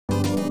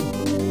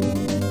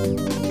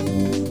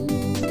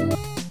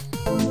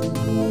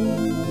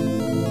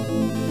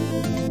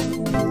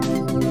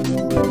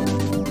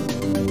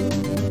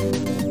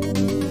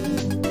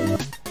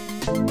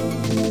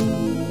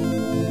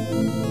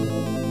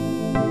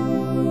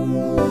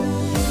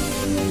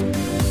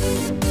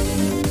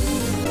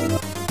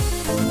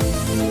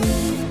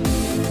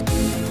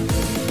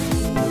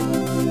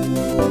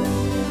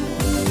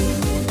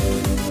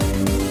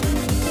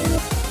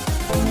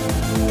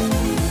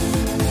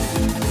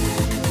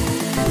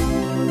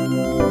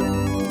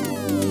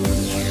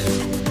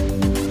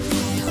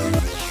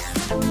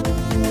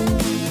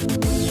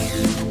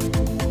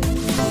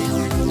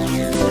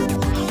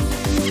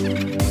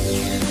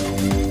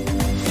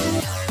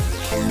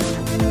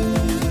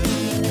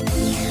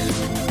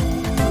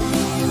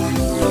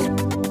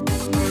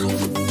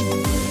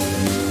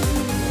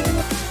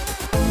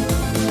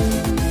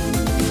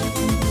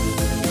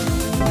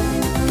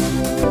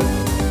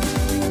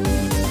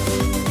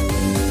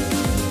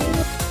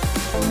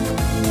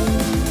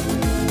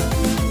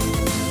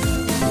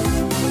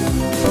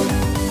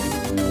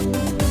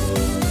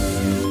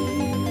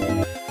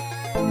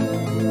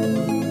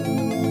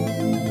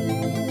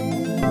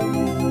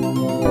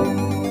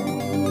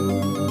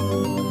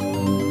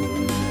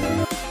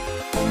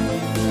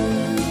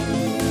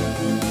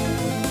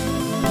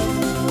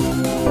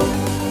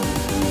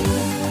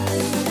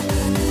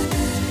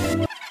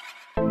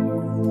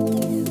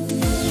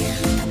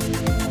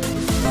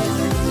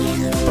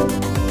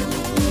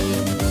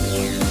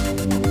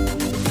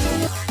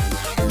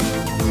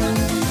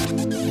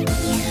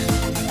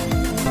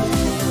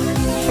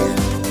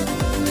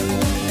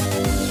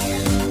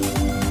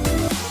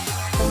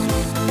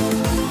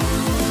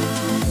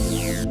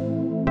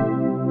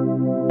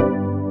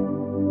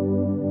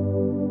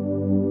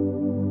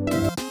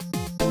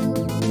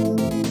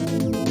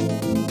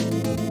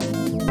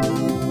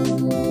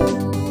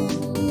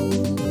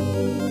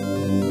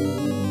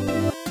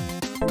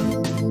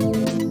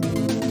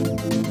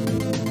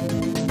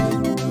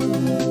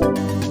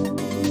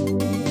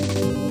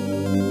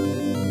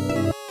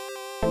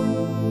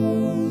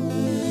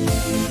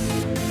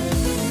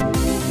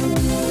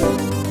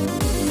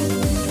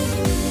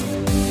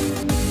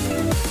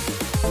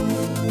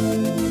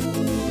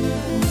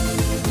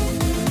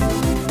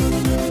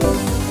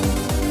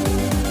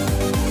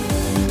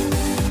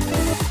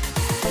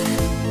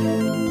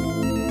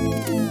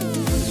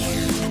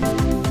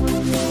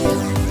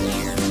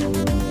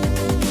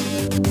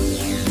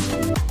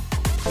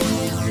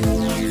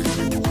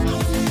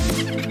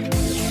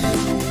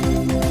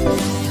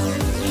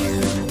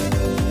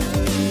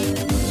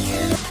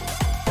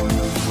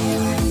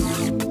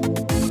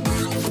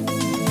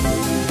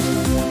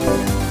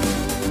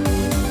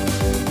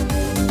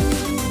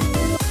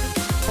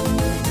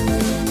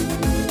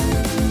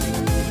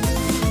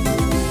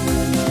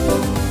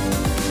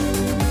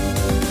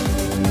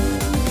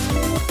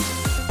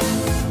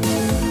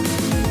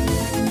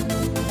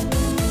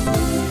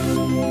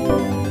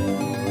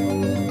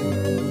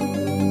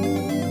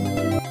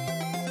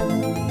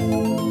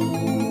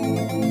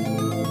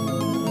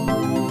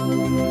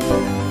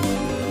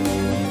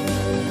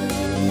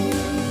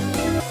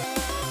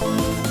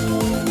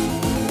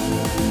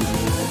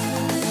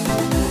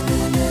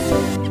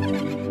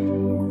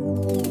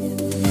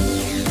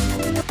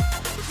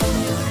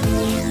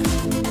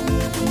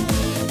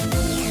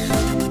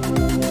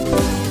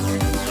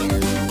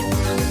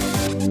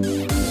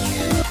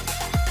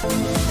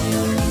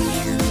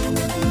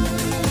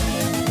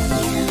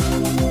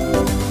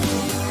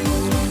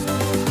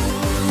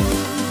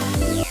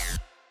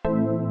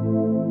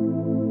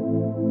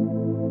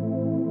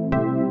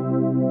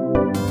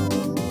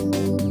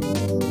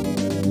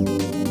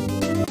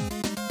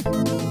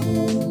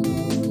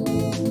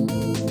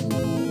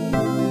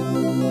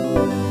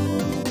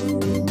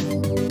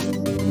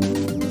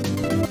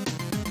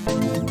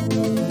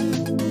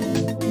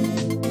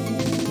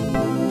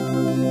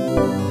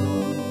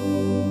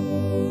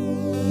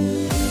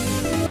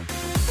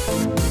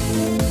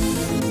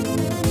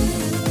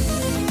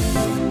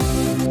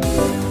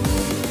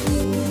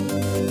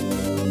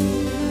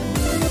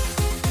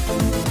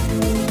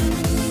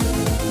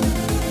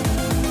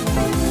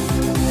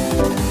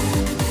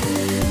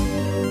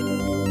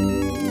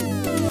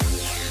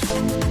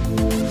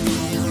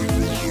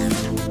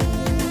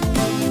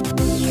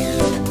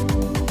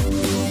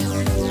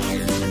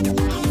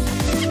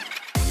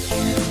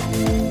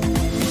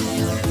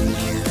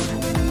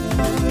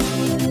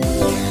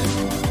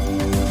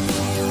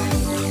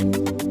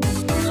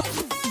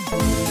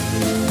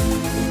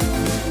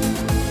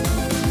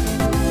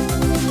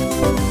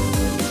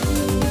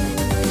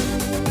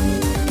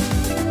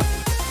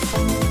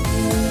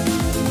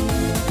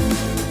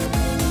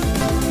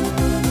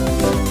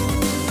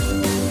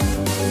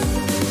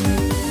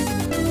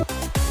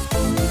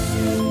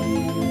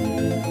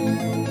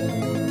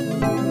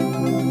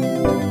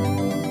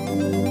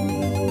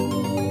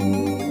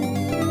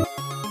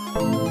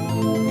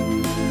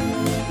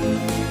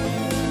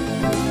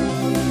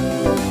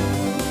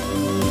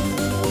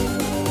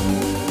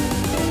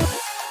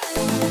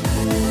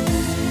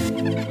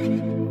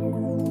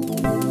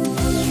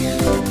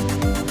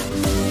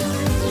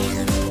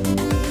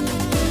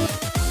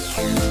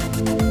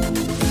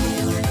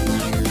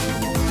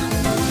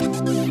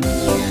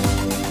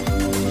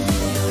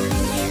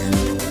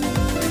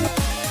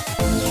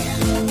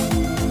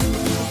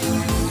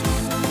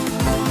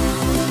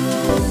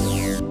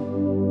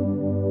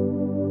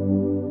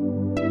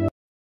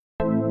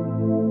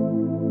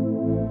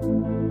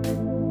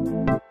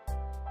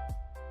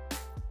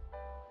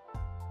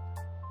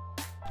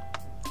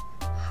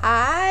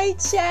Hi,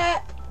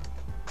 chat.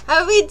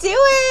 How we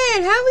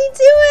doing? How we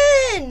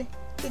doing?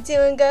 We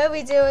doing good?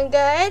 We doing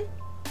good?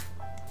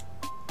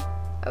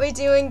 Are we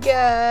doing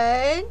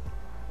good?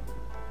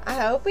 I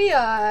hope we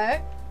are.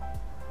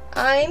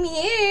 I'm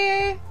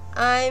here.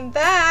 I'm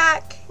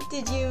back.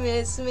 Did you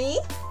miss me?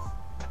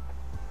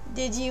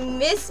 Did you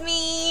miss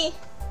me?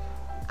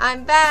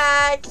 I'm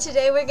back.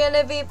 Today we're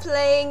gonna be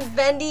playing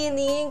Bendy in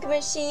the Ink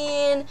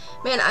Machine.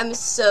 Man, I'm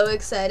so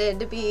excited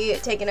to be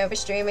taking over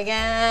stream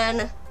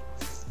again.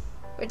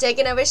 We're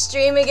taking over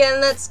stream again.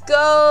 Let's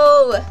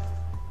go.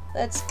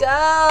 Let's go.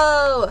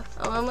 Oh,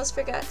 I almost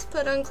forgot to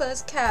put on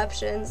closed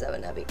captions. That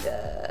would not be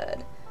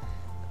good.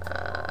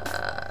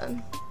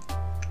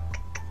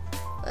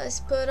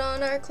 Let's put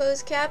on our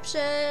closed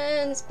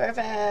captions.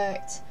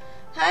 Perfect.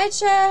 Hi,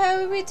 chat.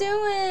 How are we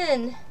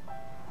doing?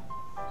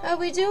 How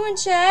we doing,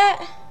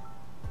 chat?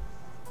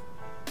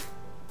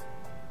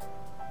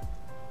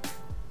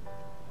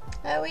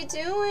 How we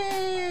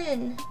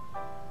doing?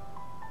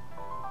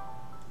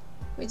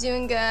 We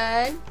doing good?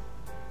 And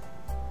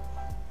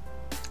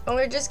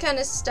we're just kind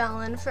of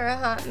stalling for a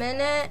hot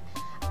minute.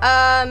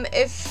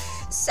 If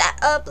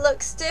setup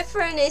looks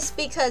different, it's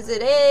because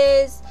it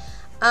is.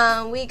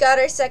 We got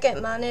our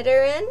second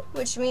monitor in,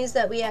 which means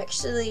that we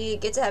actually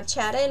get to have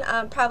chat in.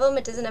 Problem,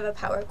 it doesn't have a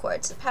power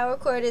cord. So power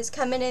cord is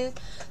coming in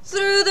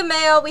through the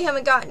mail. We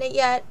haven't gotten it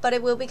yet, but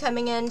it will be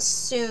coming in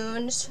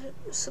soon,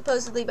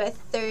 supposedly by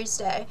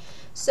Thursday.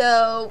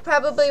 So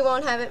probably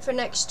won't have it for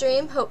next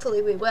stream.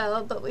 Hopefully we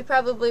will, but we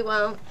probably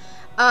won't.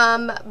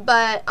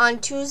 But on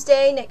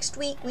Tuesday next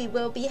week, we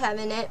will be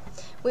having it.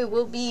 We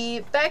will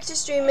be back to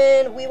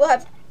streaming. We will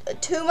have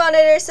 2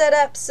 monitors set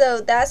up,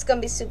 so that's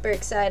gonna be super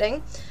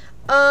exciting.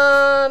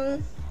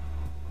 What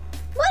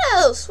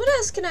else? What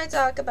else can I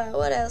talk about?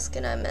 What else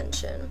can I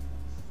mention?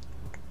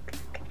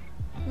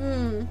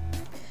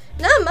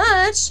 Not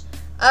much.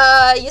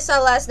 You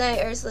saw last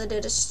night Ursula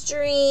did a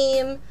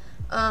stream.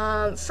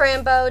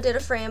 Frambo did a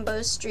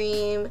Frambo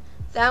stream.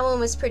 That one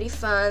was pretty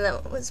fun.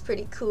 That one was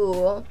pretty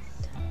cool.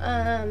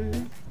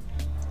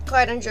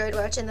 Quite enjoyed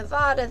watching the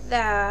VOD of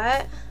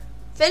that.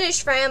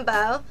 Finished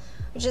Frambo,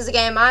 which is a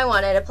game I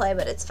wanted to play,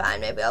 but it's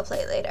fine. Maybe I'll play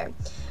it later.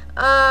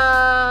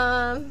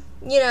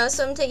 You know,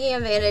 so I'm taking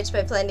advantage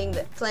by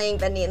playing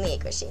Bendy in the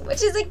Ink Machine,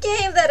 which is a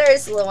game that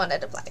Ursula wanted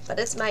to play, but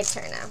it's my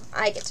turn now.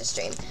 I get to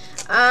stream.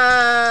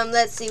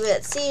 Let's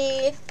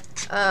see.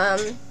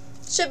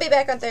 Should be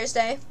back on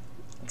Thursday.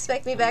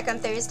 expect me back on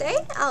Thursday.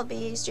 I'll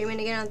be streaming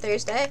again on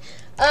Thursday.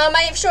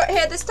 I have short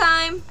hair this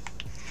time.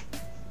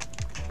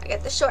 I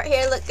got the short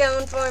hair look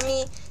going for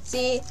me.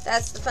 See,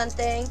 that's the fun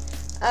thing.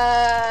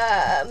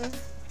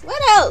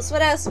 What else?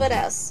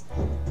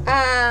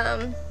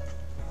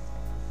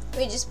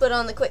 We just put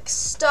on the quick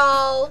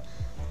stall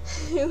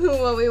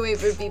while we wait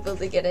for people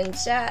to get in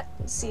chat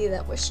and see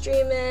that we're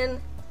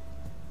streaming.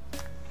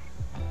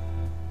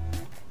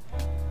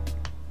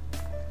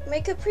 My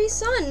Capri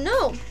Sun,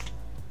 no.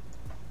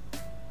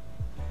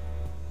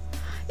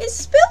 It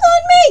spilled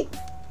on me!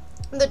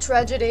 The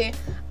tragedy.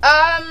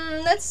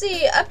 Let's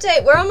see,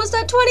 update. We're almost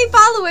at 20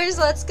 followers.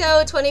 Let's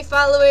go, 20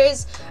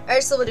 followers.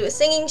 Ursula will do a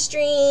singing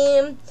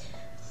stream.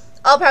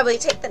 I'll probably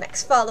take the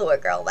next follower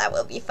girl. That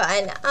will be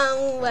fun.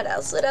 What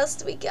else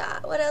do we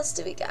got?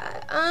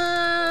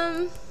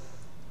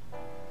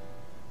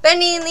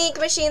 Bendy and League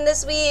Machine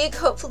this week.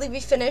 Hopefully we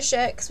finish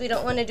it, because we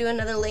don't want to do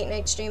another late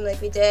night stream like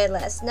we did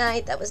last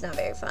night. That was not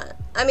very fun.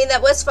 I mean,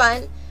 that was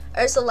fun.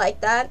 Ursula liked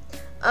that.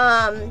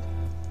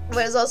 But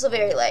it was also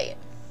very late.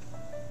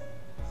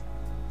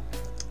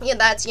 Yeah,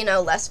 that's, you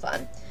know, less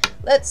fun.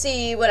 Let's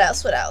see, what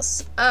else?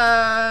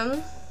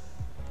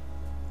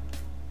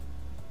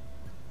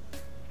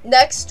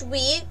 Next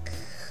week,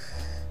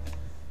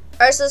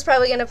 Ursula's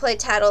probably going to play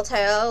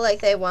Tattletale like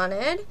they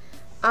wanted.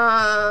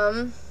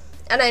 And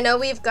I know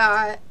we've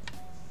got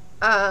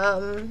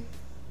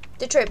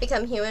Detroit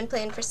Become Human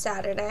playing for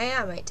Saturday.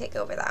 I might take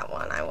over that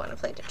one. I want to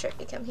play Detroit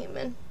Become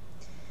Human.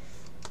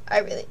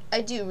 I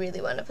do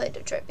really want to play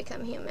Detroit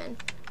Become Human.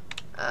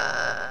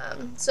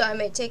 So I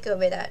might take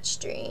over that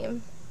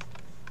stream.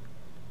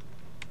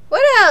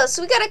 What else?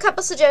 We got a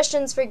couple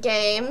suggestions for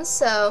games,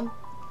 so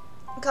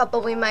a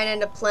couple we might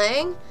end up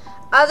playing.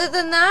 Other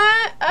than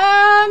that,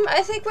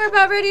 I think we're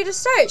about ready to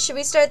start. Should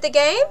we start the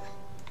game?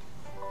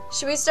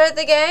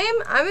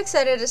 I'm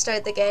excited to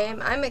start the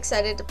game. I'm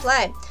excited to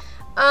play.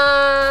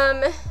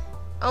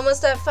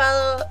 Almost at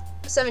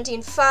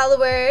 17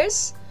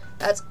 followers.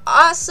 That's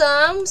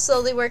awesome.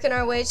 Slowly working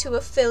our way to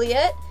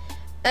affiliate.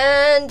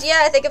 And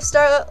yeah, I think I've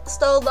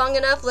stalled long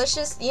enough. Let's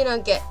just, you know,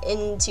 get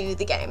into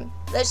the game.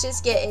 Let's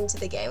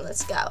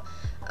go.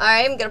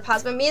 Alright, I'm gonna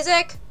pause my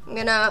music. I'm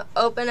gonna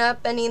open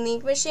up Bendy and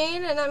League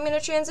Machine, and I'm gonna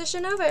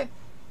transition over.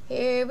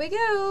 Here we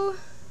go.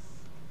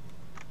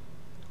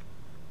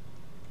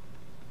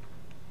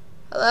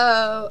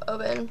 Hello,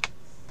 open.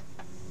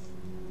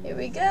 Here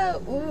we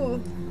go.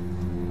 Ooh.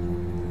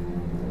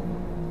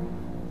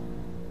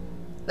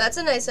 That's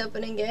a nice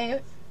opening game.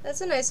 That's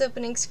a nice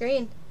opening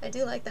screen. I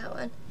do like that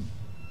one.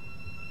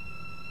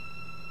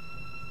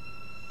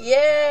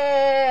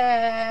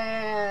 Yeah!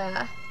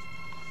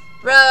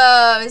 Bro,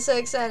 I'm so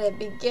excited.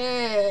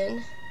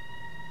 Begin.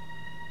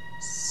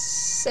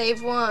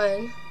 Save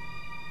one.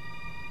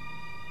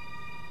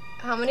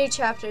 How many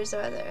chapters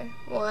are there?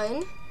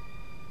 1,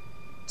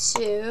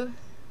 2,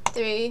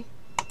 3,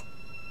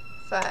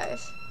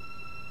 5.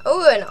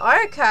 Oh, and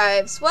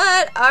archives.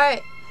 What?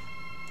 Alright.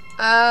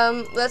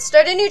 Let's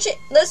start a new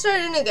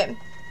game.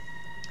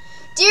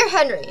 Dear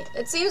Henry,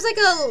 it seems like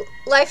a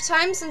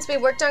lifetime since we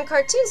worked on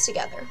cartoons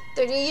together.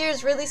 30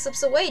 years really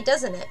slips away,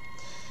 doesn't it?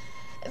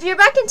 If you're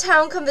back in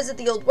town, come visit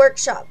the old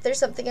workshop. There's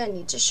something I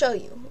need to show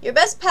you. Your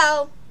best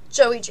pal,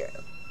 Joey Drew.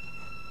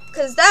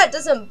 Because that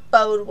doesn't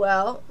bode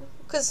well.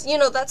 Because, you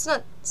know, that's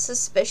not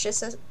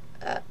suspicious.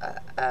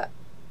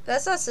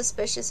 That's not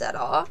suspicious at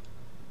all.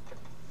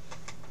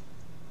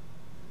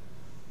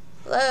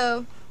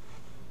 Hello?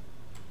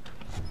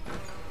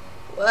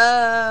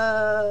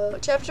 Whoa.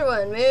 Chapter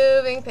 1,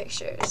 moving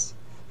pictures.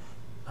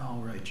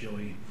 Alright,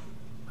 Joey.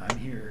 I'm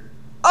here.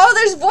 Oh,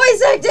 there's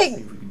voice acting!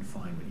 See if we can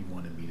find what you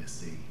wanted me to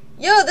see.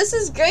 Yo, this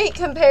is great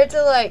compared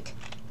to, like,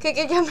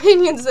 Cookie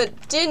Companions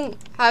that didn't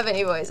have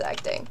any voice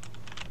acting.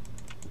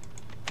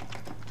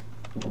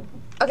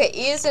 Okay,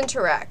 E is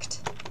interact.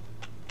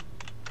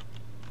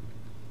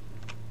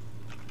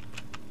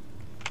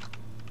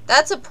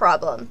 That's a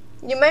problem.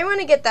 You might want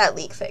to get that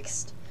leak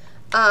fixed.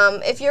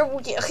 If you're,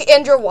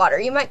 and your water,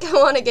 you might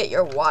want to get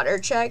your water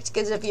checked,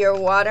 because if your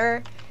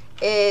water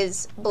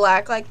is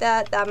black like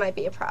that, that might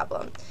be a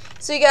problem.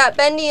 So we got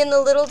Bendy and the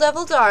Little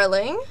Devil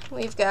Darling.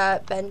 We've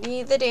got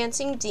Bendy the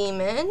Dancing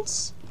Demon.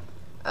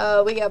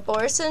 We got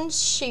Boris and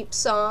Sheep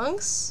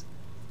Songs,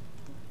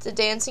 the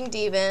Dancing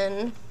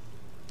Demon,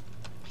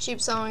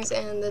 Sheep Songs,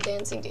 and the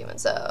Dancing Demon.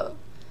 So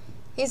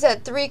he's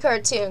had 3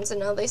 cartoons, and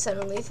now they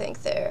suddenly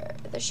think they're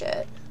the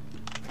shit.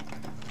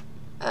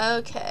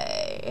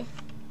 Okay.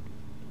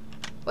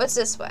 What's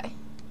this way?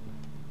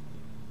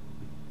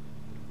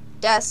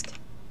 Desk.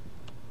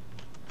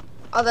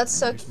 Oh, that's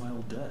so... Here's my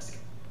old desk.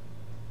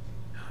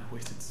 I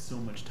wasted so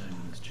much time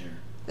in this chair.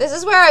 This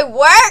is where I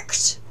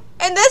worked!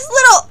 And this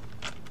little...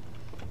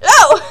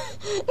 No!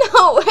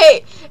 No,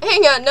 wait.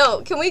 Hang on,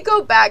 no. Can we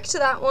go back to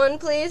that one,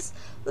 please?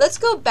 Let's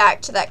go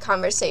back to that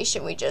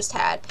conversation we just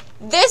had.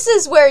 This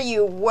is where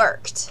you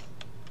worked.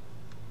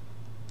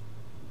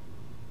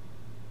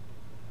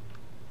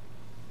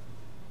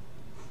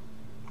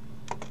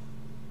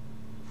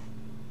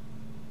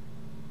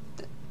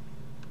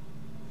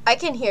 I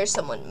can hear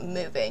someone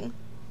moving.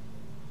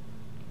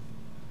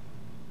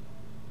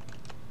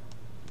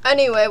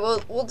 Anyway,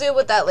 we'll deal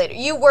with that later.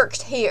 You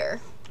worked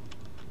here.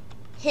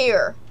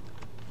 Here.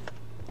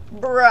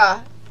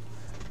 Bruh.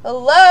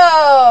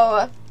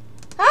 Hello.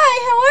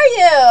 Hi, how are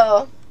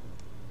you?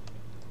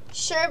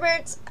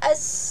 Sherbert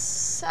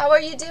S. How are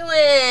you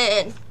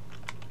doing?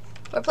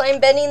 We're playing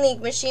Bendy and the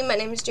Ink Machine. My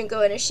name is Junko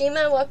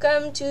Enoshima.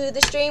 Welcome to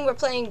the stream. We're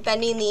playing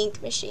Bendy and the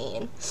Ink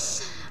Machine.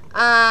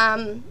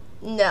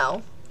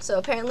 No. So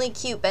apparently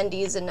cute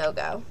Bendy is a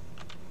no-go.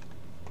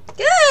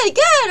 Good,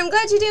 good. I'm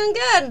glad you're doing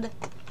good.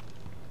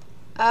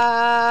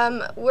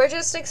 We're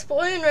just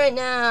exploring right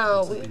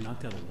now. Looks like they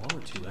knocked out a wall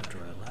or two after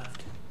I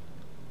left.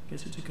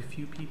 Guess it took a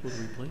few people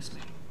to replace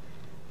me.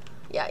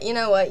 Yeah, you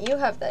know what? You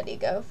have that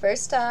ego.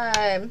 First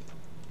time.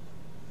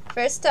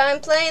 First time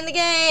playing the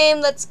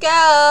game. Let's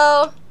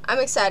go. I'm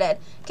excited.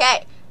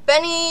 Okay,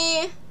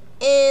 Benny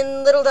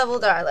in Little Devil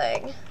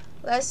Darling.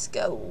 Let's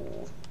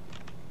go.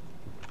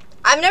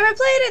 I've never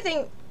played, I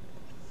think.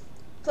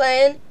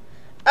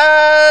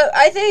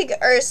 I think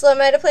Ursula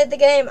might have played the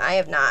game. I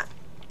have not.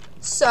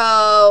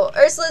 So,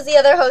 Ursula's the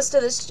other host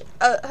of this.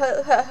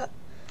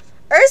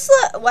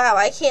 Ursula, wow,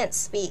 I can't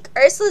speak.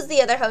 Ursula's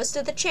the other host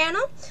of the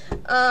channel.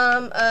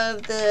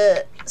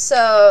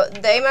 So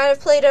they might have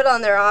played it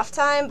on their off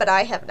time, but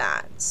I have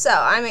not. So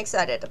I'm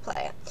excited to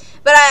play it.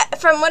 But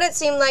from what it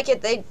seemed like,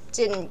 they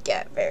didn't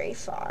get very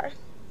far.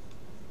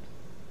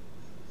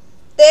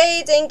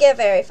 They didn't get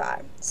very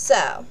far.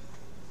 So,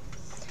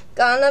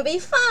 gonna be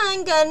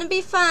fun. Gonna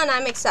be fun.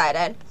 I'm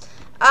excited.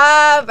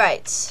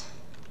 Right.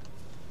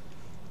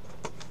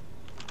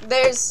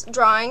 There's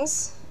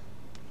drawings.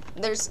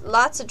 There's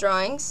lots of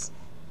drawings.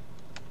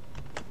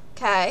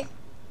 Okay.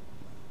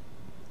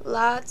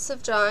 Lots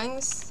of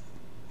drawings.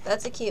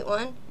 That's a cute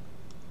one.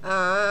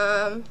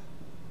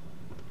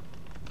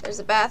 There's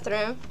a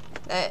bathroom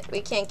that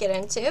we can't get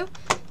into.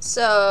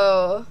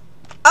 So,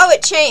 oh,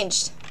 it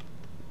changed.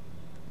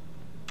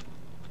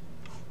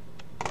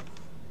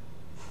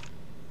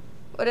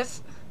 What if,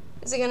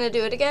 is it gonna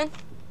do it again?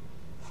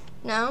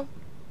 No?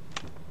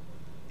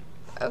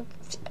 Oh,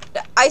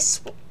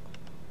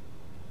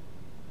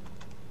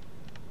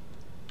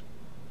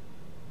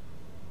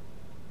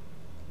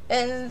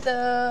 and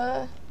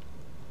the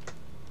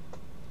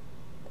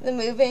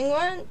moving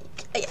one,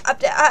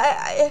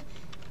 that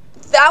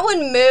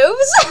one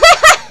moves.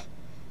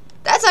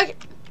 That's okay.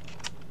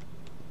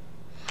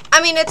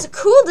 I mean, it's a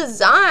cool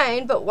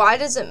design, but why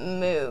does it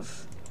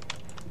move?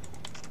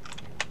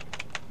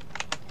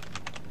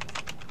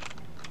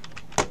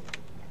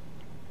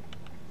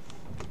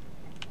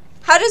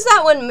 How does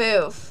that one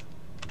move?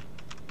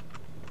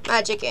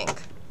 Magic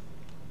ink.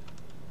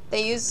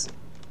 They use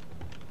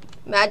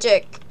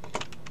magic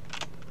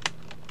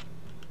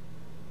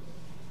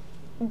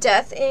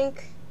death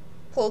ink.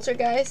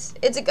 Poltergeist.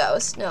 It's a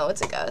ghost. No,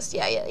 it's a ghost.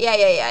 Yeah.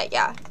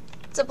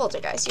 It's a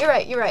poltergeist. You're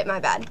right. My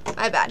bad.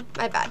 My bad.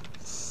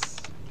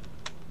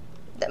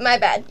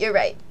 You're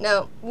right.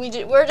 No,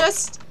 we're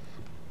just.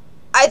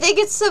 I think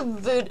it's some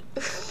voodoo,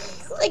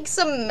 like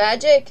some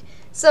magic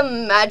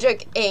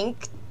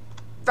ink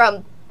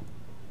from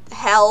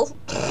hell,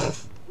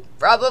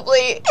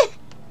 probably.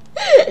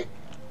 I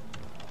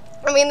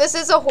mean, this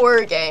is a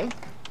horror game.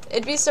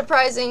 It'd be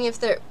surprising if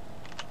there.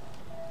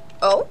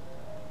 Oh.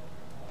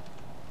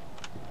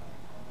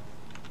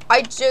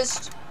 I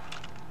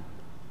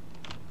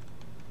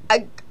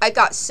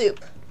got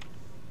soup.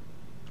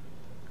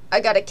 I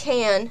got a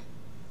can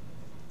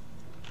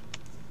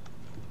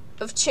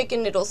of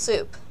chicken noodle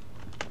soup.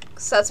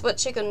 'Cause that's what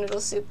chicken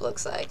noodle soup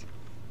looks like.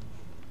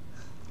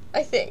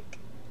 I think.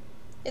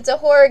 It's a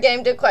horror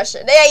game to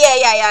question.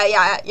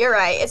 Yeah. You're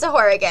right. It's a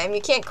horror game.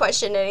 You can't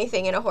question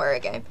anything in a horror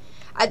game.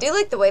 I do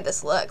like the way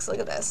this looks. Look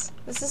at this.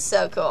 This is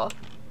so cool.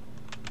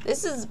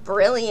 This is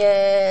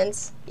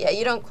brilliant. Yeah,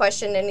 you don't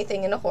question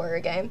anything in a horror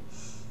game.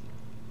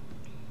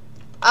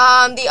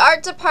 The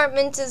art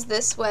department is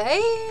this way.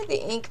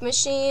 The ink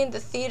machine, the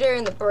theater,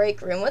 and the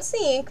break room. What's the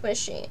ink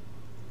machine?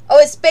 Oh,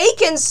 it's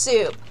bacon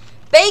soup.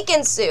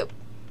 Bacon soup.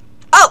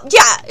 Oh,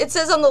 yeah. It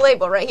says on the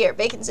label right here.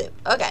 Bacon soup.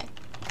 Okay.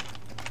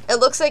 It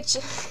looks like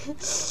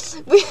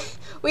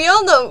we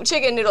all know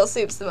chicken noodle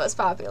soup's the most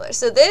popular.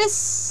 So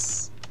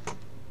this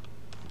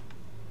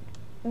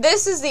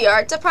is the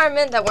art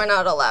department that we're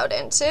not allowed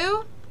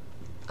into.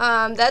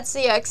 That's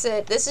the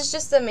exit. This is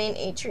just the main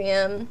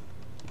atrium.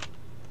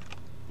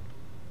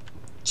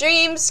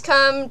 Dreams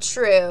come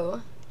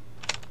true.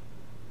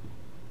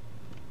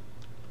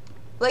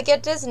 Like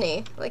at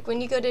Disney. Like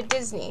when you go to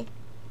Disney.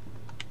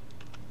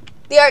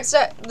 The art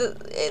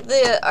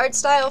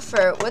style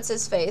for what's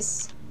his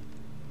face?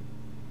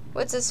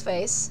 What's his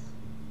face?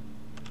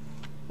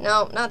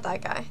 No, not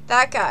that guy.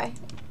 That guy.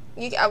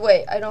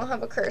 Wait, I don't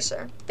have a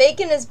cursor.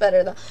 Bacon is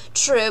better though.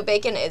 True,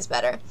 bacon is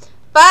better.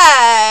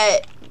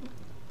 But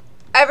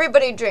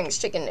everybody drinks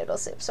chicken noodle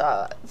soup,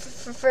 so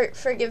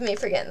forgive me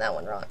for getting that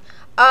one wrong.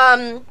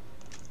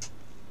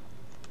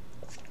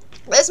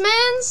 This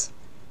man's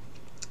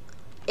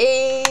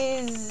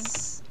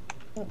is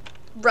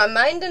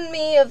reminding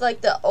me of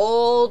like the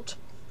old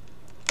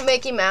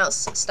Mickey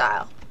Mouse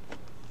style.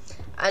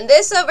 And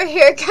this over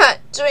here got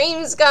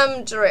dreams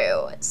come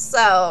true.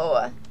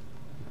 So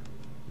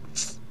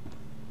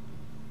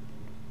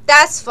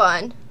that's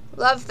fun.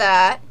 Love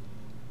that.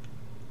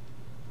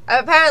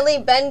 Apparently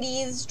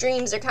Bendy's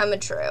dreams are coming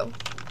true.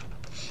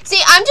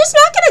 See, I'm just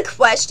not going to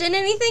question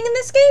anything in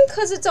this game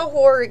because it's a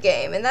horror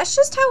game. And that's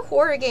just how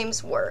horror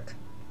games work.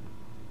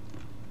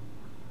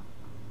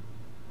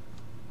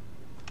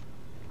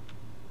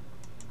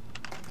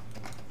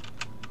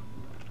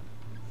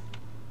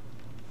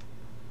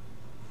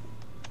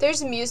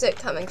 There's music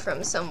coming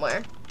from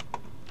somewhere.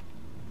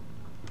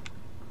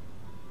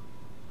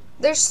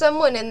 There's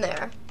someone in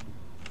there.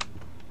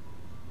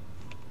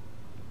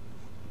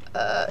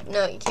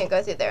 No, you can't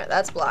go through there.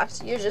 That's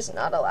blocked. You're just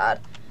not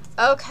allowed.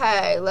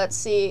 Okay, let's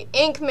see.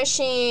 Ink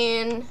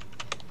machine.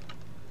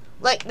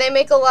 Like, they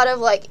make a lot of,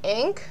 like,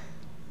 ink.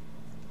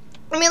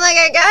 I mean, like,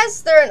 I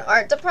guess they're an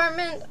art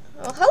department.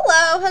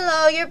 Oh,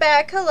 hello, you're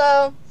back,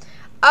 hello.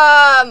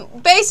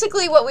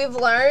 Basically what we've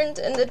learned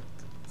in the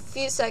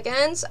few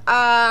seconds,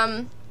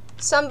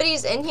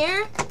 somebody's in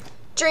here.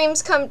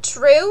 Dreams come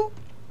true.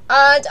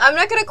 I'm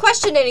not gonna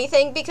question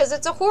anything because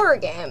it's a horror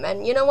game,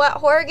 and you know what?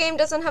 Horror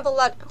games don't have a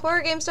lot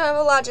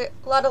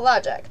of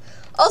logic.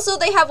 Also,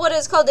 they have what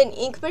is called an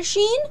ink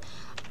machine.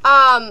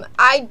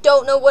 I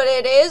don't know what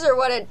it is or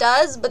what it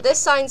does, but this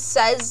sign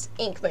says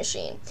ink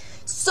machine.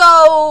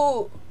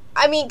 So,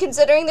 I mean,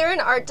 considering they're an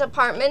art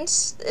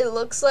department, it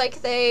looks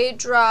like they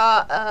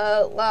draw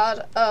a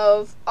lot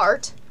of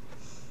art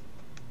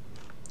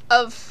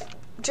of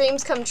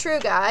Dreams Come True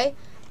guy.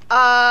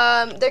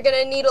 They're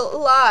gonna need a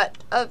lot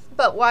of,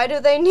 but why do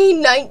they need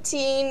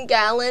 19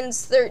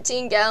 gallons,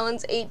 13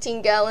 gallons,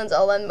 18 gallons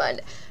all on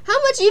Monday? How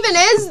much even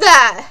is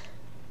that?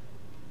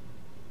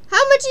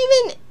 How much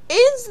even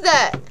is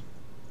that?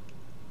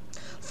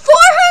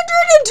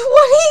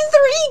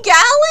 423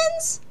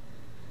 gallons?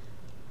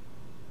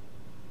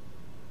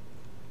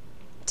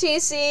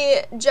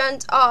 TC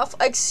gent off.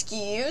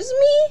 Excuse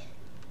me?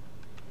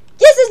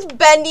 Yes, it's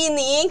Bendy in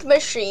the ink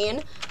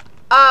machine.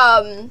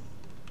 Why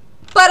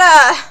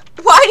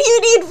do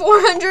you need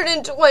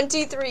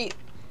 423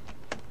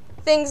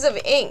 things of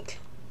ink?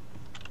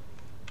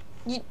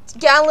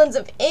 Gallons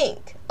of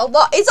ink. A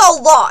lot. It's a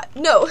lot.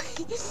 No.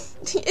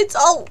 It's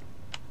all.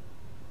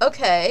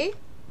 Okay.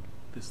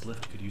 This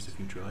lift could use a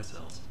few dry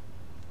cells.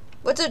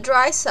 What's a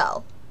dry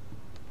cell?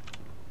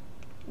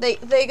 They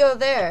go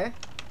there.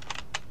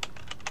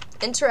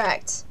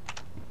 Interact.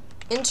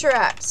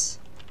 Interact.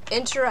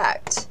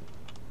 Interact.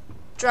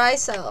 Dry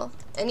cell.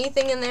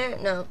 Anything in there?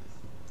 No.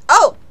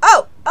 Oh!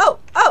 Oh! Oh!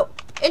 Oh!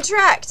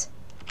 Interact!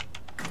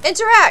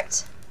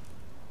 Interact!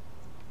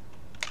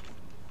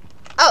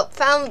 Oh,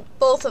 found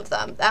both of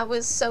them. That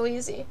was so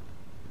easy.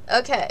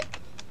 Okay.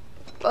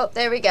 Well,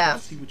 there we go.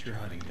 Let's see what you're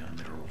hiding down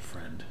there, old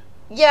friend.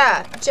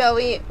 Yeah,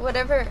 Joey,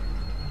 whatever.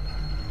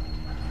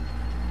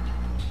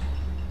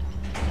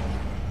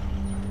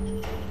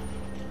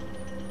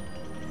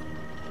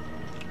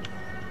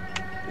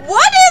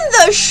 What in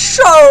the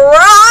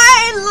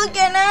shrine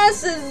looking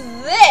ass is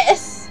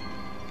this?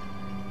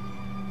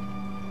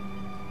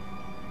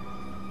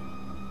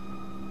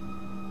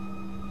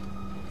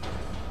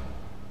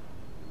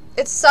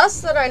 It's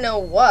sus that I know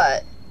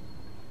what.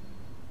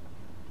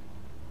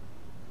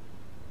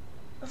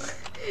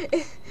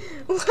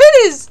 What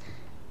is...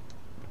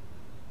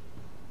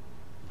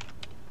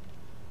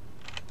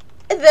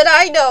 That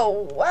I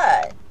know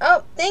what?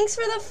 Oh, thanks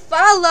for the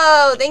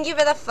follow. Thank you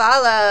for the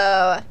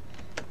follow.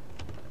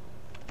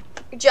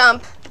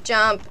 Jump,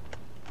 jump.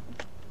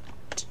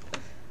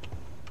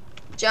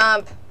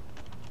 Jump,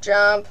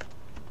 jump.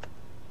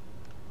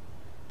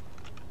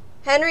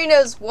 Henry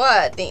knows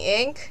what? The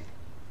ink?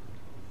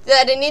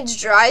 That it needs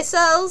dry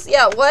cells?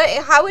 Yeah, what?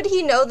 How would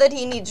he know that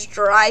he needs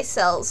dry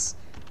cells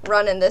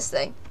running this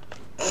thing?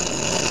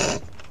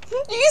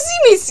 You see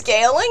me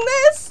scaling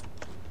this?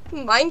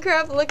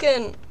 Minecraft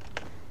looking.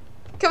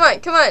 Come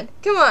on, come on,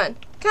 come on,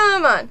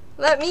 come on.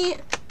 Let me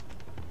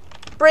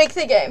break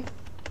the game.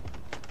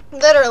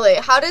 Literally,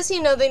 how does he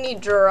know they need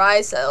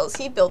dry cells?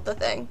 He built the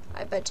thing,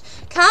 I bet you.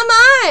 Come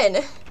on!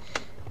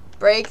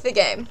 Break the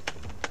game.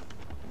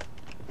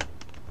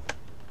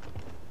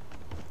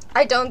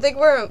 I don't think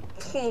we're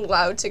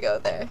allowed to go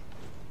there.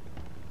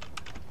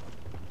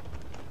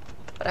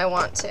 But I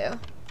want to.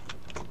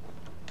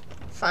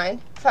 Fine,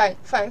 fine,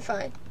 fine,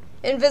 fine.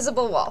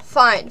 Invisible wall.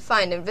 Fine,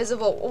 fine,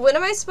 invisible. What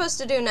am I supposed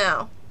to do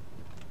now?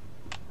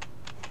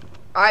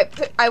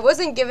 I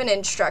wasn't given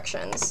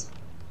instructions.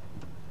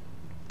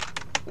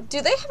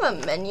 Do they have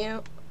a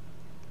menu?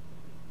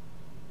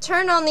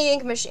 Turn on the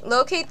ink machine.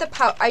 Locate the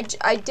power. I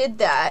did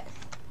that.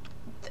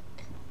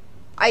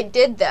 I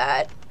did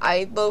that.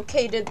 I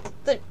located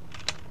the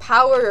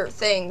power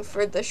thing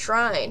for the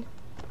shrine.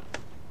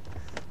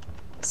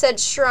 It said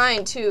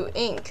shrine to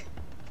ink.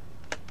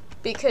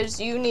 Because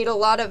you need a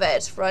lot of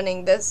it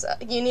running this.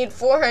 You need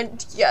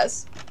 400.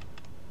 Yes.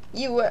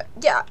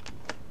 Yeah.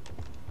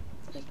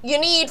 You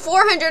need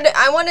 400.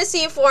 I want to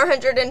see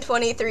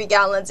 423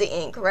 gallons of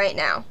ink right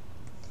now.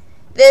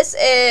 This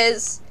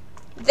is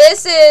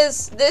This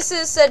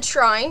is said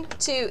shrine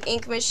to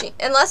ink machine.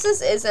 Unless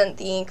this isn't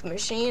the ink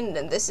machine,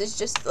 then this is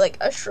just like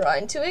a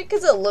shrine to it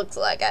because it looks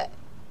like it.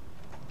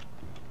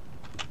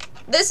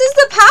 This is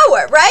the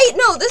power, right?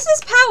 No, this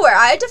is power.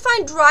 I had to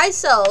find dry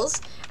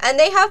cells and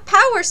they have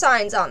power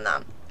signs on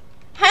them.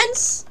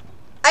 Hence,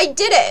 I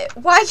did it.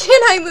 Why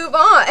can't I move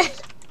on?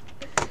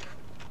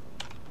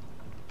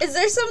 Is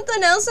there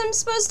something else I'm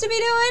supposed to be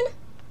doing?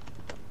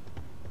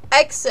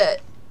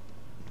 Exit.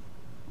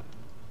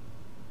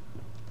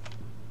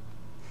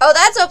 Oh,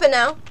 that's open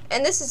now.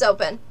 And this is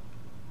open.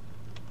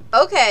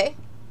 Okay.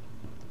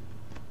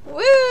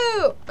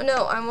 Woo!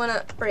 No, I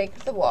want to break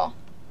the wall.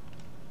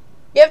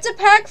 You have to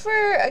pack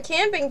for a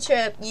camping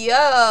trip.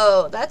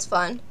 Yo, that's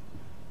fun.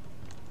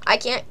 I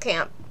can't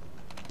camp.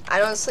 I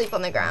don't sleep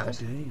on the ground.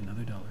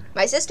 Another $1.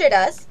 My sister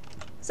does.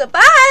 So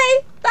bye!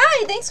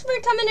 Bye! Thanks for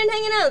coming and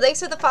hanging out. Thanks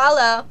for the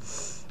follow.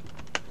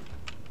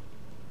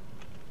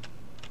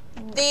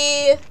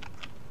 The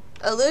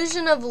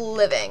illusion of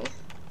living.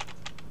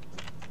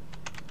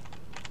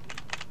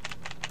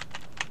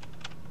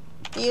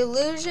 The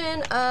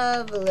illusion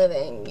of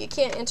living. You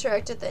can't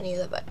interact with any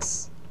of the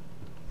books.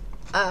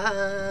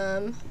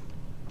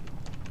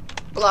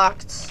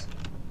 Blocked.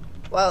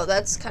 Wow,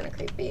 that's kind of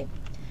creepy.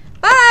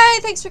 Bye!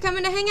 Thanks for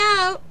coming to hang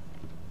out.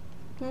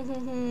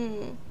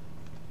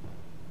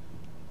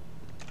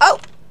 Oh!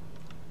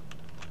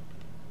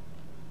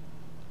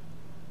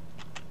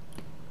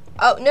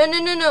 Oh, no, no,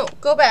 no, no.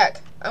 Go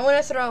back. I want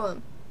to throw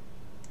him.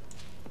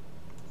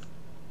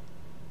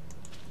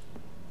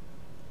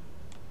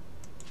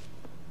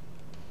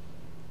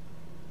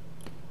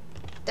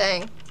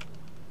 Dang.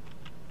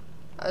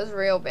 I was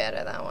real bad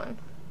at that one.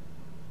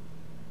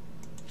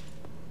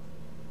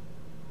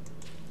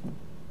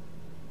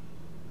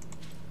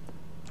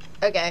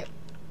 Okay.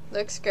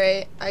 Looks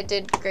great. I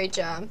did a great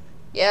job.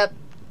 Yep.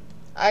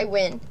 I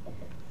win.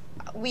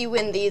 We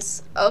win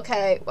these.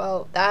 Okay,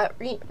 well, that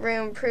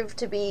room proved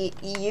to be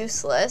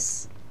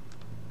useless.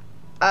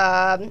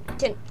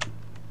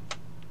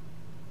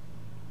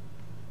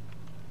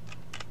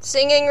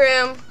 Singing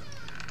room.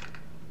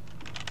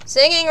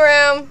 Singing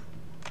room.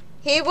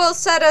 He will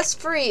set us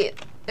free.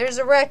 There's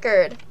a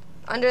record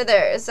under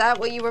there. Is that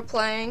what you were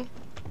playing?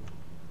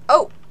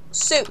 Oh,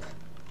 soup.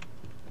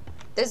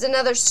 There's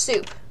another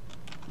soup.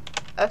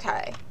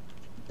 Okay.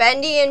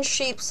 Bendy and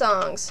sheep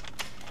songs.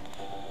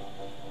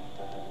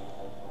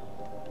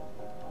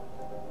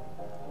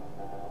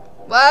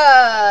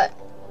 What?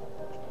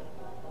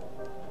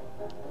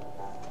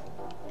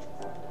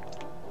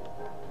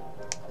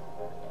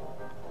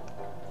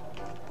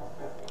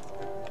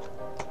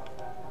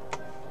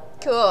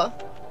 Cool.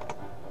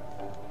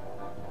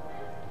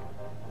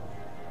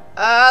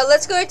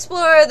 Let's go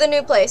explore the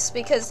new place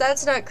because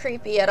that's not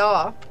creepy at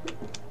all.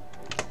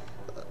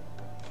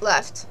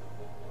 Left.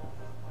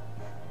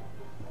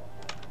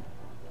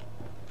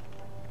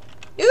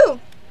 Ooh.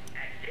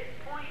 At this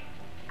point,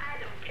 I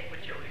don't get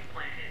what Joey's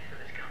plan is for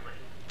this company.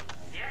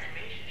 The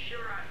animations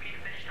sure aren't being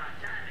finished on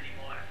time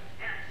anymore,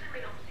 and I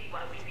simply don't see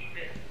why we need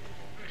this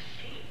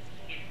machine.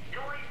 It's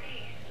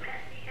noisy,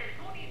 messy, and it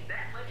won't need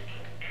that much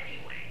ink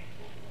anyway.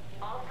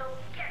 Also,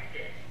 get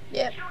this.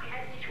 Yep. Joey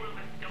had each one of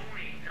us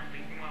donate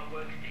something from our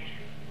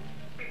workstation.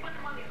 We put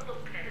them on these little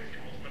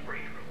pedestals in the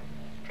break room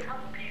to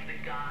help appease the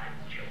gods,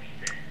 Joey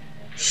said.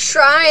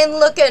 Shrine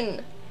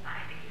looking.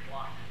 I think he's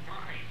lost his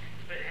mind,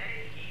 but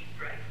hey, he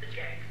writes the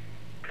checks.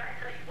 But I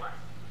tell you what,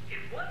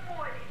 if one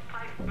more of these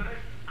pipes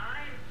burst,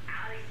 I'm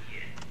out of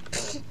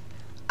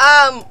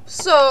here.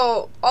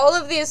 So all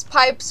of these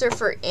pipes are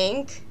for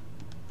ink.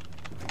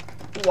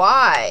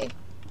 Why?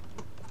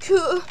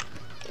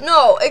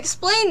 No,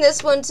 explain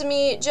this one to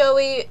me,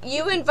 Joey.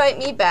 You invite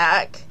me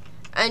back,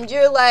 and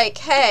you're like,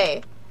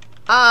 hey,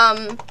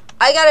 I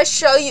gotta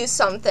show you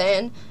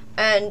something,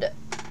 and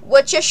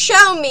what you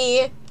show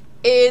me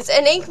is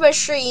an ink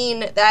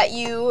machine that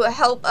you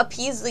help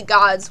appease the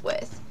gods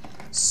with.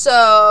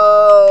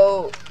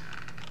 So,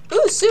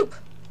 ooh, soup.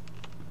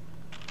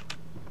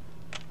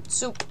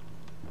 Soup.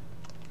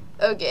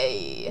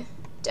 Okay,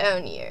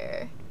 down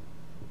here.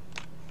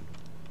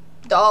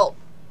 Doll.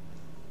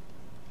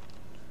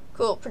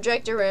 Cool,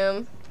 projector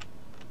room.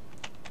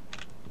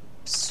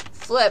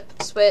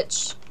 Flip,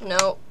 switch.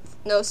 No,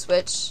 no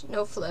switch,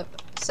 no flip.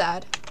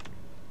 Sad.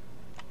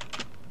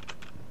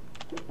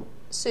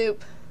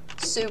 Soup.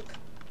 Soup.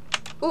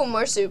 Ooh,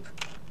 more soup.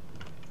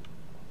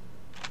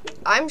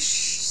 I'm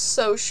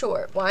so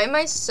short. Why am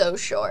I so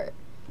short?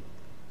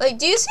 Like,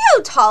 do you see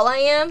how tall I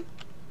am?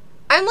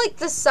 I'm like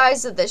the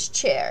size of this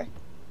chair.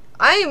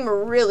 I am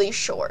really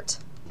short.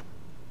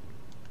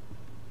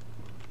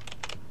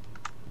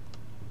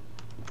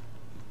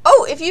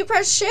 Oh, if you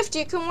press shift,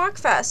 you can walk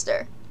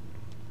faster.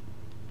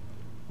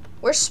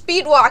 We're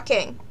speed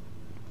walking.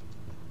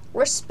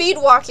 We're speed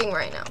walking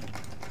right now.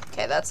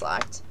 Okay, that's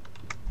locked.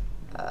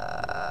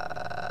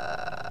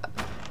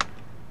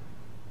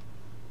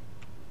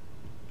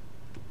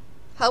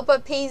 Help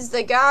appease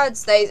the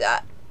gods, they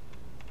said.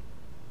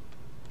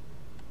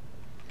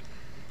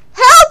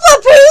 Help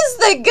appease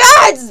the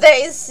gods,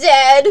 they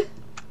said.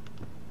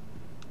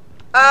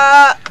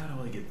 How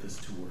do I get this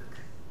to work?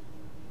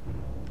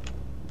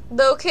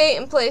 Locate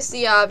and place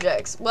the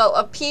objects. Well,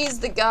 appease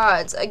the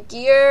gods. A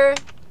gear,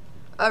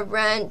 a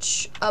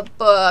wrench, a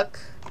book,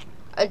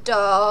 a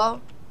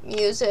doll,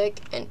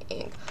 music, and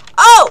ink.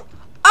 Oh!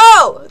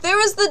 Oh! There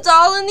was the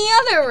doll in the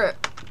other room.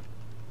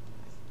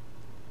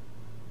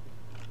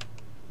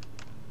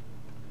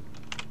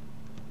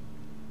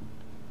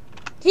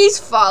 He's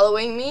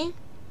following me.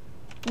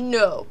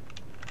 No.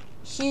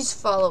 He's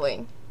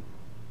following.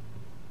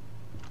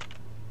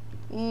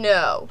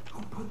 No.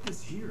 Who put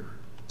this here?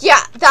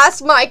 Yeah,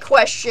 that's my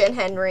question,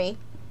 Henry.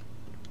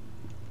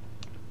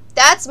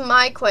 That's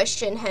my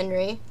question,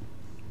 Henry.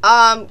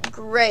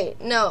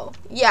 Great. No.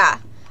 Yeah.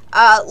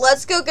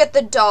 Let's go get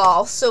the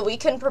doll so we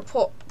can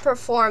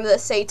perform the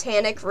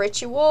satanic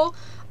ritual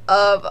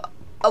of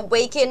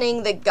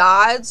awakening the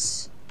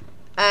gods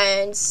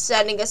and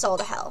sending us all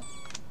to hell.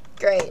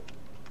 Great.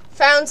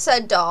 Found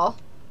said doll.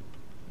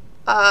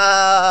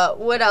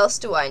 What else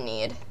do I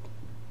need?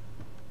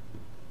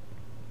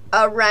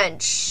 A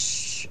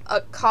wrench,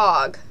 a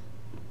cog.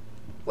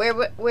 Where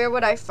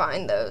would I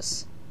find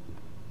those?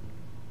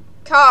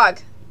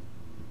 Cog.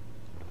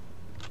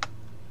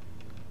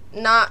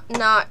 Not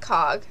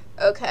cog.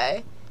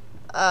 Okay.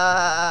 Do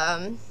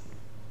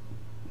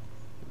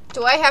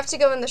I have to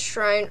go in the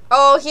shrine?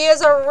 Oh, he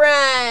has a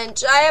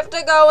wrench. I have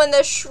to go in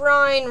the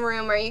shrine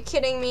room. Are you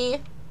kidding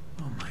me?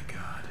 Oh my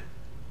god.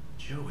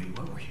 Joey,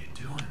 what were you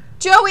doing?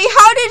 Joey,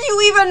 how did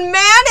you even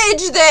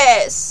manage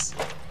this?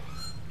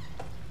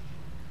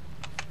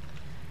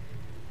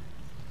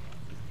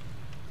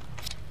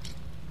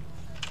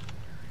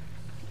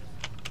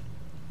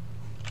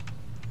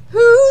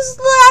 Who's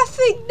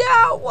laughing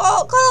now?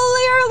 Well,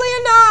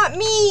 clearly not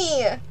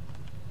me.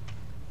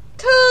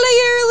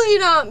 Clearly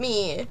not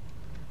me.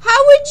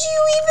 How would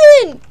you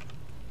even...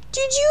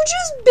 Did you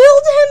just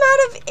build him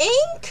out of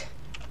ink?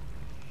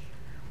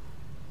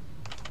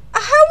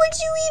 How would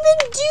you even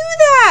do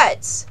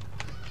that?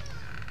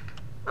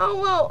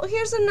 Oh, well,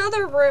 here's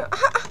another room.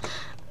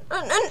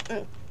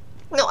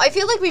 No, I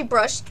feel like we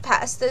brushed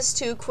past this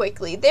too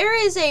quickly. There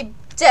is a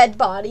dead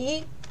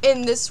body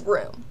in this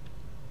room.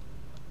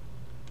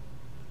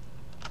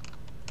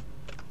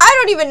 I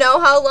don't even know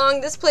how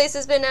long this place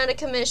has been out of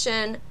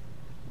commission,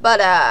 but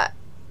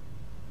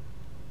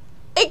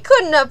it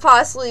couldn't have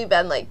possibly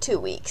been like 2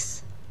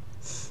 weeks.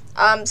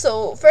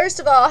 So first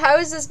of all, how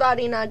is this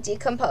body not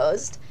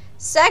decomposed?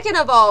 Second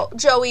of all,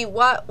 Joey,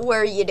 what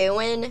were you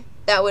doing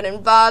that would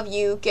involve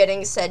you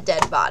getting said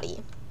dead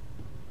body?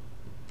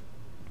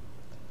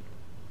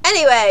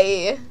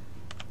 Anyway,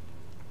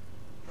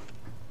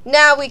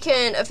 now we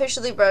can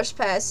officially brush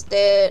past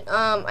it.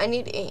 I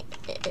need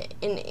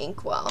an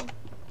inkwell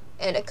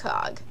and a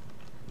cog.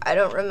 I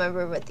don't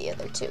remember what the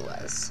other two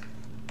was.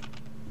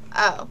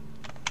 Oh,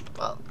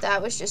 well,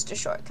 that was just a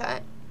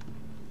shortcut.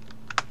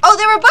 Oh,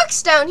 there were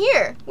books down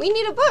here. We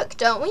need a book,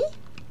 don't we?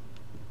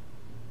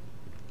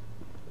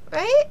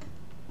 Right?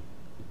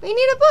 We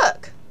need a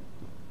book.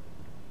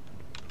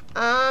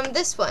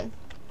 This one.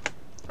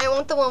 I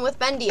want the one with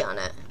Bendy on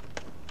it.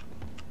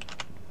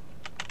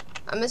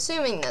 I'm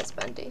assuming that's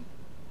Bendy.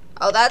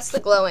 Oh, that's the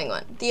glowing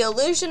one. The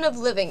Illusion of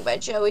Living by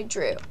Joey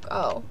Drew.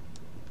 Oh.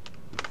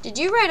 Did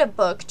you write a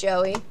book,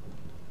 Joey?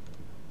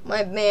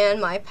 My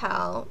man, my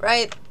pal,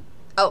 right?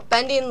 Oh,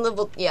 Bendy and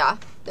Live. Yeah,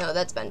 no,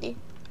 that's Bendy.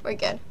 We're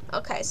good.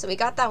 Okay, so we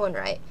got that one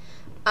right.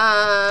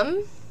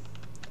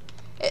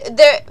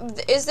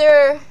 Is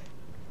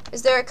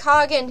there a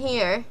cog in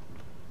here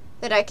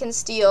that I can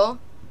steal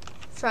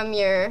from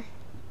your?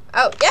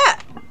 Oh, yeah.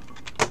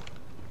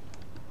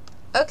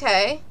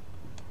 Okay.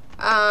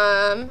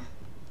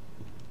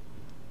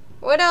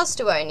 What else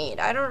do I need?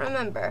 I don't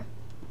remember.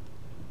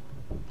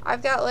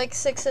 I've got like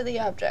 6 of the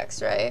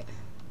objects, right?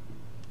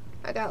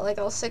 I got like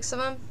all 6 of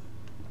them.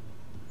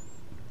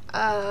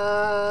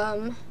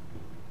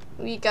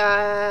 We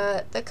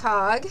got the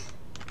cog,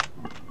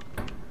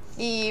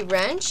 the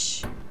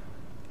wrench.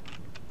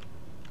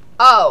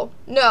 Oh,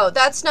 no,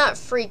 that's not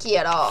freaky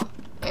at all.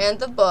 And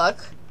the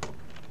book,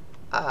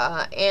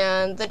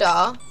 and the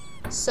doll.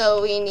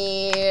 So we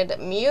need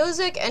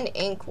music and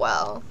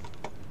inkwell.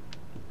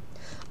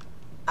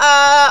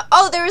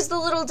 Oh, there was the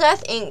little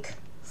death ink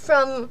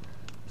from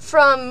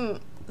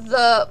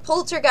the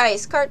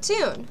Poltergeist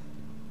cartoon.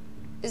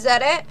 Is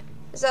that it?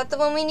 Is that the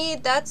one we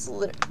need? That's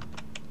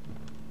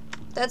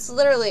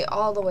literally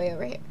all the way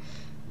over here.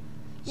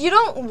 You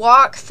don't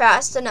walk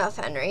fast enough,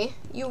 Henry.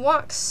 You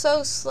walk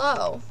so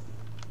slow.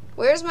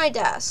 Where's my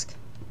desk?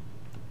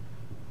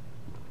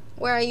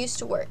 Where I used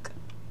to work.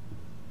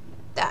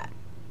 That.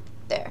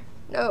 There.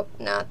 Nope,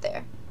 not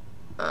there.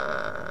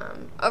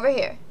 Over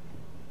here.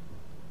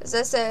 Is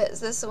this it?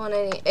 Is this the one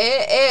I need?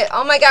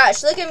 Oh my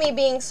gosh, look at me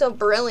being so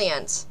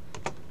brilliant.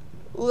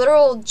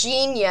 Literal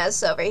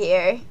genius over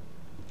here.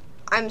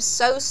 I'm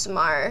so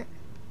smart.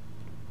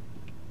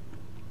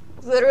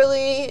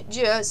 Literally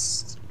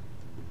just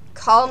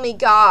call me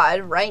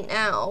God right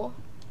now.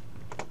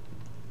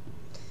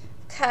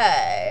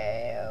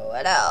 Okay,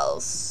 what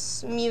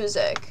else?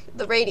 Music.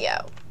 The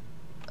radio.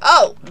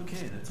 Oh!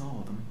 Okay, that's all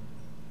of them.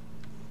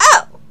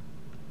 Oh!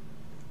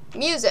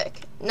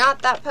 Music,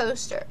 not that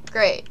poster.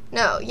 Great.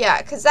 No,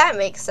 yeah, because that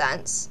makes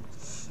sense.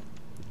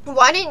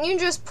 Why didn't you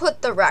just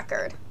put the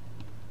record?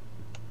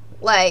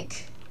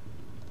 Like,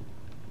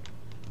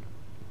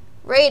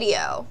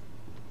 radio.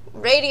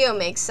 Radio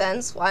makes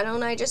sense. Why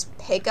don't I just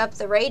pick up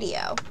the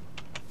radio?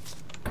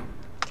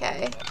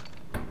 Okay.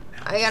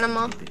 I got them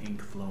all. Get the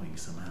ink flowing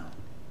somehow.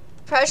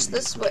 Press Maybe the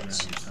it's around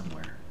switch. here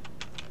somewhere.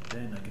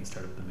 Then I can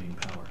start up the main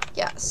power.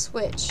 Yeah,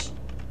 switch.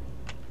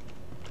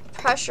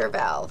 Pressure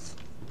valve.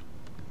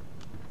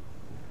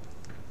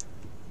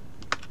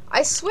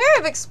 I swear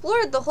I've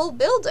explored the whole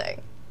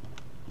building.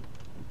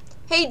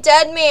 Hey,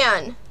 dead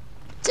man.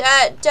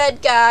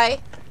 Dead guy.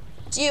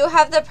 Do you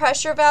have the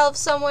pressure valve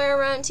somewhere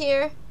around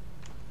here?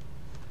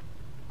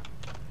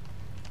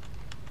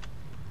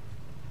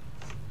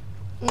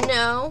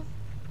 No.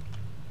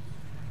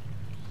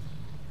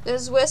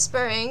 There's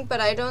whispering,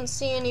 but I don't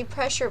see any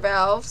pressure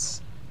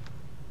valves.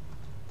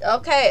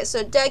 Okay,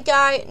 so dead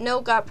guy, no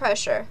got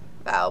pressure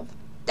valve.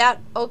 That,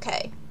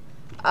 okay.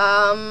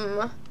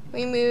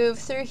 We move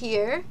through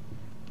here.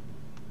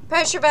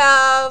 Pressure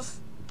valve.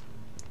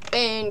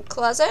 In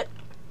closet.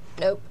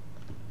 Nope.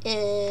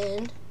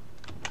 In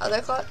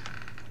other closet.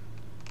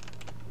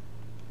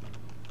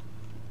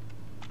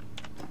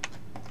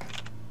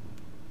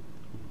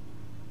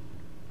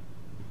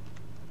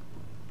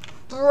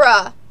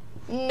 Bruh.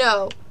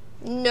 No.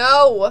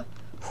 No.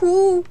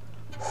 Who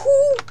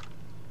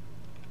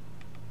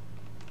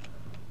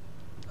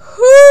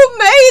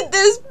made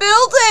this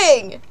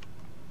building?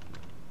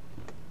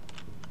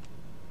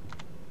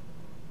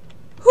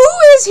 Who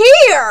is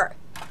here?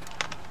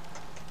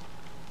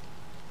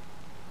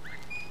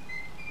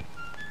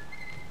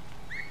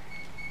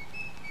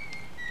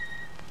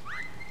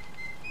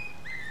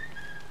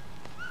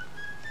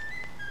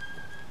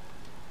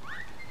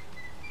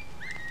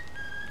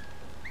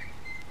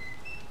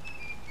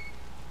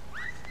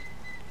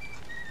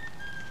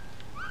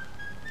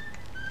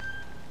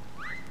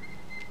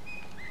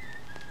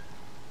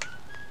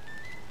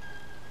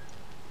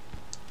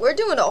 We're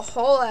doing a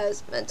whole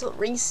ass mental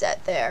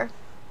reset there.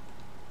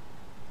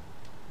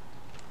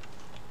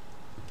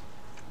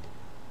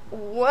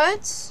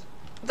 What?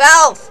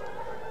 Valve!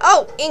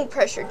 Oh, ink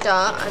pressure,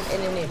 duh. I'm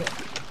an idiot.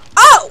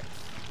 Oh!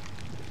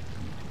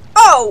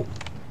 Oh!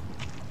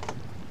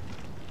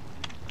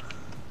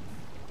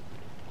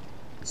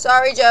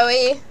 Sorry,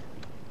 Joey.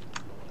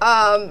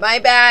 My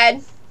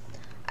bad.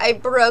 I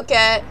broke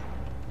it.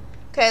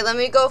 Okay, let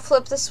me go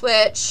flip the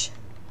switch.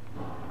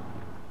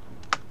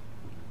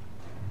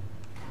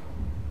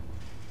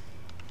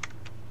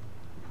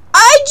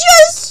 I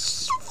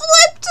just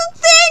flipped a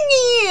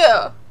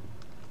thingy!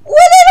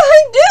 What did I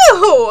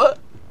do?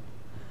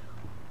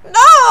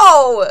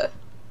 No!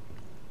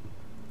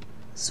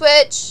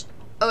 Switch.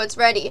 Oh, it's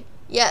ready.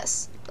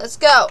 Yes. Let's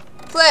go.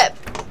 Flip.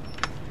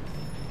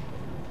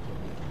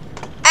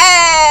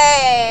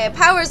 Hey!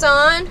 Power's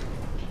on.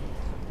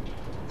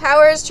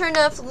 Power is turned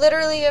off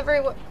literally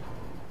everywhere.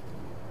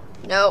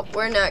 Nope,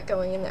 we're not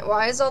going in there.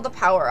 Why is all the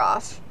power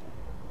off?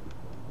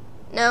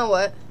 Now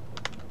what?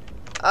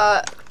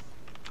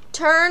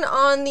 Turn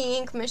on the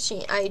ink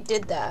machine. I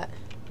did that.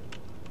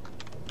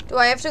 Do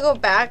I have to go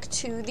back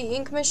to the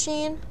ink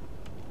machine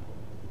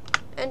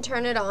and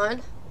turn it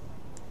on?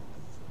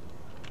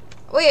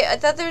 Wait, I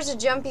thought there was a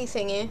jumpy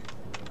thingy.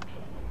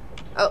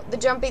 Oh, the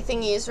jumpy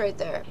thingy is right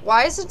there.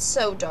 Why is it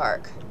so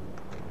dark?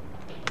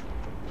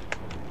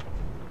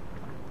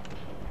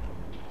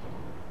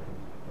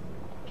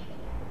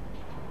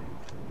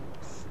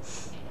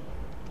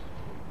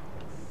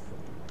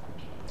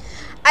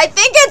 I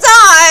think it's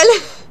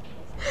on!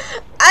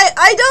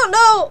 I don't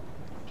know.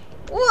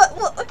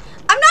 What?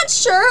 I'm not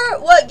sure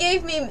what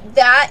gave me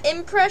that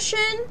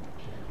impression.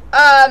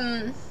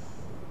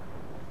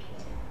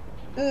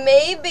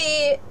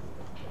 Maybe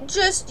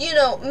just, you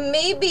know,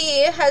 maybe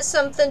it has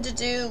something to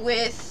do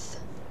with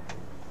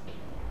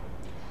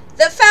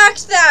the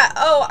fact that,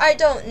 oh, I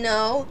don't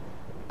know.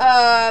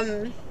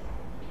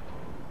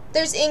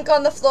 There's ink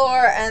on the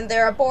floor and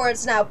there are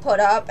boards now put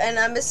up, and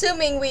I'm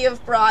assuming we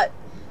have brought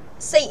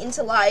Satan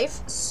to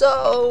life,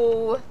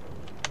 so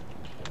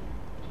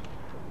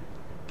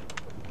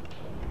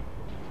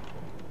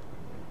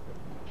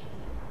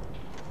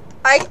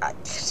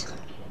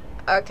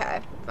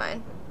okay,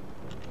 fine.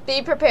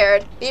 Be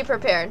prepared. Be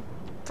prepared.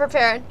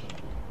 Prepared.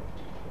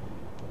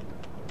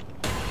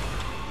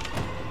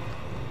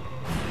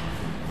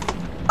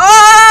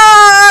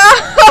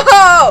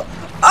 Oh!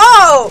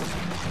 Oh!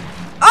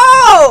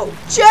 Oh!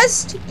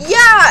 Just,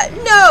 yeah,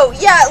 no,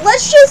 yeah,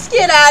 let's just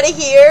get out of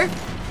here.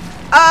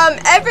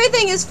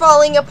 Everything is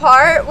falling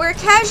apart. We're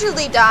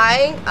casually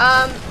dying.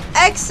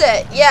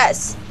 Exit,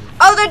 yes.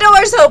 Oh, the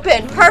door's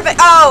open. Perfect.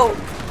 Oh!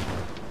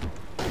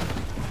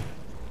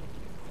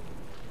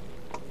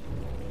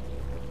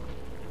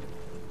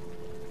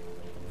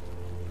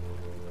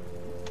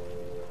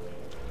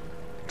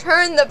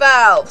 Turn the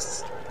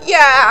valves.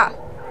 Yeah.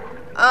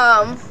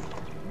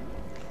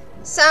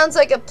 Sounds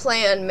like a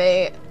plan,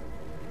 mate.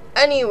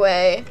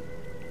 Anyway.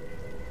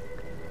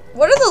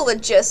 What are the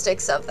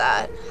logistics of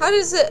that? How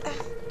does it...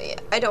 Yeah,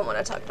 I don't want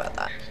to talk about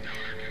that.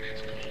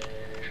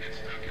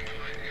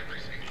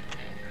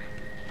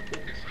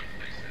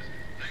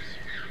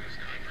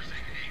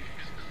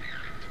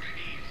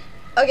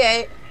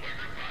 Okay.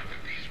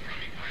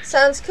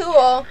 Sounds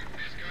cool.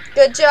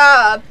 Good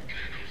job.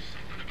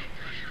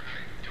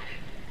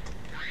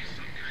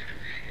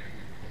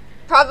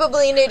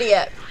 Probably an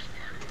idiot.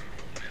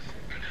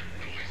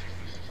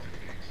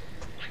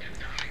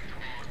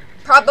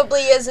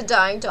 Probably is a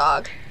dying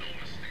dog.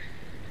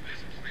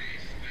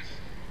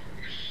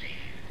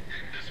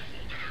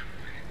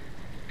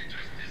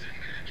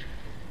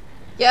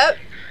 Yep.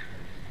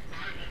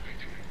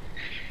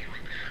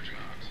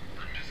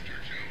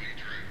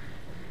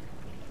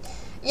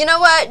 You know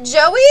what?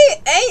 Joey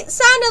ain't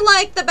sounding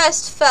like the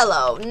best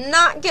fellow.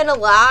 Not gonna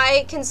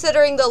lie,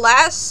 considering the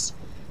last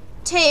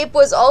tape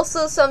was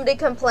also somebody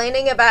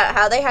complaining about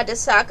how they had to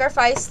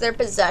sacrifice their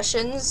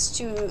possessions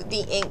to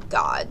the ink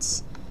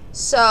gods.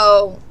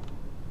 So,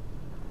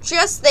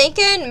 just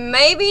thinking,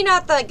 maybe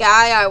not the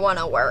guy I want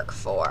to work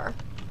for.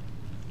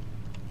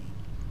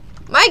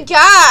 My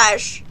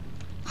gosh!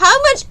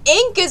 How much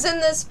ink is in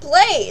this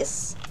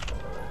place?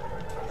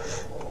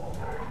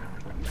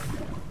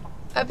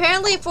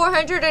 Apparently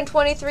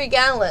 423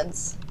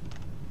 gallons.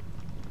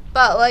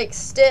 But, like,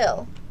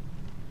 still.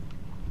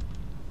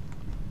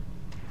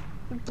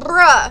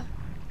 Bruh.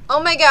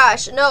 Oh my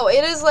gosh. No,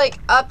 it is, like,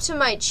 up to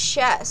my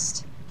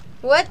chest.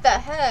 What the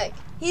heck?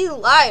 He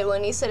lied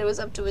when he said it was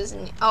up to his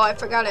knee. Oh, I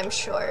forgot I'm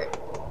short.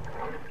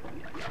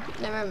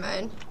 Never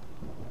mind.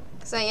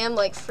 Because I am,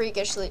 like,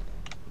 freakishly...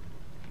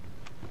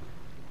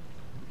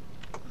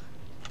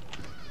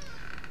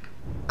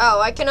 Oh,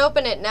 I can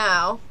open it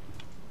now.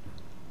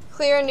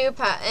 Clear a new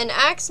path. And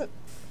axe...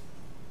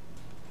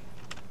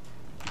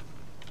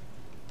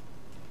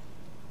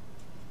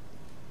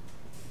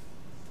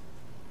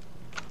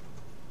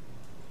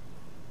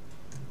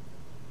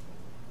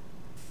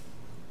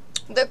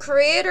 The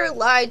creator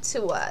lied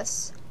to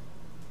us.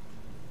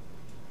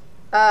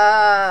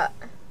 I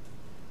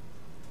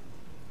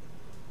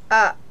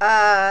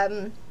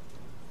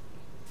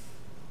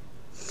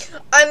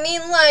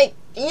mean, like,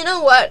 you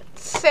know what?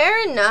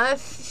 Fair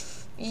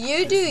enough.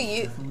 You do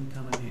you. Definitely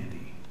come in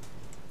handy.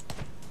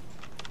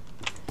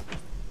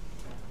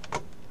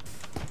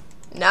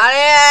 Not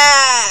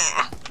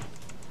it.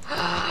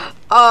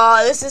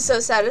 Oh, this is so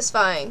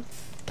satisfying.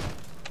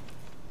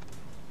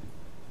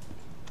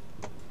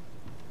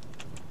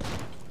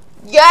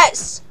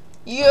 Yes!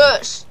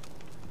 Yes!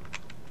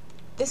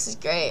 This is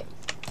great.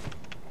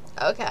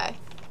 Okay.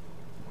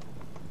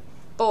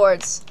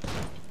 Boards.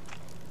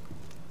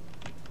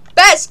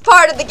 Best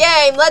part of the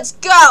game! Let's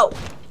go!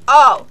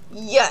 Oh,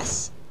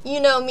 yes.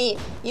 You know me.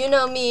 You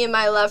know me and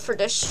my love for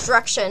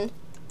destruction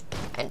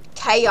and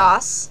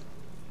chaos.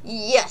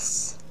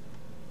 Yes.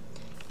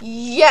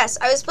 Yes!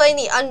 I was playing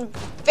the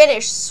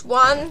unfinished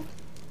Swan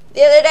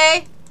the other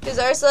day. Because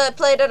Ursula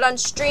played it on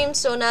stream,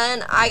 so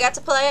then I got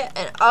to play it,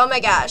 and oh my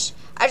gosh,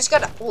 I just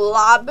got to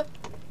lob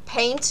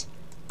paint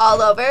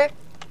all over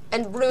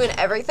and ruin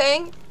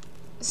everything.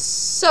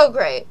 So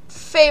great.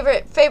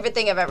 Favorite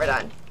thing I've ever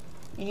done.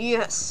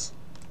 Yes.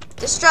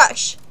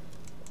 Destruction.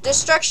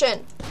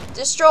 Destruction.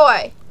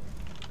 Destroy.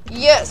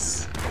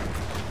 Yes.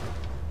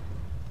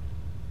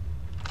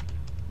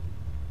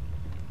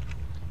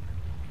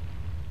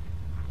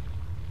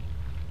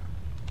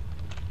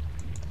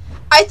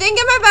 I think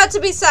I'm about to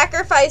be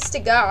sacrificed to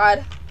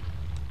God.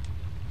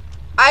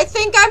 I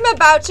think I'm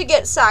about to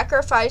get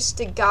sacrificed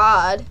to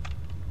God.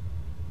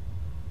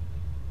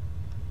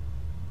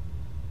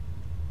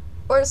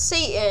 Or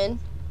Satan.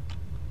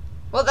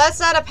 Well,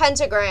 that's not a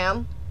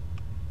pentagram.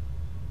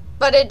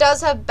 But it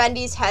does have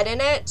Bendy's head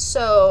in it,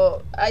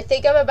 so I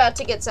think I'm about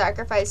to get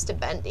sacrificed to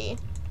Bendy.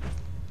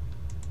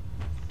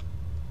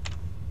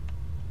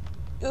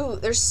 Ooh,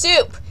 there's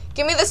soup.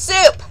 Give me the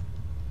soup.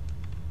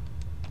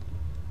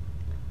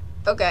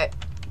 Okay.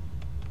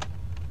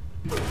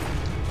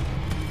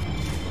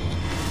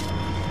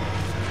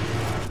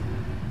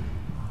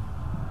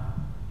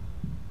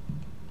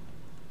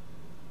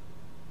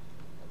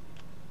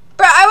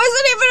 Bruh, I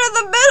wasn't even in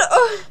the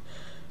middle.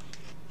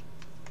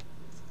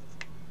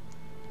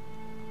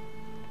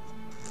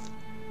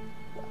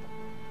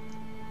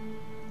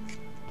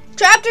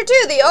 Chapter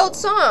 2, the old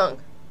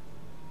song.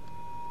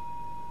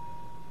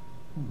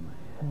 Oh my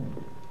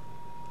head.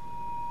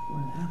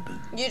 What happened?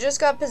 You just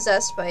got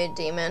possessed by a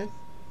demon.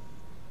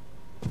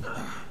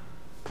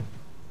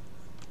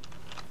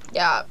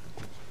 Yeah.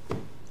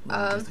 Well,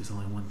 I guess there's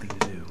only one thing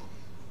to do.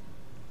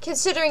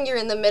 Considering you're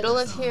in the middle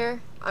of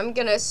here, I'm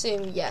gonna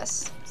assume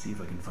yes. See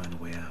if I can find a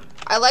way out.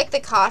 I like the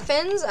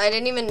coffins. I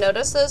didn't even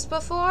notice those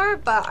before,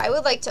 but I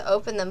would like to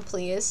open them,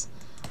 please.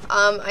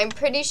 I'm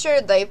pretty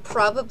sure they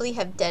probably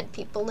have dead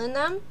people in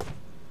them.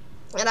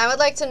 And I would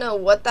like to know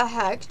what the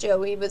heck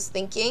Joey was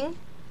thinking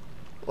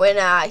when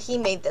he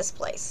made this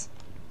place.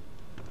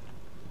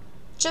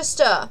 Just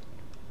a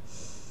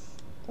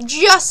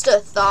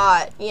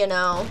thought, you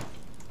know.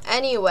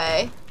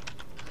 Anyway.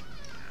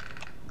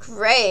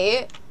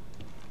 Great.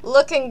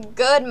 Looking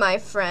good, my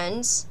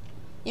friends.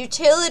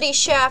 Utility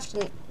shaft.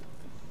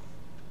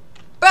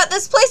 Bro,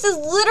 this place is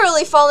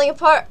literally falling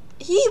apart.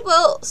 He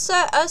will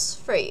set us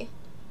free.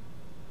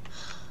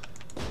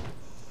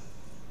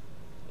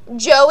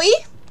 Joey?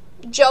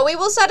 Joey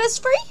will set us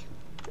free?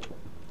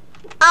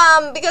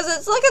 Because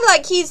it's looking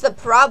like he's the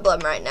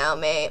problem right now,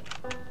 mate.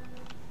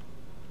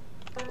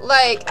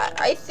 Like,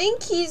 I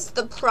think he's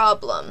the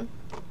problem.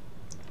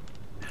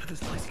 How did this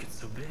place get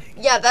so big?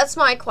 Yeah, that's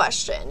my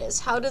question, is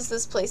how does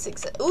this place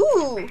exist?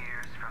 Ooh!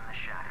 Appears from the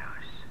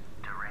shadows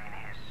to rain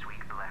his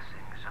sweet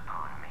blessings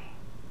upon me.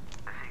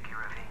 The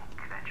figure of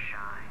ink that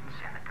shines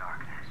in the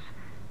darkness.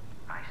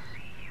 I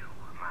see you,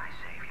 my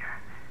savior.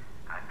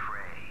 I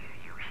pray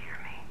you hear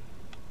me.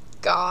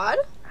 God?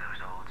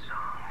 Those old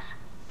songs.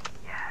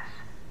 Yes,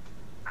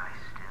 I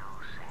still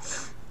sing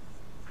them.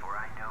 For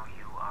I know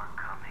you are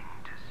coming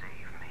to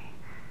save me,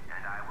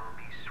 and I will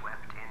be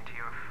swept into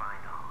your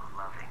final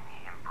loving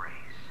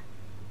embrace.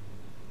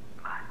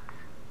 But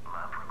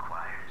love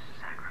requires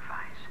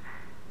sacrifice.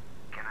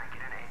 Can I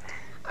get an amen?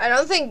 I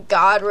don't think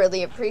God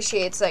really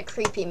appreciates that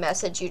creepy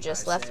message you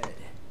just left. Said,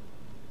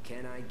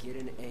 can I get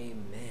an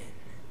amen?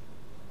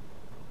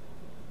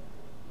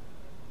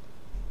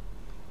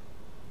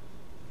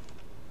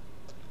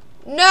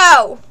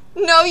 No!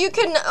 No, you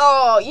can.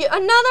 Oh,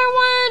 another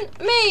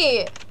one?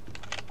 Me.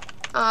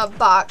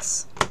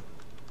 Box.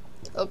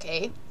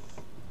 Okay.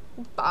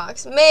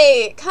 Box.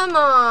 Mate, come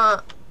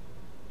on.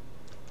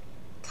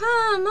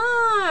 Come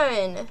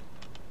on.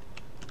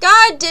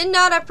 God did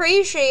not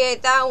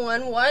appreciate that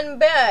one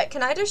bit.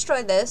 Can I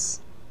destroy this?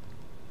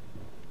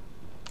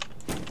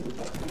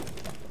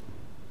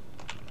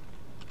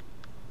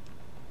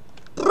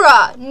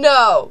 Bruh,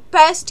 no.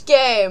 Best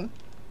game.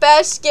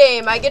 Best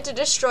game. I get to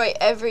destroy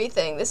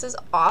everything. This is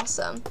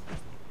awesome.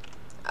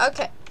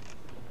 Okay.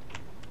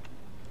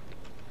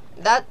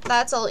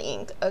 That's all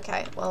ink.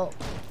 Okay, well,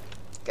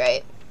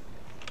 great.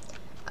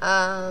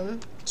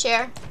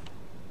 Chair.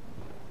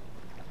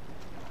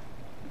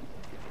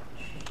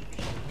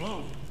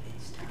 Hello?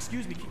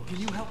 Excuse me, can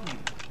you help me?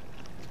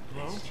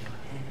 Hello?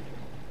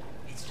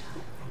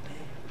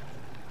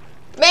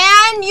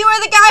 Man, you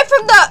are the guy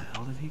from the...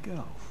 Where did he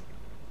go?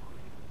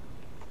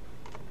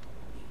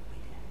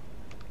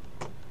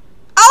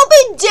 I'll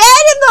be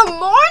dead in the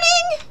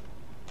morning?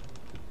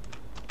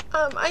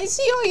 I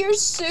see all your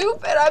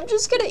soup, and I'm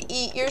just gonna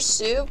eat your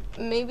soup.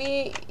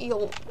 Maybe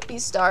you'll be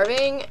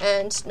starving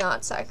and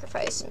not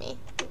sacrifice me.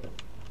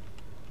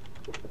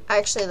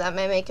 Actually, that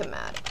may make him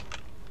mad.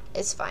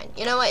 It's fine.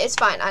 You know what? It's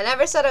fine. I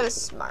never said I was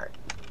smart.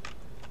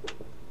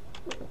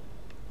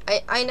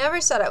 I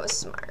never said I was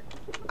smart.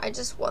 I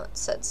just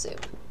said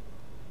soup.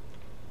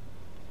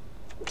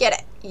 Get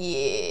it.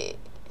 Yeah.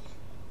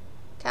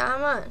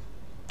 Come on.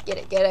 Get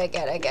it, get it,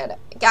 get it, get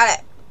it. Got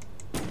it.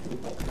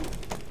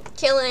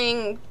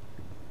 Killing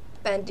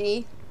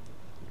Bendy.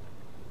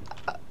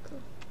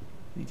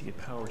 Need to get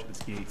power to this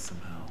gate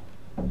somehow.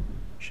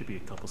 Should be a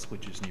couple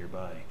switches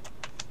nearby.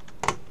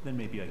 Then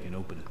maybe I can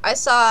open it. I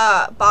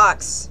saw a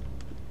box.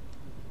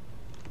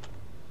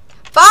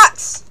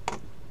 Box!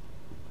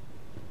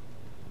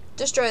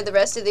 Destroy the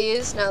rest of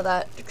these now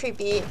that the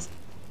creepy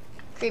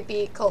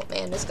cult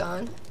man is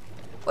gone.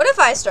 What if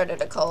I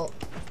started a cult?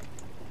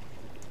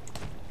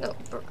 No,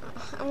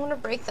 I want to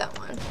break that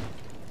one.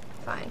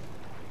 Fine.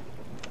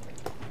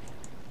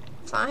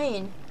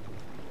 Fine.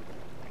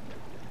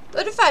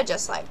 What if I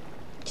just, like,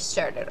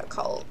 started a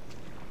cult?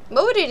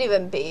 What would it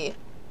even be?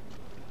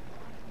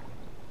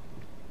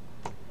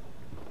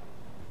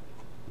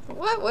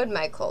 What would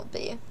my cult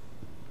be?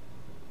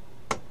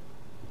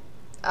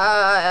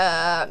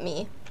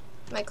 Me.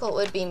 My cult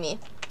would be me.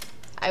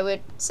 I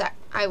would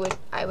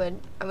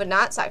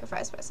not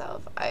sacrifice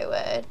myself. I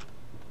would,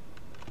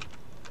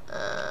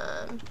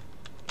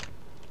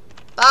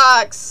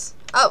 box.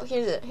 Oh,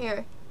 here's it.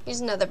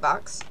 Here's another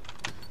box.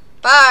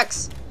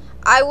 Box.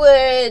 I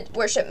would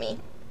worship me.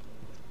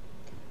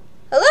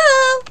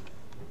 Hello?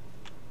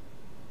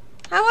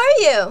 How are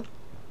you?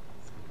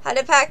 How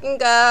did packing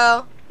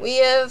go? We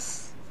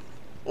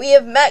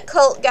have met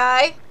cult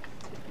guy.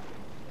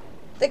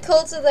 The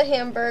cult of the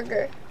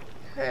hamburger.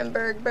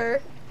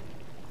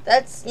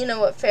 That's, you know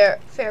what, fair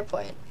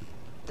point.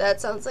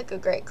 That sounds like a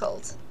great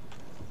cult.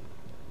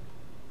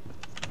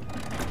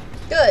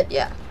 Good,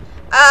 yeah.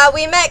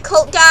 We met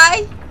cult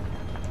guy.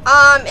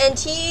 And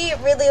he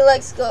really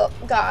likes God.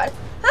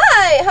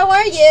 Hi, how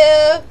are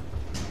you?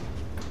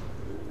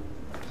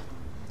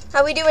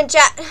 How we doing,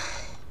 chat?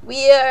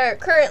 We are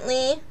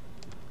currently,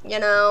 you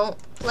know,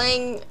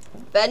 playing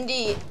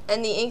Bendy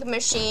and the Ink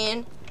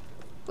Machine.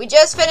 We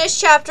just finished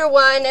chapter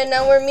 1, and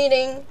now we're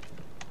meeting.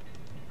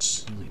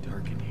 It's really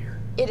dark in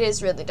here. It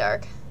is really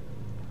dark.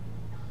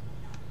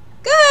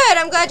 Good,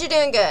 I'm glad you're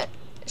doing good.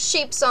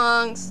 Sheep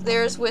songs,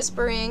 there's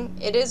whispering.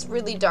 It is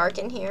really dark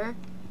in here.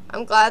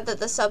 I'm glad that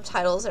the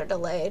subtitles are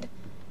delayed.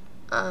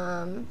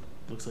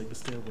 Looks like the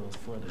stairwell's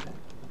flooded.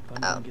 If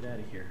I'm gonna get out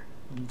of here,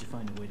 I need to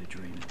find a way to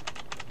drain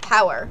it.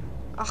 Power.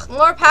 Ugh,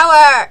 more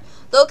power!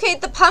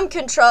 Locate the pump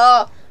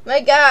control.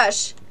 My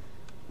gosh.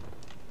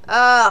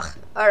 Ugh.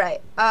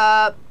 Alright.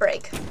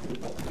 Break.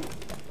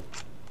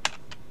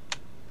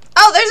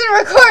 Oh, there's a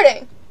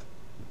recording!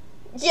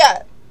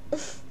 Yeah.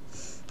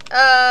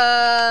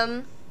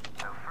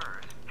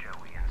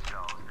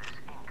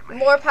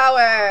 More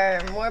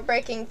power, more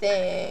breaking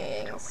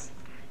things.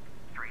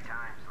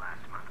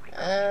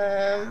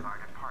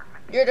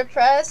 You're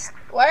depressed?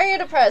 Why are you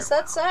depressed?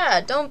 That's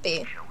sad. Don't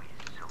be.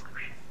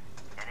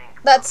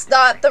 That's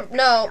not the,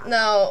 no,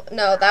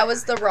 that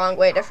was the wrong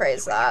way to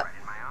phrase that.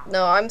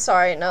 No, I'm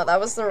sorry. No, that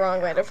was the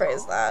wrong way to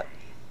phrase that.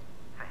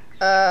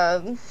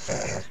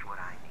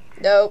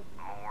 Nope.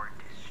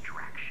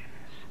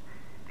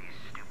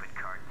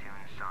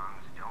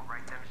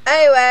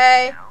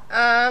 Anyway,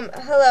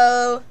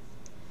 hello.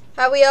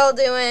 How we all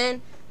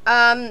doing?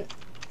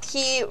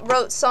 He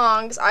wrote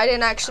songs. I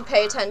didn't actually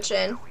pay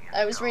attention.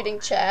 I was reading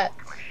chat.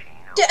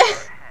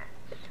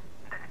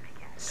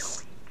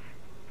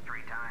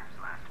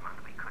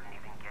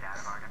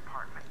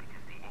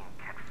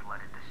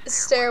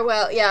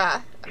 Stairwell,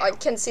 yeah. I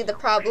can see the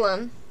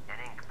problem.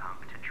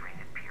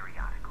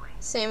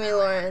 Sammy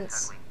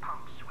Lawrence.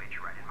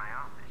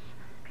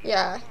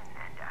 Yeah.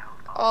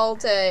 All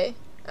day.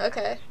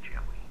 Okay.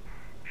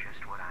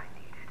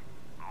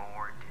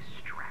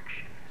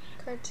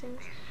 Cartoons.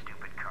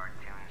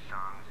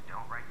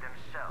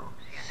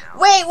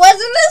 Wait,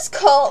 wasn't this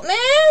Cult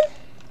Man?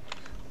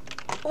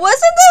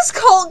 Wasn't this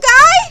Cult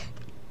guy?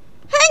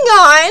 Hang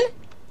on.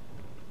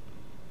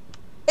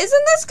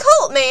 Isn't this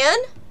Cult Man?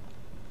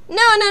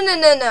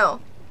 No.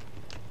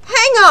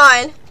 Hang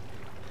on.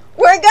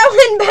 We're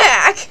going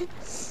back.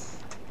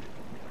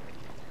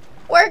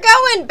 We're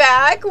going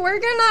back. We're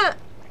gonna...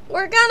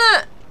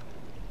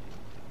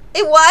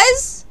 It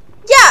was?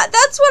 Yeah,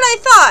 that's what I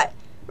thought.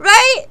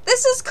 Right?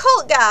 This is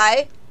Cult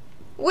Guy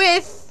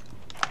with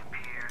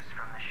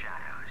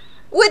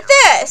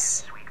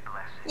this.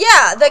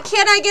 Yeah, the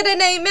Can I Get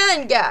an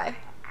Amen guy.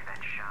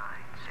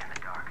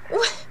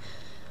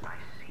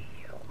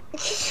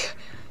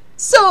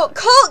 So,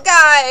 Cult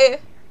Guy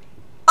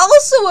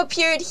also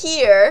appeared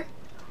here.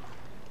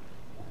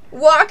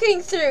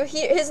 Walking through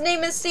here. His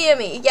name is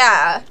Sammy.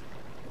 Yeah.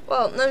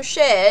 Well, no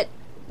shit.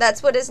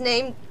 That's what his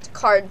name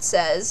card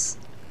says.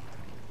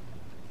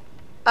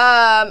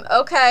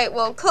 Okay,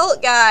 well,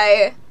 Cult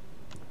Guy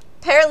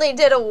apparently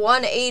did a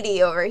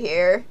 180 over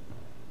here.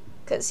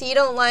 Cause he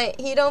don't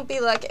be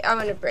like, I'm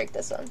gonna break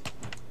this one.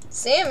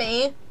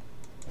 Sammy.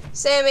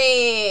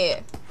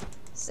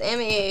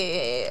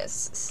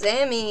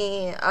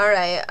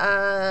 Alright,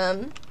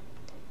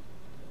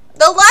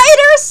 the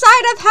lighter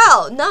side of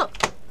hell. No.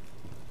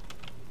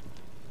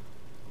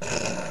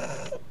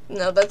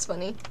 No, that's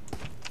funny.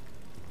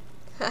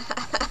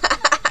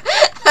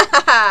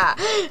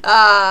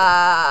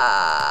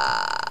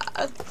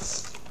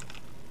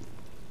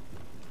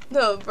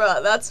 No,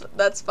 bro,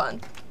 that's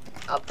fun.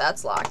 Oh,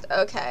 that's locked.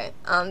 Okay.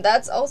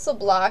 That's also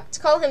blocked.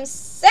 Call him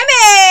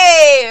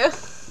Sammy!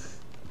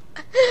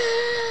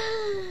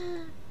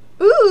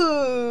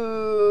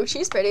 Ooh,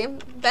 she's pretty.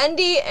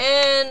 Bendy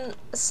and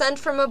Sent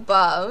from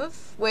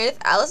Above with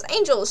Alice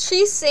Angels.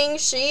 She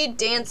sings, she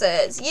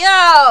dances.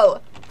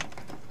 Yo!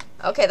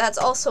 Okay, that's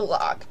also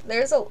locked.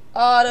 There's a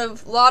lot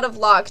of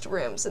locked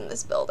rooms in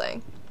this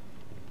building.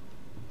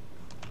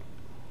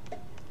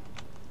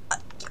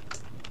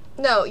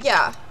 No,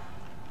 yeah.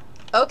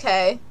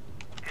 Okay.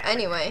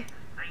 Anyway.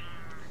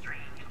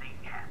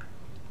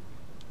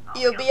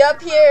 You'll be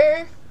up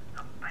here.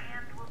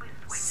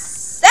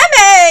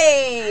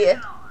 Sammy!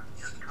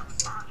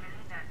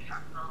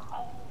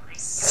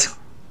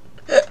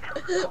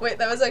 Wait,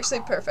 that was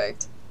actually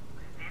perfect.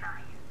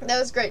 That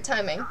was great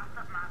timing.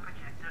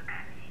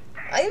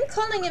 I am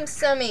calling him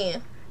Sammy.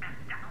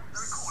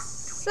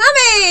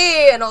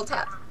 Sammy! And I'll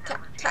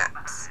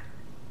taps.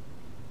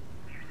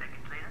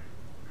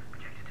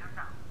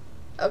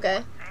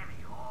 Okay.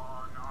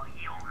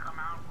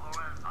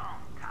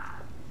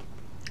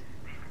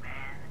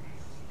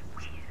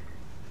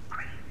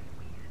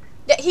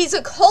 Yeah, he's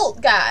a cult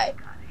guy.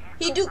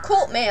 He do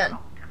cult man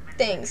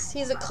things.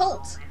 He's a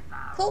cult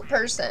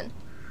person.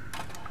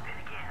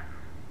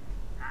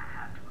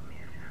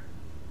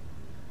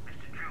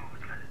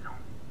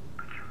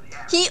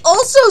 He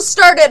also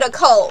started a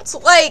cult.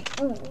 Like,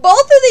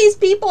 both of these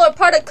people are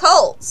part of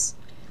cults.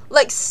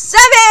 Like,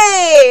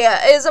 Sammy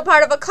is a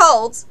part of a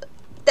cult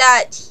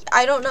that,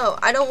 I don't know.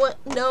 I don't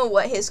know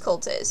what his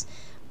cult is.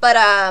 But,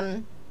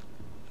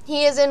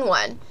 he is in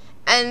one.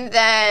 And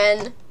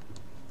then,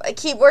 like,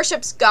 he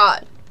worships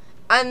God.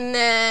 And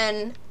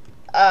then,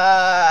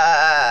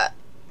 all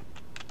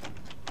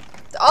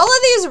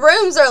of these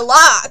rooms are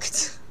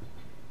locked.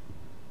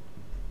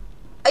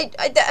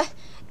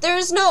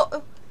 There's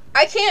no...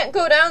 I can't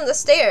go down the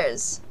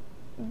stairs.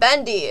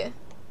 Bendy.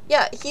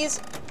 Yeah, he's...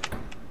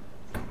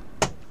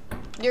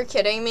 You're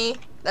kidding me?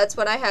 That's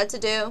what I had to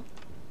do?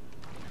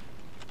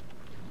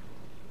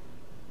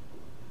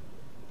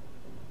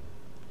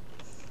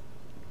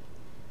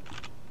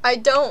 I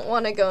don't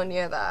want to go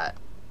near that.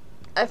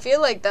 I feel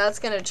like that's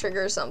gonna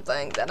trigger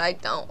something that I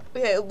don't.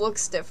 It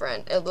looks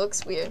different. It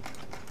looks weird.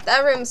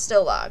 That room's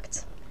still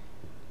locked.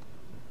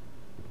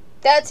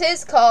 That's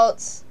his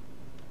cult.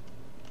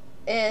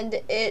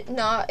 And it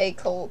not a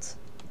cult.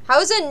 How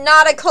is it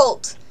not a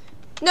cult?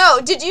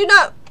 No, did you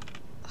not?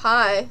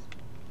 Hi.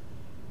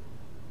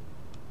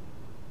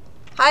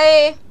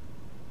 Hi.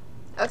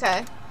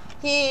 Okay.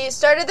 He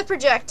started the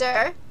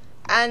projector,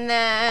 and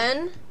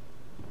then...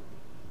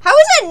 How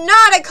is it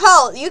not a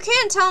cult? You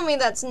can't tell me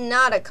that's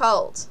not a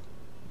cult.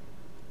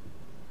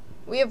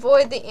 We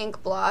avoid the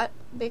ink blot,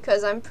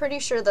 because I'm pretty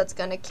sure that's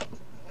gonna kill...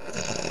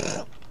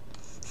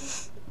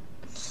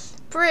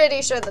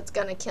 Pretty sure that's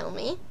gonna kill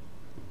me.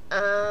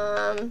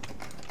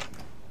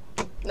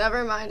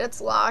 Never mind,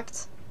 it's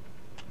locked.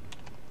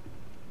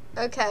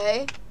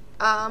 Okay.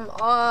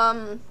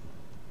 What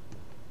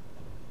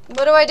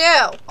do I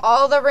do?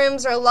 All the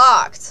rooms are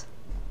locked.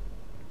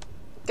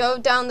 Go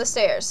down the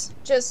stairs.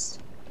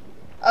 Just,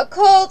 a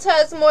cult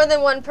has more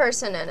than one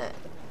person in it.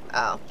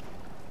 Oh.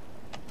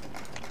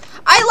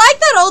 I like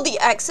that all the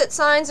exit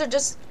signs are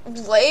just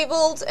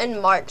labeled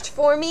and marked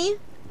for me.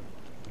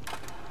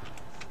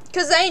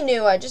 Because I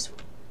knew,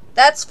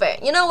 that's fair.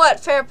 You know what?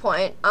 Fair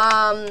point.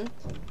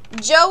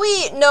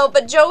 Joey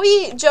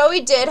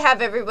did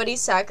have everybody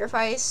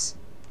sacrifice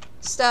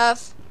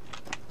stuff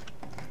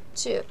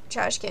to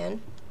trash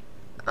can.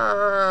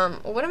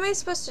 What am I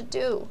supposed to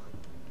do?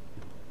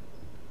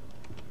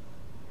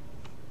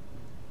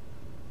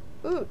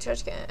 Ooh,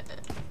 trash can.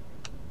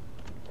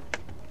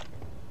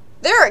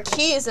 There are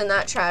keys in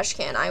that trash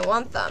can. I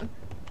want them.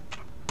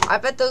 I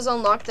bet those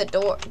unlock the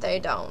door. They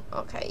don't.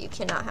 Okay, you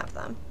cannot have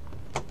them.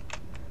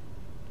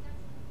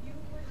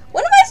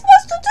 What am I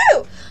supposed to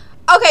do?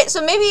 Okay,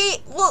 so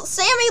maybe, well,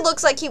 Sammy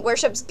looks like he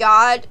worships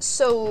God,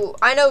 so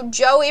I know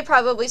Joey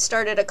probably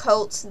started a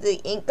cult, the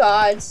ink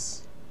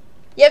gods.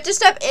 You have to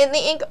step in the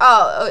ink.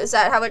 Oh, is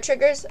that how it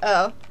triggers?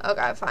 Oh,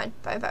 okay, fine.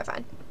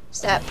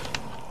 Step.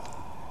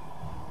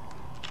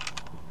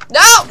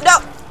 No!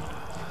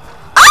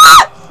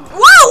 Ah!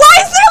 Whoa, why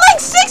is there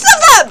like 6 of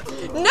them?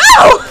 No!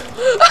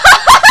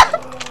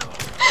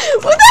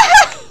 What the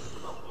heck?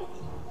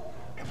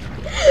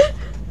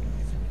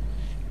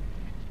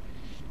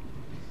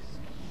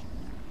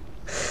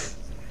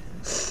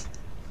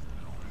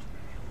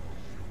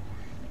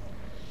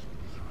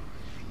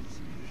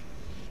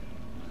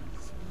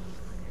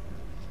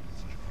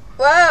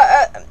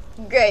 Well,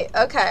 great.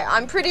 Okay,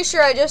 I'm pretty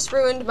sure I just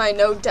ruined my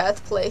no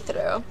death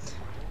playthrough.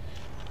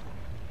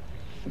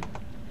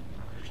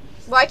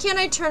 Why can't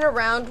I turn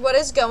around? What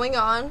is going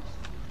on?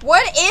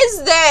 What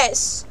is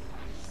this?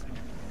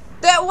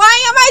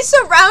 Why am I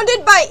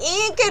surrounded by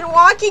ink and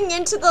walking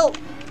into the...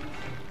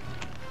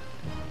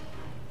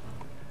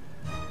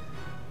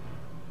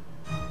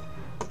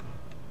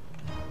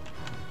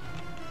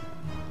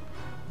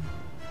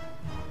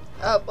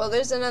 Oh, well,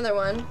 there's another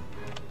one.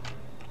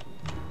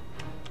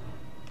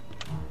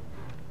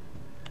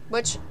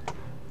 Which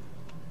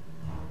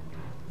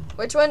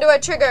one do I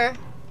trigger?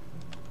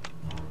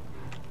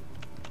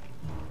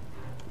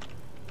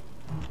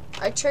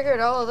 I triggered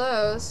all of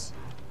those.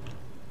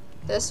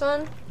 This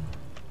one?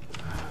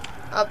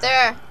 Up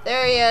there.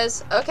 There he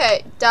is.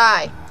 Okay,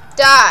 die.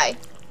 Die.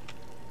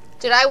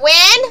 Did I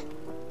win?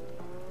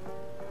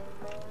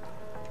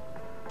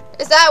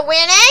 Is that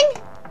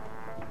winning?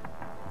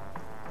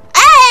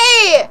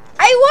 Hey!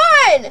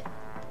 I won!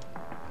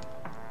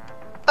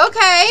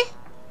 Okay.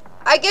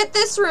 I get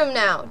this room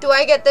now. Do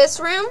I get this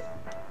room?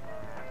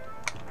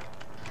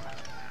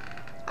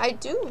 I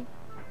do.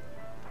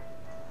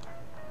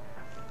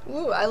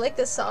 Ooh, I like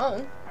this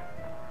song.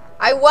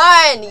 I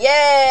won!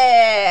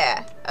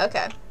 Yeah!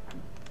 Okay.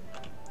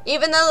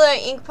 Even though the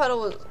ink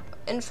puddle was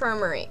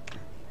infirmary.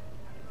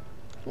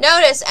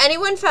 Notice,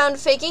 anyone found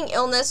faking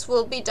illness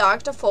will be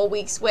docked a full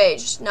week's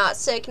wage. Not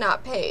sick,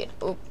 not paid.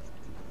 Oop.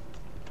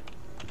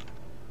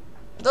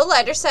 The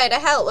lighter side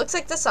of hell. Looks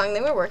like the song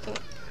they were working.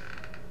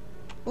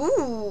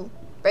 Ooh.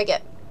 Break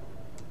it.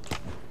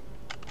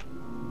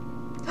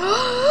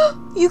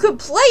 You could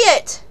play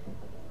it!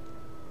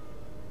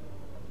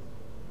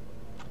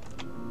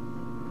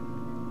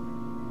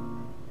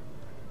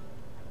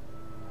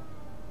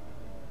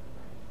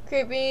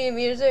 Creepy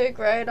music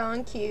right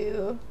on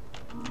cue.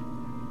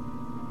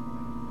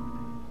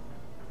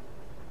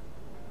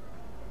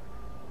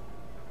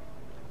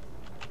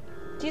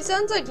 He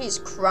sounds like he's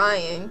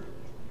crying.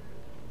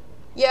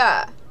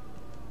 Yeah.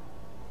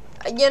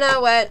 You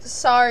know what?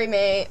 Sorry,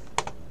 mate.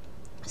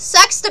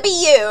 Sucks to be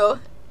you.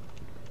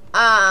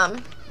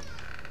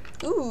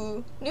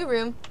 Ooh, new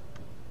room.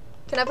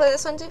 Can I play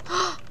this one too?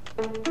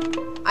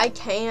 I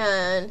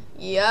can.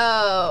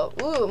 Yo.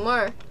 Ooh,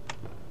 more.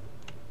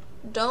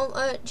 Don't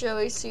let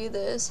Joey see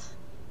this.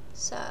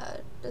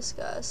 Sad.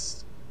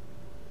 Disgust.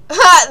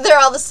 They're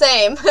all the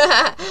same.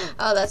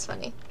 Oh, that's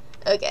funny.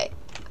 Okay.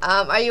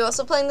 Are you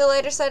also playing the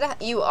lighter side?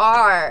 You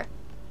are.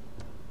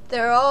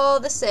 They're all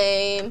the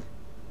same.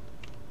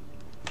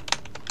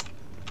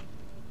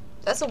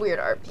 That's a weird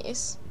art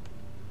piece.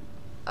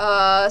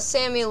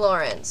 Sammy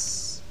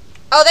Lawrence.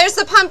 Oh, there's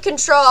the pump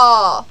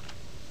control.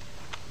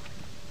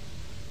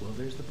 Well,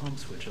 there's the pump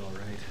switch, all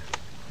right.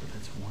 But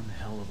that's one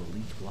hell of a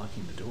leak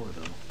blocking the door,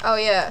 though. Oh,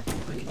 yeah.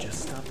 If I could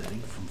just stop that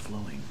ink from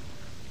flowing,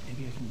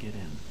 maybe I can get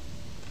in.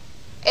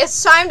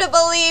 It's time to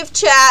believe,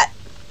 chat.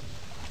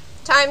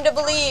 Time to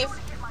believe.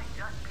 Get my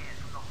dustpan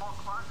from the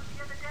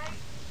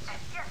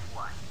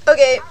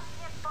Okay. I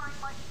can't find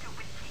my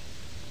stupid key.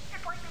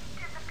 It's like they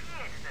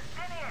disappeared into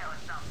thin air or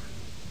something.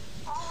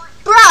 All I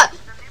can Bruh, say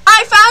is that they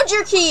I found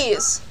your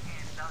keys.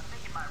 and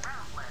making my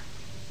rounds last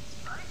week.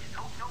 I just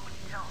hope nobody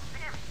tells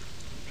Sammy.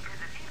 Because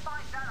if he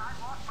finds out I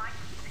lost my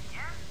keys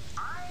again,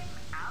 I'm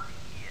out of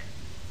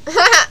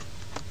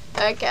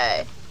here.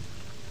 Okay.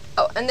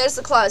 Oh, and there's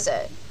the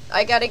closet.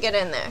 I gotta get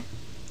in there.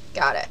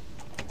 Got it.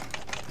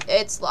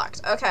 It's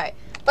locked. Okay.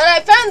 But I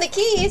found the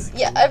keys.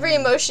 Yeah, every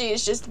emoji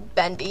is just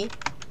Bendy.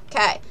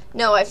 Okay.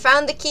 No, I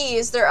found the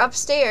keys. They're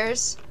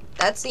upstairs.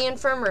 That's the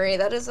infirmary.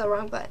 That is the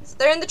wrong button.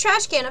 They're in the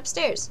trash can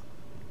upstairs.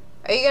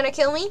 Are you gonna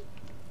kill me?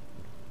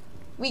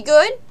 We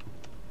good?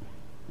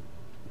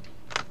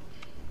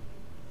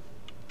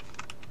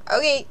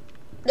 Okay.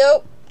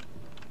 Nope.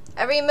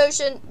 Every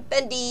emotion,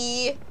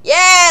 Bendy.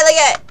 Yeah, look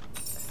at it.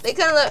 They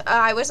couldn't look.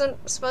 I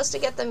wasn't supposed to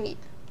get them.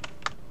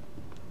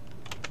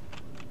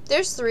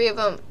 There's 3 of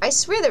them. I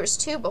swear there was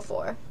 2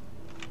 before.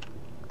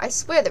 I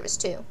swear there was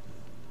 2.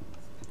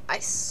 I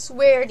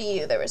swear to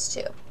you there was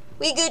 2.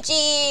 We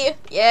Gucci!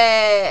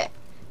 Yeah!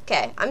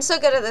 Okay, I'm so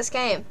good at this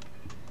game.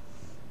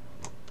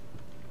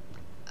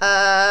 Oh,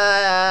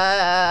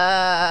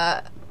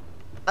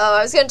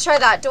 I was gonna try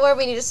that door.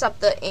 We need to stop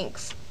the ink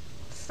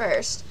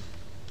first.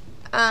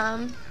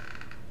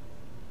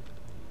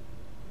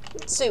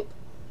 Soup.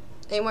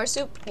 Any more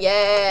soup?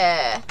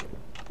 Yeah!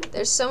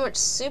 There's so much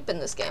soup in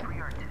this game.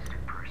 Every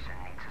artistic person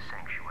needs a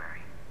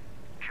sanctuary.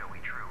 Joey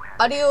Drew has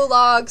Audio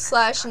log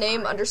 /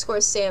 name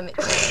 _ Sammy.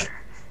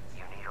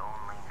 you need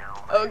only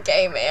know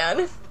Okay, man.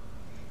 the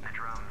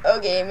drum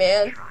Okay,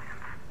 man. triumph.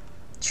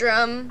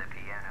 Drum. The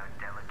piano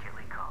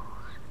delicately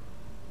calls.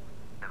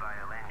 The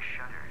violin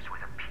shudders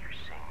with a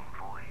piercing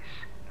voice.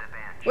 The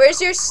banjo Where's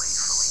your playfully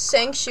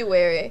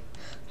sanctuary?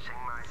 sing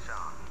my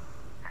song,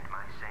 and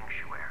my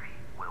sanctuary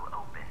will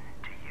open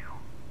to you.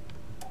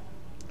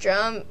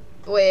 Drum.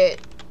 Wait.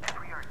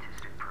 Every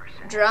artistic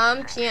person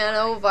Drum,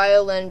 piano,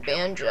 violin,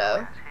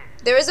 banjo.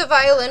 There is a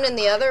violin in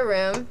the other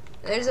room.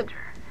 There's a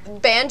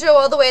banjo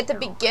all the way at the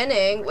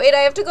beginning. Wait, I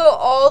have to go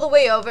all the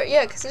way over.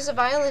 Yeah, because there's a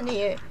violin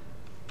here.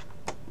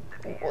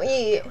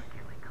 Wait.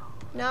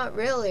 Not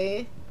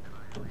really.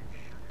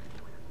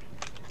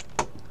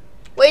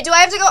 Wait, do I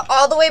have to go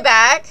all the way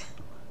back?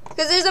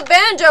 Because there's a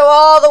banjo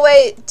all the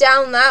way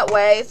down that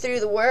way through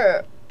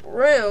the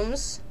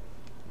rooms.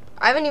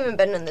 I haven't even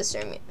been in this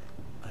room yet.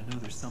 I know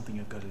there's something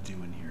I've got to do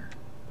in here,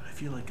 but I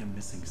feel like I'm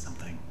missing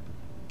something.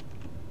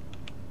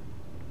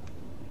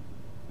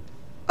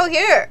 Oh,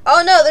 here.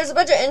 Oh, no, there's a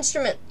bunch of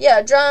instruments.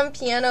 Yeah, drum,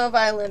 piano,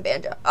 violin,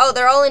 banjo. Oh,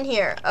 they're all in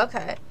here.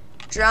 Okay.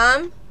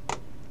 Drum.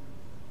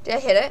 Did I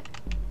hit it?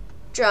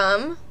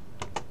 Drum.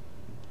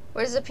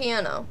 Where's the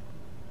piano?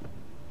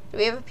 Do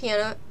we have a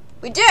piano?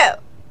 We do!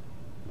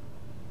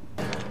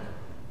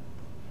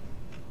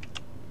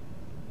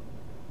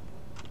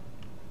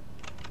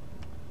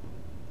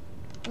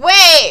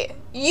 Wait!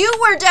 You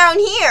were down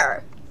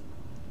here!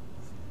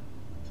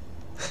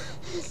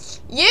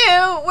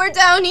 You were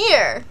down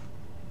here!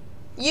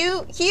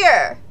 You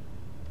here.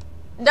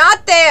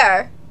 Not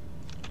there.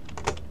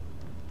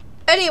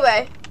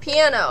 Anyway,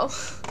 piano.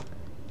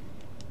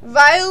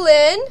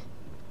 Violin.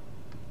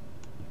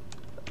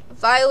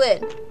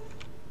 Violin.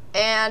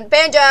 And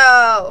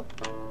banjo.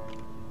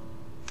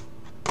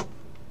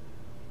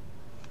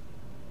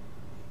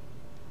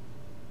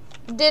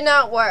 Did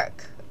not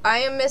work. I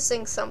am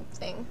missing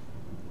something.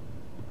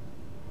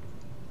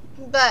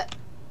 But,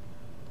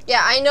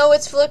 yeah, I know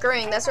it's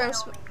flickering. That's where I'm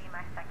It'll only be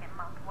my second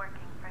month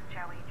working for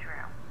Joey Drew,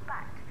 but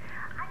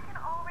I can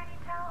already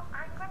tell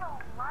I'm gonna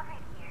love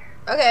it here.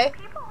 Okay.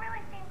 People really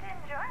seem to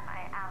enjoy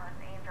my Alice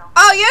Angel.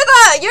 Oh,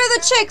 you're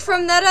the chick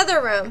from that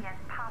other room. Be as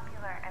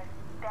popular as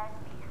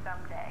Bendy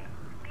someday.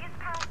 These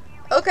past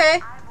few weeks,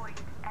 Okay. I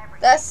voiced everything.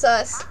 That's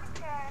sus. From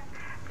chairs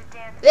to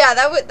dancing. Yeah,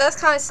 that's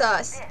kind of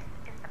sus. This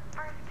is the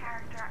first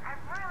character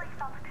I've really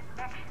felt a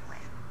connection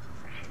with.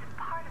 She's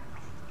a part of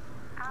me.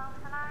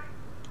 Alice and I,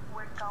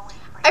 we're going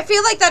places. I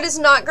feel like that is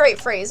not great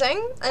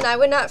phrasing, and I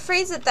would not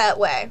phrase it that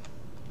way.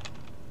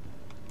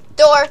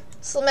 Door.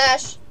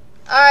 Smash.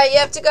 Alright, you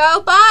have to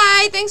go.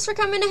 Bye. Thanks for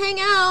coming to hang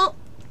out.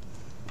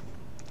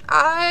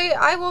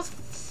 I will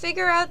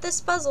figure out this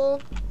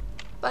puzzle.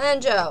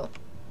 Banjo.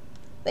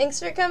 Thanks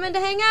for coming to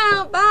hang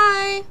out.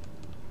 Bye.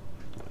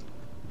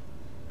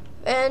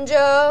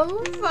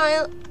 Banjo.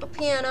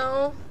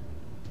 Piano.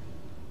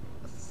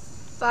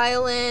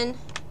 Violin.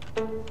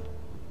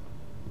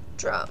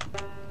 Drum.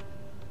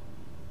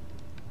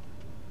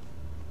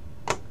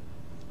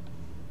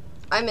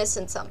 I'm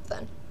missing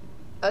something.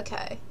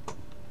 Okay.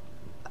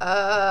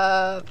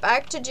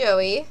 Back to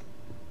Joey.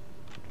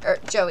 Or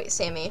Joey,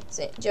 Sammy.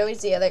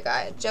 Joey's the other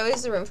guy.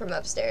 Joey's the room from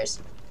upstairs.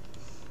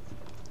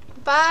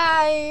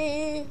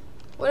 Bye.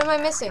 What am I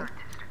missing?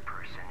 Artistic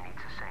person needs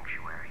a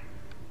sanctuary.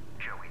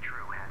 Joey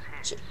Drew has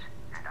his.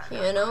 And I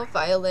Piano,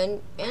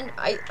 violin, and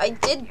I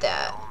did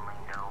that. only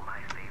know my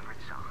favorite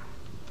song.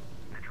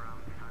 The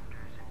drum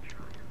thunders in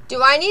triumph.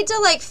 Do I need to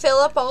like fill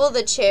up all of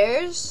the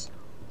chairs?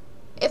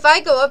 If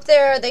I go up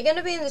there, are they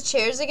gonna be in the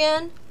chairs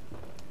again?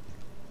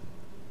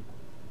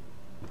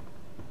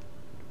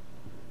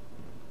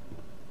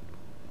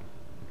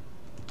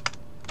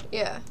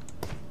 Yeah.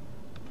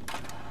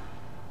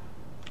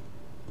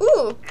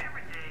 Ooh.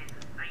 Every day the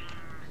same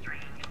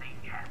strange thing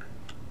happens.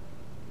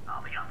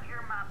 I'll be up here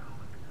in my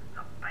booth,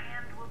 the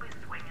band will be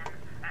swinging,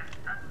 and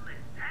suddenly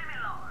Sammy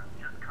Lawrence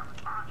just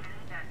comes marching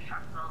in and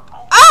shuts the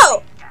whole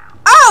Oh! thing down.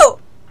 Oh!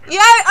 Yeah,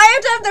 I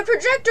have to have the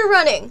projector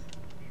running.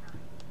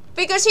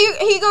 Because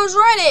he goes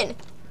running.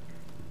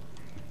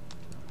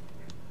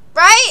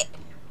 Right?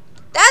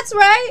 That's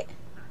right.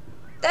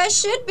 That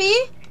should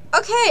be.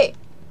 Okay.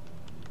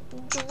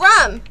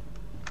 Drum.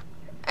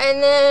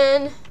 And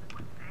then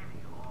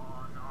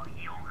Oh no,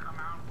 he don't come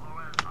out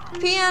for us. Oh,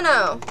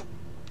 piano.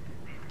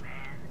 this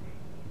man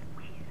is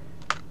weird.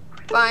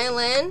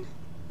 Violin.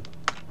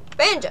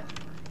 Banjo.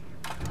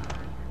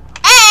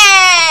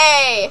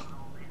 Hey!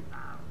 All this I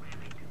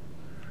really do.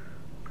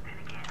 But then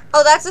again,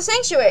 Oh, that's the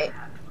sanctuary.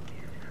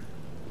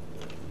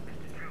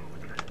 Mr. Drew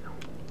was got his own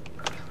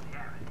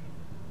peculiarity.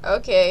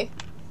 Okay.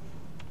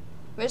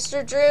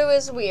 Mr. Drew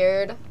is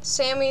weird.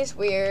 Sammy's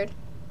weird.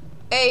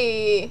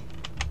 Hey.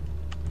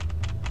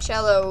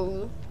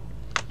 Cello.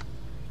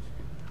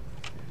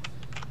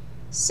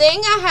 Sing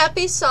a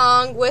happy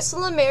song,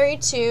 whistle a merry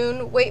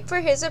tune, wait for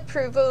his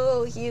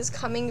approval, he is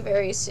coming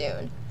very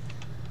soon.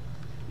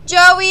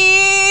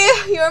 Joey!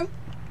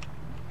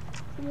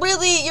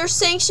 Your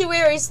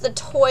sanctuary's the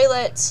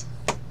toilet.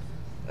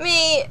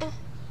 Me,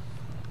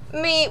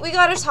 we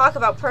gotta talk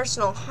about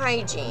personal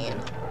hygiene.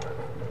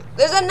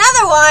 There's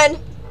another one!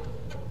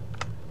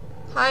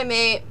 Hi,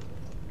 mate.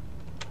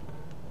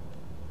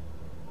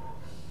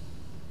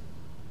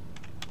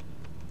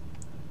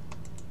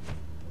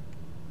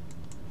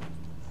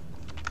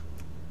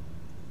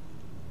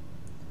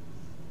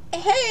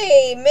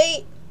 Hey,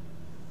 mate.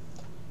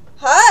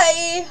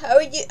 Hi. How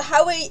are you?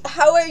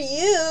 How are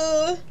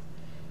you?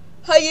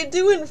 How you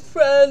doing,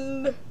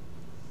 friend?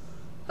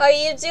 How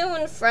you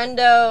doing,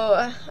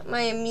 friendo?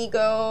 My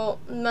amigo,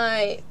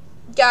 my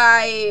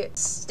guy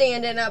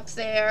standing up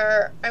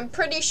there. I'm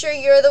pretty sure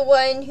you're the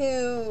one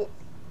who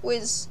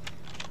was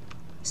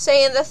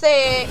saying the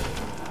thing.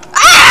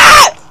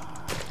 Ah!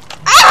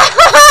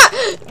 Ah!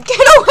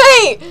 Get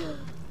away!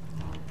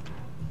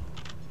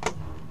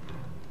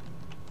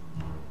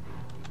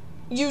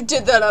 You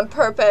did that on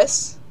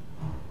purpose.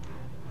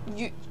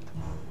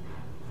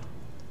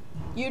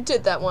 You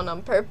did that one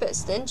on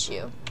purpose, didn't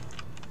you?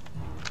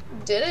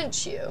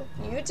 Didn't you?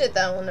 You did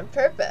that one on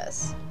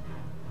purpose.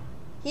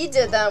 He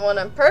did that one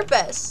on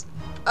purpose.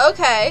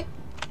 Okay.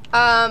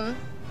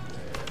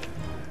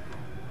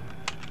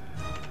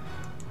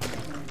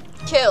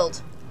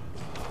 Killed.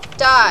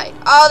 Die.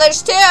 Oh,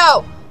 there's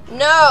two!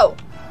 No.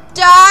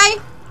 Die.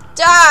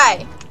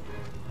 Die.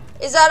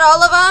 Is that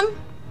all of them?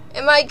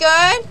 Am I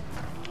good?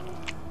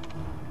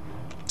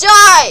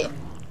 Die!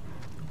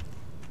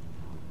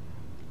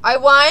 I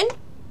won?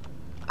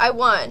 I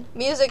won.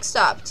 Music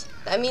stopped.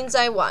 That means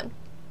I won.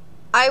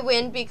 I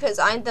win because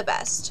I'm the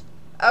best.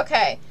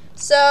 Okay,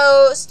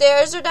 so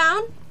stairs are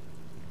down?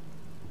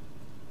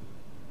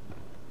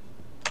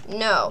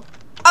 No.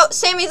 Oh,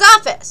 Sammy's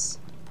office!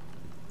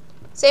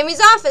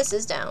 Sammy's office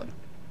is down.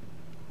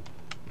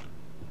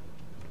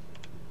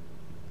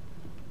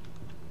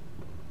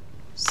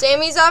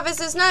 Sammy's office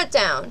is not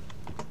down.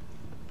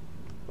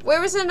 Where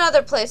was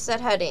another place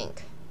that had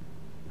ink?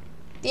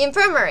 The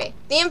infirmary.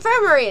 The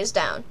infirmary is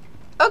down.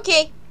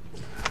 Okay.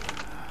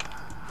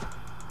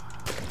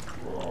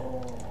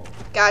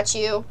 Got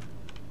you.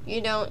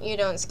 You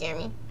don't scare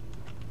me.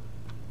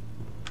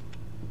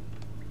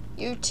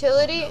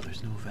 Utility? Oh,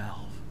 there's no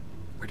valve.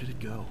 Where did it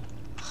go?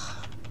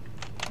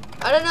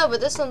 I don't know, but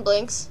this one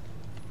blinks.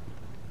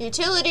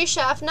 Utility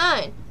shaft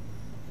 9.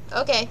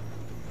 Okay.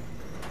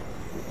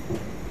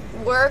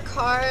 Work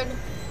hard.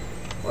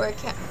 Work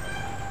hard.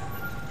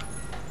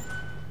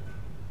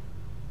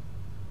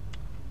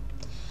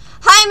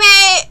 Hi,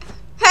 mate!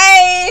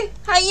 Hey!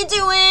 How you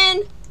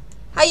doing?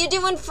 How you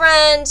doing,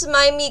 friend?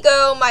 My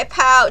amigo, my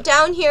pal.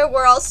 Down here,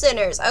 we're all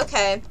sinners.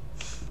 Okay.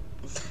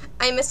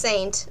 I'm a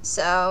saint,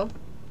 so...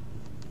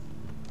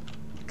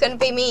 couldn't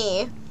be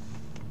me.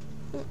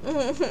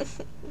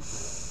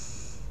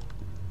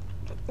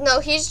 No,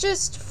 he's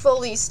just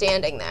fully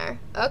standing there.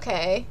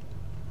 Okay.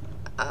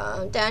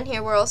 Down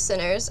here, we're all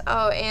sinners.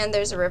 Oh, and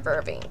there's a river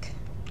of ink.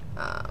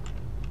 Oh,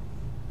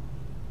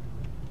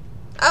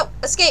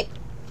 escape!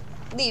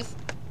 Leave.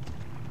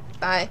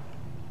 Bye.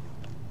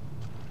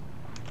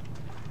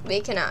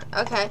 We cannot.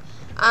 Okay.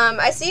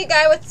 I see a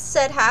guy with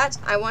said hat.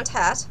 I want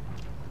hat.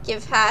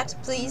 Give hat,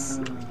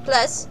 please.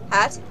 Plus.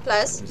 Hat,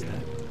 plus. Is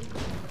that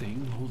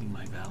thing holding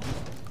my valve?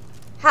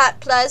 Hat,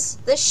 plus.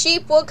 The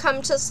sheep will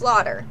come to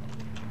slaughter.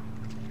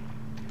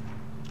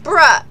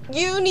 Bruh,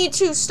 you need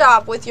to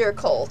stop with your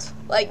cult.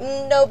 Like,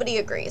 nobody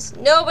agrees.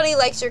 Nobody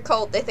likes your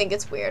cult. They think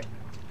it's weird.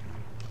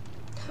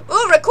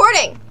 Ooh,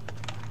 recording!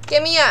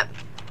 Get me up.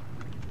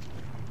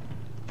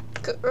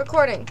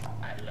 Recording.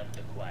 I love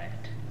the quiet,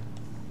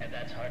 and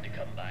that's hard to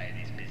come by in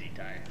these busy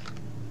times.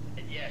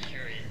 And yeah,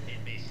 sure, it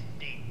may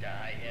stink to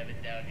high heaven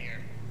down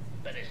here,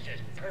 but it's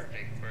just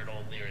perfect for an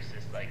old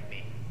lyricist like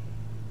me.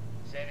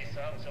 Sammy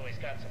songs always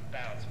got some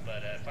bounce,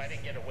 but if I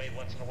didn't get away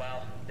once in a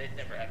while, they'd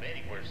never have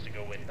any words to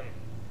go with them.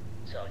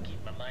 So I'll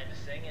keep my mind to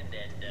singing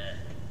and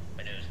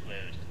my nose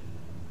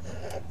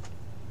closed.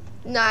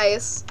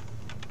 Nice.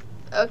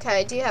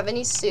 Okay, do you have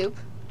any soup?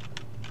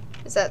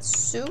 Is that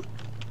soup?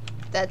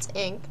 That's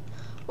ink.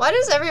 Why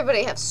does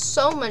everybody have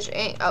so much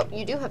ink? Oh,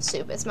 you do have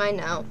soup. It's mine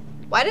now.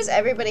 Why does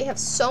everybody have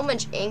so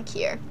much ink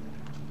here?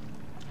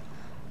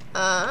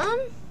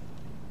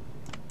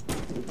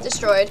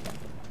 Destroyed.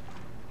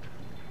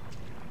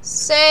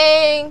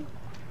 Sing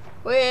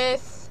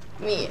with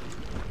me.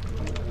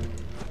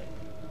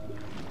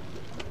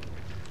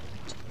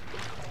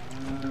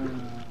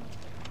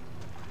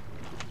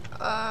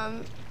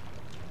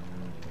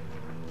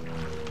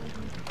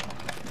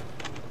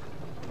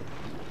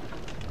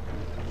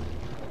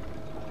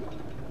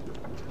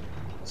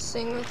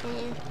 Sing with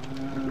me.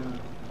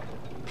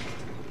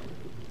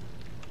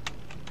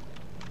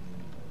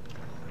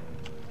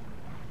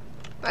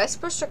 Am I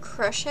supposed to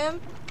crush him?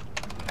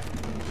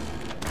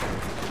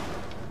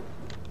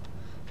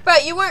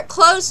 But you weren't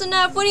close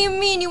enough? What do you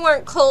mean you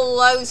weren't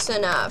close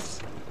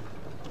enough?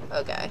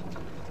 Okay,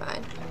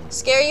 fine.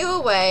 Scare you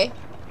away.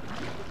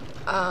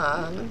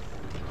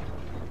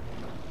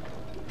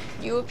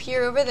 You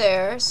appear over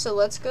there, so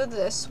let's go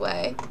this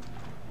way.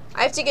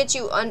 I have to get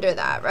you under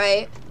that,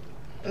 right?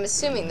 I'm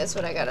assuming that's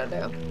what I gotta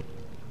do.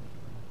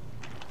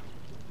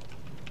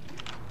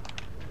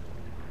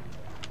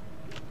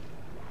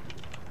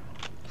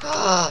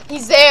 Ah,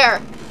 he's there!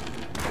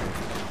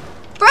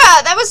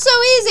 Bruh, that was so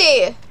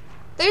easy!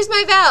 There's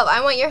my valve.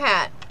 I want your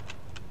hat.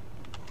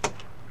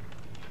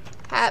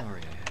 Hat.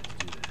 Sorry I had to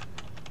do that.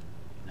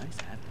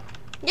 Nice hat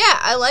though. Yeah,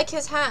 I like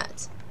his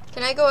hat.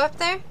 Can I go up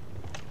there?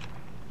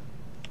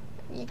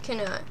 You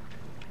cannot.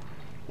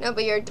 No,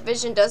 but your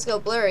vision does go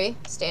blurry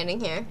standing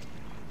here.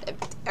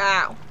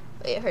 Ow.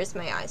 It hurts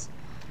my eyes.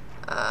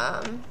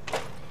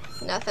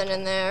 Nothing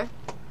in there.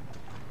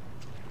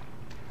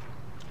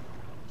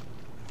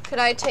 Could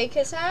I take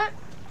his hat?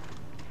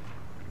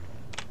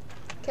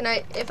 Can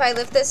I, if I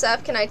lift this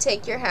up, can I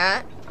take your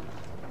hat?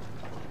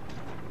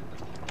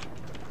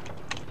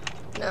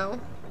 No.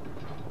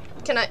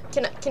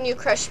 Can you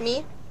crush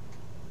me?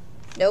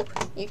 Nope,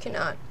 you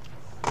cannot.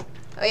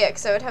 Oh yeah,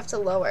 because I would have to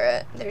lower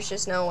it. There's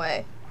just no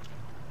way.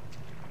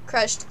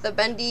 Crushed the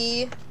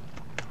Bendy.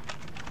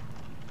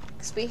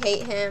 Because we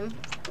hate him.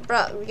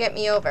 Bro, get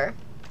me over.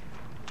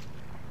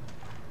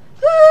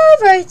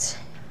 Alright.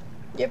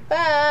 You're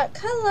back.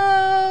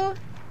 Hello.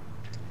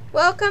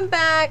 Welcome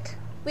back.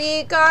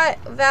 We got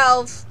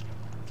Valve.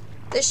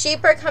 The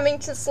sheep are coming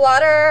to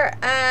slaughter,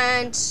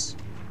 and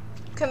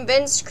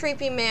convinced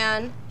creepy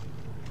man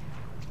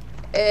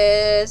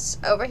is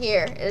over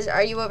here.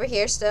 Are you over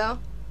here still?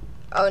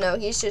 Oh no,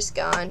 he's just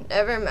gone.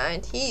 Never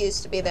mind. He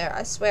used to be there.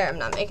 I swear I'm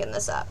not making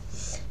this up.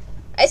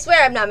 I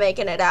swear I'm not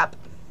making it up.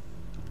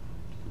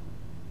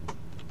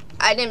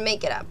 I didn't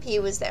make it up. He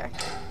was there.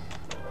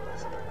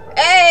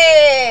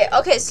 Hey!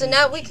 Okay, so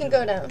now we can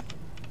go down.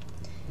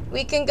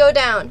 We can go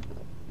down.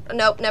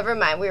 Nope, never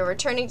mind. We were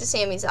returning to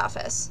Sammy's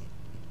office.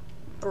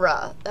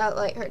 Bruh, that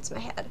light hurts my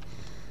head.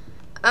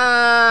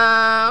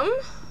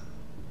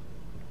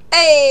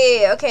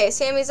 Hey! Okay,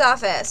 Sammy's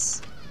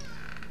office.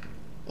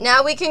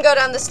 Now we can go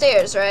down the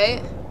stairs,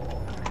 right?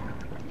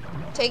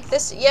 Take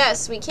this.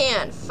 Yes, we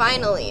can.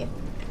 Finally.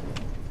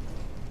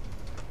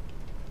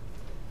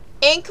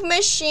 Ink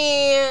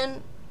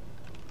machine.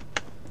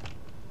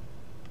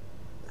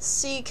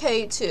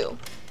 CK2.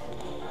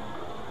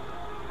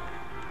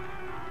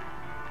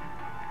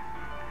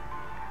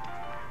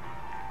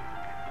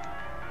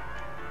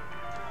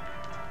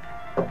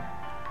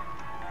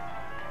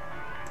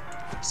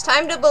 It's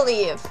time to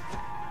believe.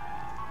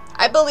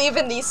 I believe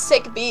in these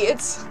sick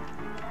beads.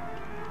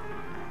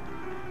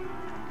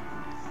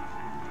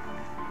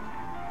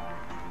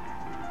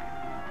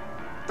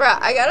 Bruh,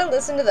 I gotta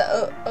listen to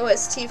the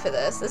OST for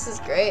this. This is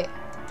great.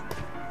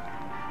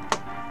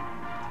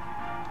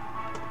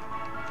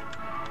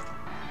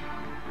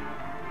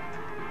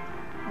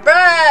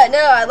 Bruh, no,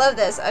 I love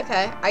this.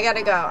 Okay, I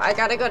gotta go. I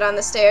gotta go down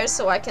the stairs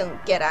so I can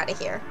get out of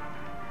here.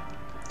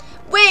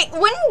 Wait,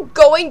 wouldn't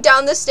going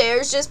down the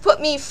stairs just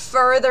put me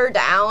further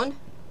down?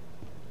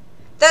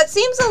 That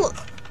seems a little...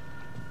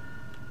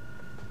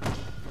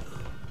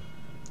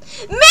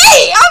 Me!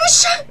 I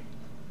was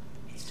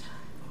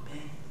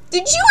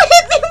Did you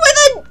hit me with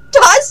a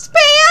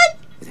dustpan?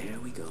 There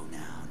we go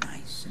now,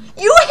 nice.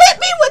 You hit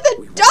me with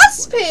a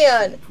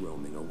dustpan!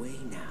 Roaming away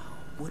now,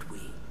 would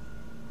we?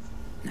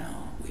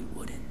 No, we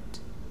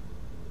wouldn't.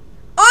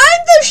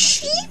 I'm the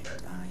sheep?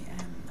 I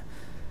am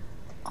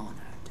honored.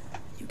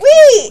 You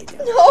Wait!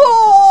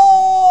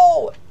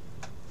 No!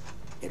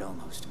 It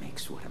almost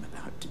makes what I'm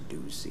about to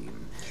do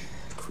seem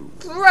cruel.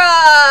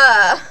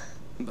 Bruh!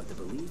 But the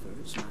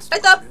believers must I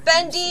thought honor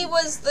Bendy him.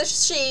 was the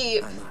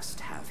sheep. I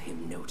must have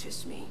him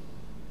notice me.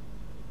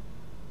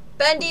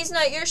 Bendy's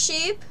not your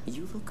sheep?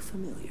 You look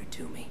familiar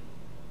to me.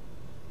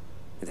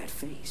 That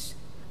face.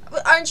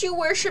 Aren't you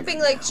worshipping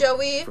like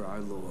Joey? For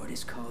our Lord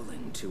is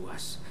calling to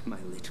us, my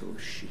little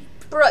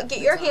sheep. Bruh, get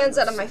your The time hands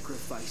out of my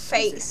sacrifice is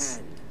face.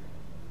 at hand.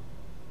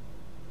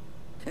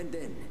 And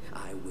then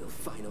I will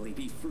finally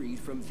be freed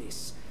from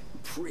this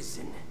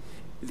prison,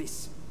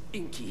 this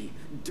inky,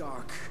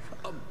 dark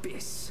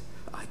abyss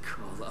I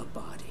call a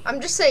body. I'm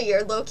just saying,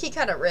 you're low-key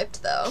kind of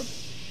ripped, though.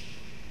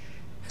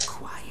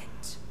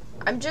 Quiet.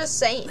 I'm just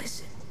saying.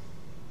 Listen,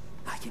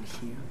 I can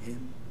hear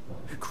him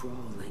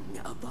crawling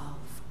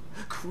above,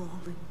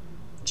 crawling.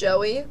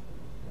 Joey?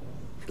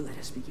 Let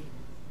us begin.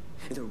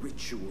 The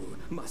ritual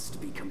must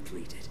be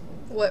completed.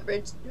 What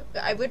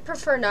I would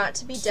prefer not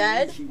to be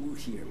dead. He will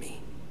hear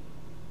me.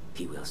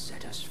 He will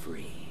set us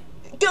free.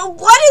 Dude,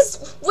 what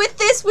is with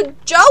this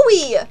with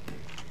Joey?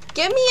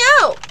 Get me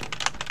out.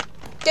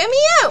 Get me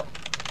out.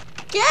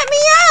 Get me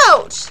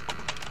out.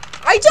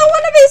 I don't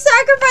want to be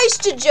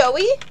sacrificed to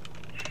Joey.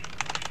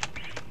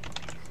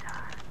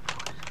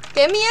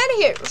 Get me out of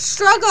here.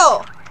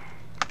 Struggle.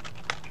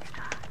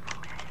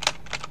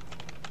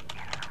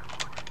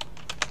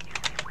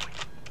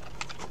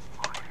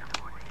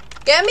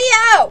 Get me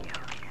out.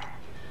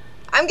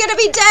 I'm gonna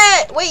be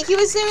dead. Wait, he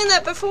was doing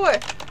that before.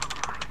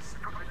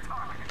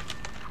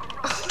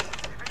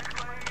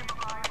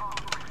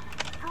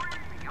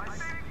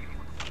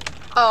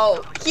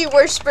 Oh, he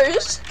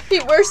worships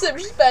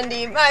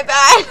Bendy. My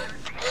bad.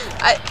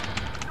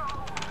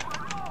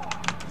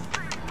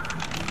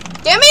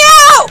 Get me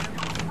out!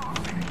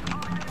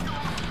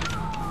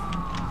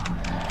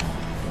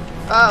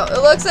 Oh,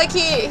 it looks like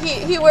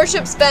he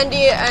worships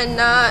Bendy and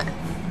not.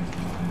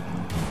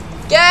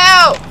 Get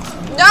out!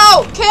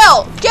 No!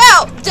 Kill!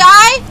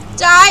 Die!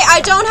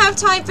 I don't have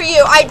time for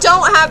you. I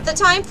don't have the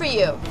time for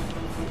you.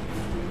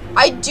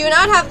 I do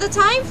not have the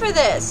time for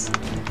this.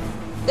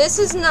 This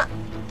is not.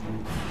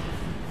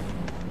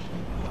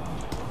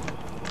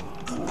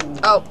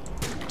 Oh.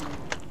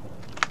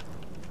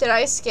 Did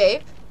I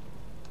escape?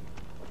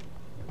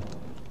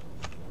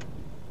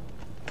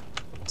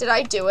 Did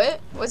I do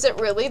it? Was it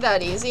really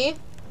that easy?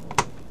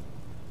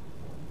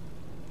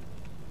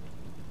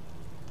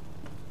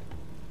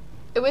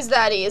 It was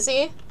that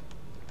easy?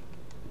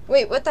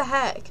 Wait, what the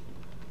heck?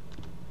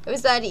 It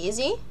was that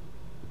easy?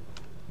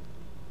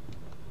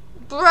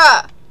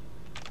 Bruh!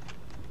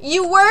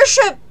 You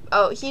worship—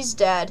 Oh, he's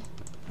dead.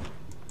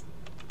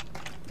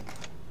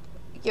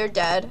 You're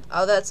dead.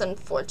 Oh, that's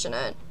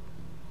unfortunate.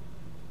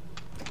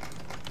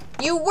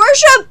 You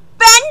worship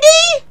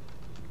Bendy?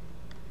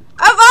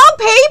 Of all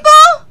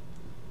people?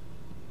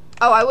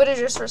 Oh, I would have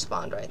just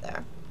respawned right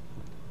there.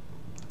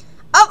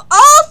 Of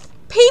all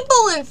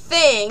people and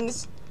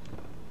things,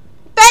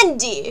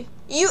 Bendy.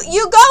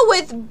 You go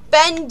with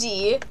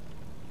Bendy,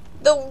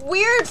 the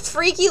weird,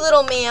 freaky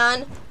little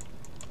man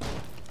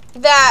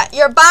that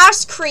your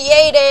boss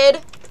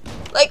created.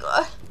 Like,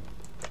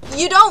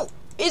 you don't.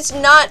 It's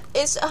not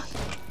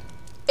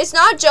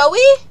Joey.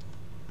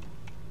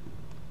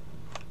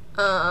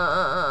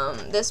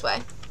 This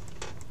way.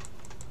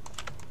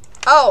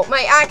 Oh,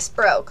 my axe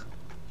broke.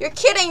 You're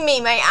kidding me.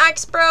 My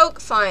axe broke.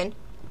 Fine.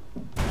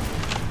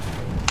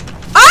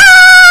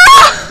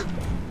 Ah!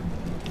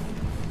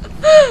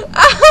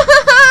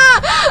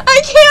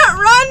 I can't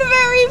run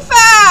very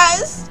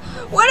fast.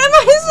 What am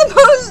I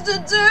supposed to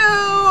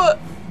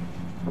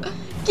do?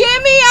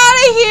 Get me out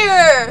of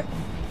here.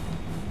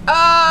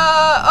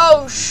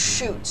 Oh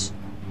shoot.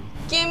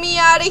 Get me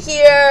out of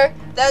here.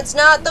 That's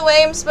not the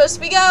way I'm supposed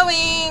to be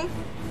going.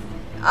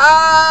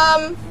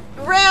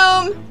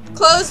 Room.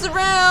 Close the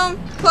room.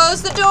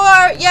 Close the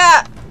door.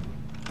 Yeah.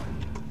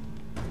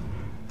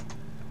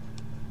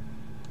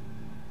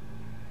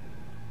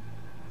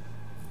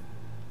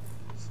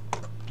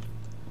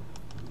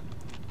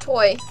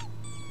 Toy.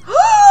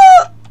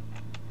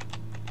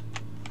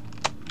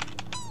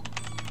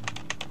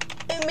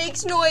 It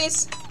makes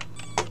noise.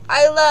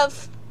 I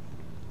love.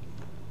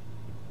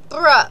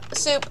 Bruh.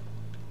 Soup.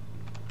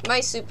 My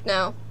soup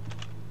now.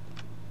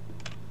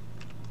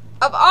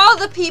 Of all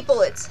the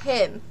people, it's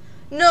him.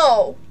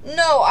 No,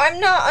 I'm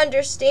not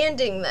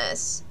understanding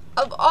this.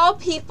 Of all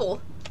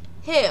people,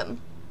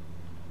 him.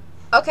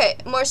 Okay,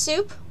 more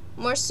soup.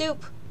 More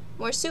soup.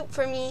 More soup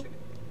for me.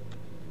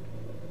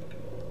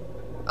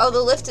 Oh,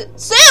 the lifted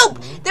soup!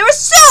 There was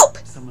soup!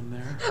 Someone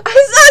there?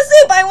 I saw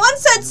soup! I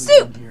once said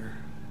soup! Here.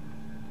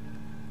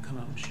 Come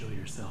out and show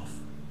yourself.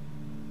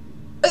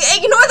 Okay,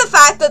 ignore the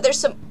fact that there's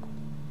some.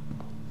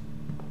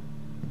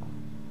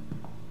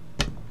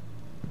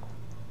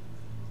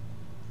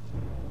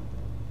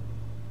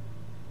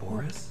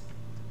 Boris?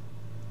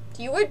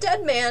 You were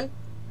dead, man.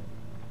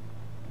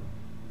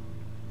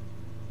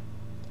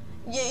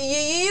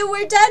 You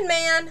were dead,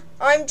 man.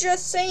 I'm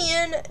just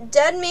saying,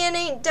 dead man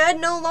ain't dead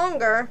no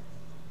longer.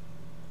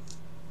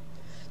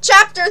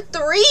 Chapter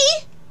 3?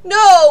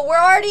 No, we're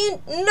already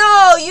in.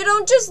 No, you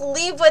don't just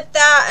leave with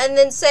that and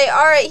then say,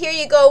 alright, here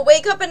you go.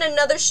 Wake up in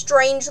another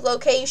strange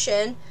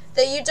location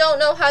that you don't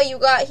know how you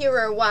got here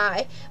or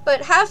why.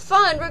 But have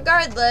fun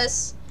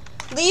regardless.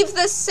 Leave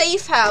the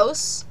safe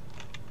house.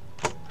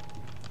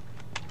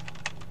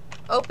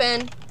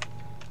 Open.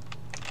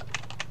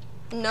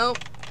 Nope.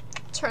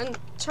 Turn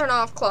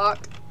off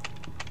clock.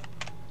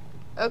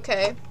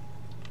 Okay.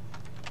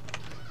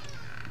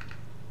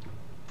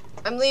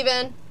 I'm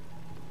leaving.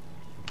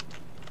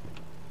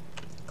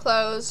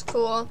 Clothes,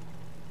 cool.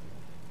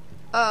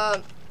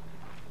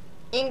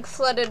 Ink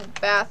flooded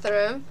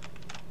bathroom.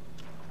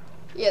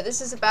 Yeah,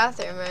 this is a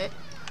bathroom, right?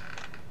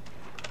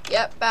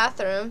 Yep,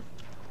 bathroom.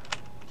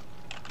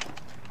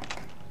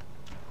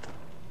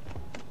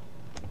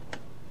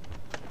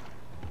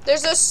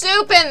 There's a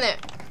soup in there.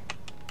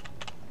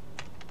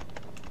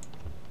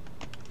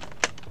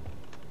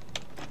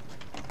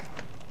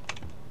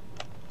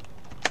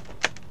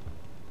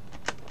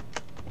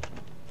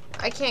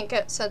 I can't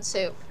get said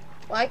soup.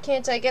 Why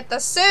can't I get the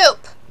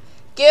soup?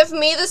 Give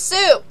me the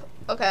soup.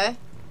 Okay.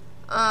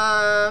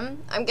 I'm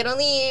gonna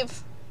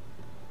leave.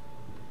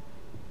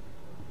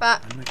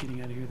 But I'm not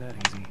getting out of here that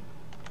easy.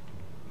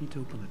 Need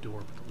to open the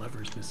door, but the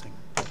lever is missing.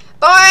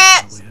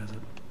 Boris! Probably has it.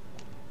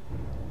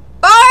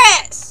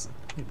 Boris!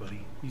 Hey,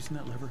 buddy, using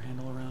that lever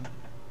handle around?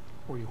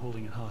 Or are you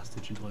holding it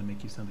hostage until I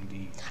make you something to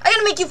eat? I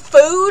gotta make you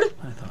food.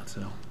 I thought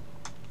so.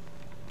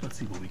 Let's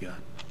see what we got.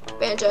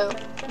 Banjo.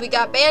 We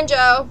got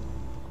banjo.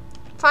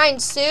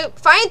 Find soup.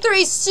 Find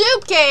 3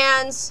 soup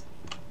cans.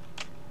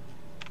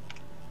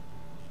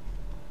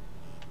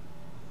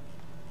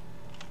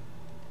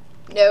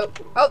 Nope.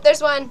 Oh,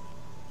 there's one.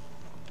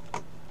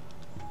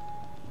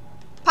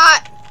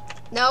 Pot.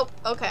 Nope.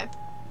 Okay.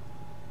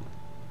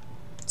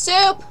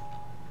 Soup.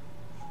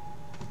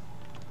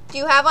 Do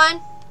you have one?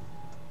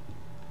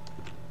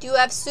 Do you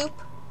have soup?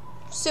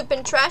 Soup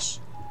and trash?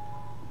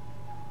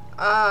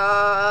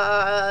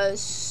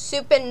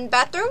 Soup in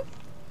bathroom?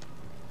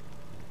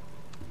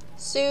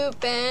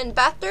 Soup in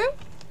bathroom?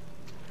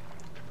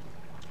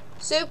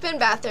 Soup in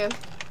bathroom.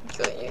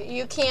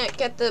 You can't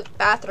get the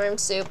bathroom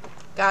soup.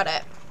 Got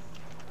it.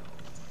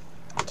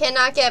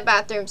 Cannot get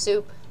bathroom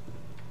soup.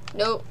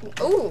 No.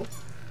 Ooh.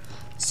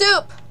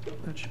 Soup.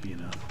 That should be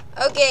enough.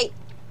 Okay.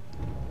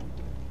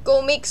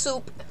 Go make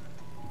soup.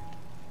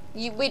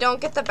 We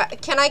don't get the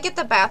can I get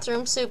the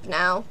bathroom soup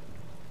now?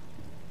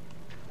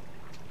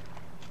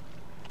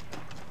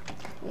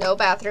 No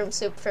bathroom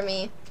soup for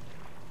me.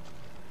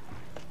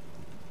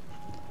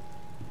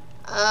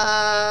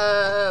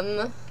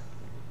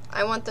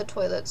 I want the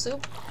toilet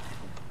soup.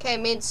 Okay,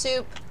 made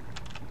soup.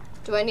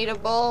 Do I need a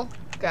bowl?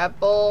 Grab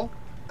bowl.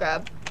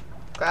 Grab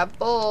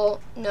bowl.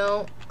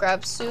 No.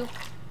 Grab soup.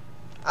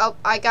 Oh,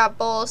 I got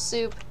bowl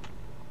soup.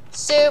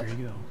 Soup. There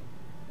you go.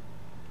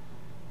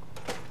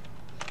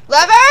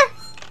 Lever?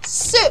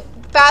 Soup.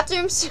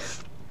 Bathroom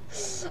soup.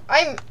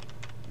 I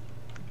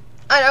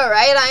know,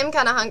 right? I'm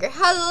kind of hungry.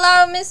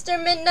 Hello, Mr.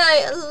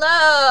 Midnight.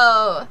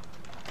 Hello.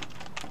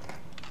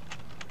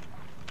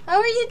 How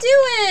are you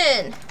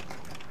doing?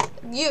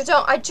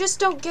 I just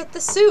don't get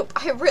the soup.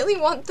 I really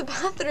want the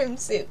bathroom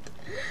soup.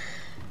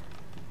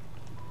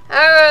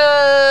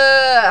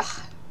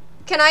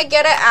 Can I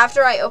get it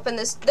after I open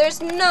this?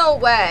 There's no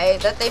way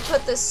that they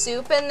put the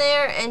soup in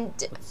there and...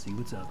 Let's see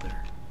what's out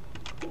there.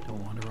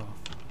 Don't wander off.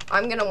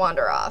 I'm gonna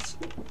wander off.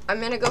 I'm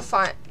gonna go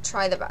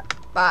try the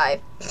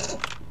bye.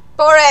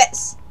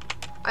 Boris!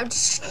 I'm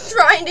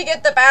trying to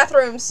get the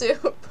bathroom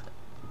soup.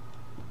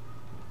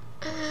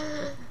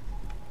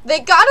 They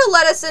gotta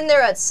let us in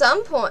there at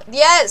some point.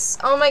 Yes!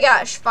 Oh my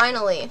gosh,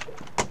 finally.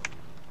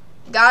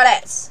 Got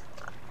it.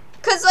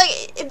 Cause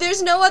like,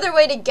 there's no other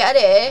way to get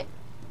it.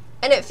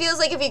 And it feels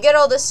like if you get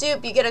all the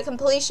soup, you get a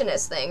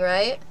completionist thing,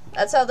 right?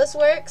 That's how this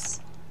works?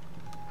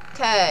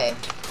 Okay.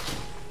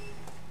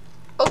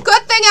 Well,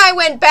 good thing I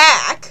went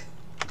back.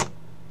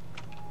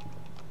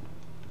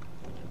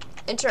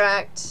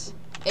 Interact.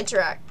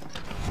 Interact.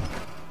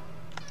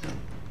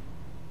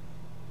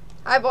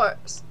 Hi,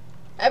 Boris.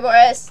 Hi,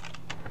 Boris.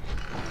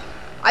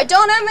 I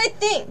don't have my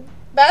thing.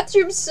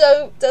 Bathroom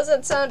soap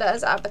doesn't sound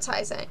as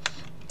appetizing.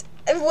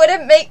 Would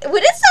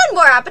it sound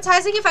more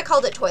appetizing if I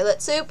called it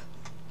toilet soup?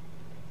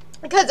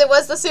 Because it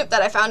was the soup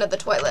that I found at the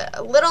toilet.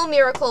 A little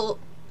miracle.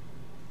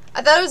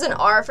 I thought it was an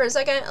R for a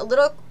second. A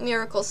little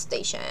miracle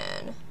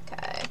station.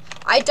 Okay.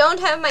 I don't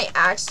have my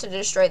axe to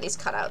destroy these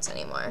cutouts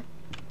anymore.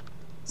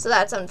 So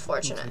that's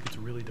unfortunate. Looks like it's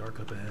really dark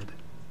up ahead.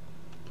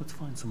 Let's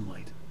find some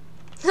light.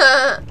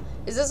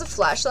 Is this a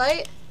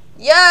flashlight?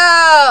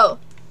 Yo!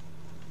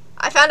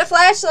 I found a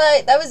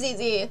flashlight. That was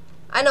easy.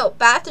 I know.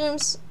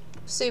 Bathrooms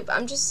soup.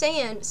 I'm just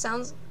saying.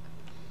 Sounds...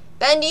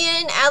 Bendy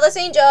and Alice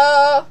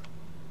Angel.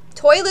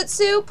 Toilet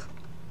soup.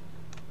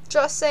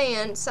 Just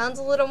saying. Sounds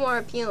a little more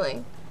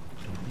appealing.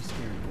 Don't be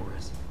scared,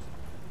 Boris.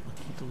 I'll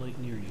keep the light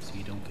near you so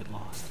you don't get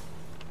lost.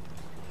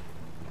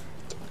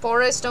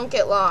 Boris, don't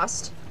get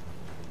lost.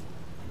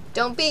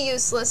 Don't be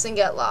useless and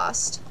get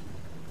lost.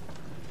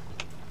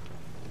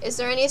 Is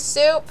there any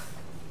soup?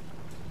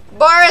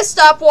 Boris,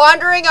 stop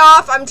wandering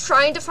off. I'm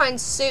trying to find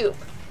soup.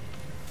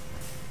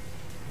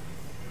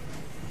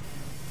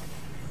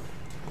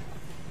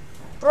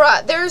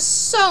 Bruh, there's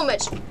so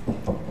much.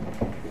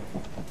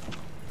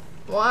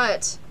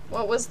 What?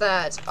 What was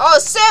that? Oh,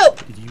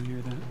 soup! Did you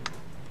hear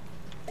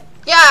that?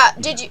 Yeah,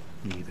 did you?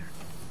 Me either.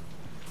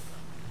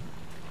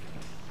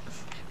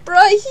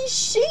 Bruh, he's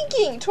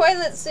shaking.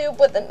 Toilet soup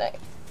with a knife.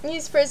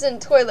 Use prison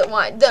toilet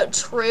wine. No,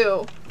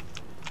 true.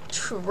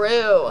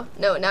 True.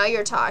 No, now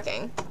you're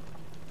talking.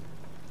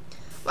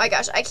 My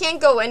gosh, I can't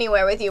go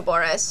anywhere with you,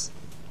 Boris.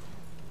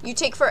 You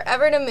take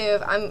forever to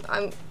move.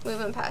 I'm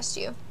moving past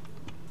you.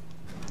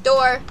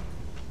 Door.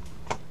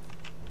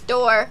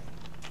 Door.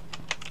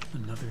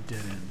 Another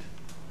dead end.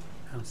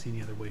 I don't see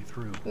any other way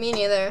through. Me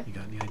neither. You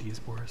got any ideas,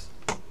 Boris?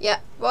 Yeah.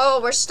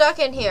 Whoa, we're stuck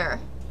in here.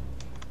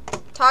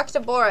 Talk to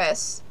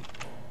Boris.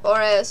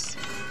 Boris.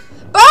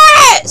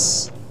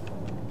 Boris!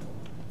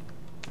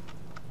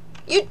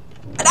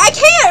 I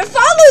can't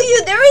follow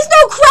you. There is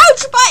no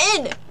crouch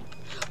button.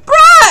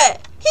 Bruh!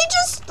 He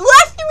just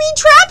left me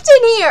trapped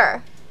in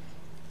here.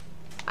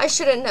 I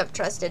shouldn't have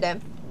trusted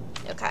him.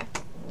 Okay.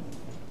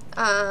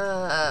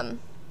 I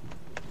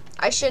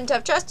shouldn't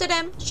have trusted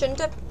him. Shouldn't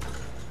have.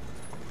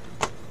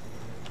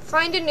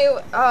 Find a new.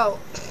 Oh.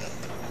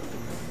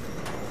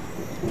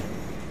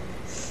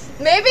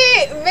 Maybe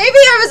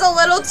I was a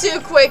little too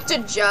quick to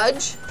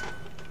judge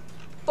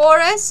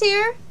Boris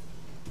here.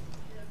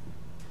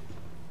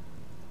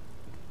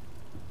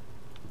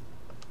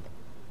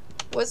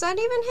 Was that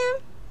even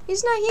him?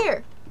 He's not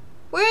here.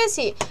 Where is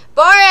he?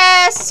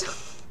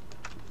 Boris!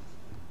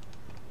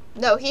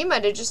 No, he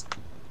might have just...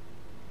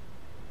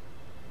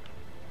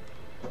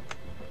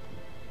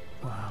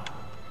 Wow.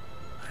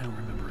 I don't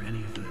remember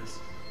any of this.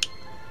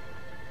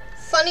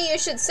 Funny you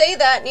should say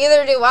that,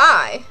 neither do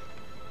I.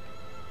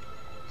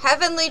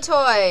 Heavenly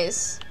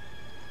toys.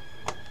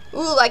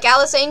 Ooh, like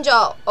Alice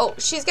Angel. Oh,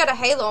 she's got a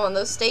halo on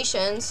those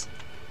stations.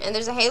 And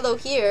there's a halo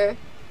here.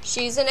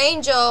 She's an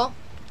angel.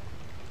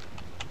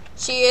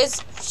 She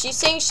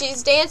sings,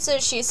 she's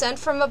dances, she's sent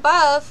from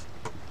above.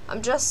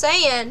 I'm just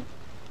saying.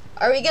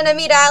 Are we gonna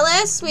meet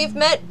Alice? We've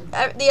met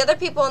the other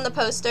people on the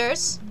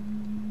posters.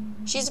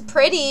 She's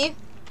pretty.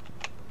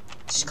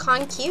 She's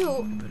kinda cute.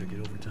 I better get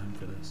overtime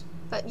for this.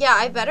 But yeah,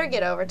 I better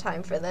get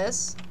overtime for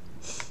this.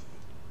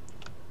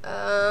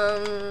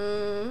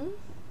 Can't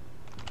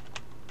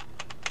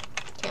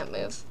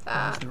move Why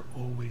that. is there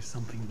always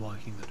something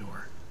blocking the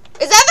door?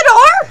 Is that the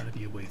door? Gotta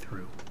be a way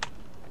through.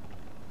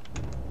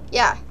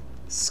 Yeah.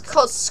 It's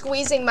called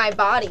squeezing my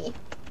body.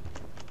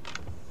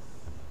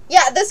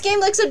 Yeah, this game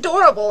looks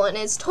adorable and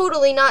it's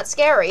totally not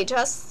scary.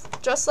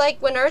 Just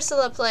like when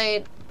Ursula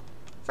played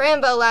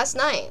Frambo last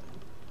night.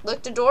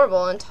 Looked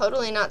adorable and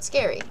totally not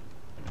scary.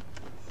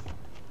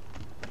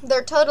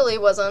 There totally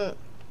wasn't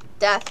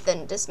death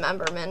and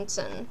dismemberment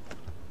and...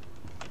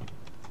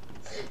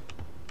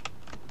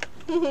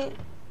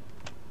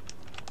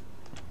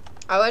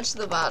 I watched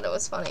the VOD, it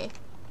was funny.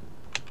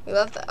 We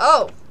love that.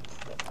 Oh!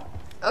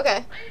 Okay.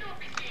 I don't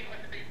be seeing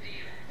what's the big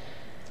deal.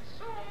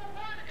 So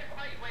what if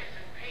I went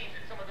and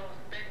painted some of those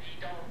Bendy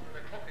dolls in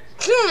the crooked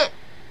style?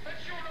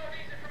 That's sure no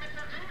reason for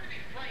Mr. Drew to be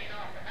flying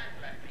off the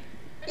handle at me.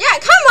 Yeah,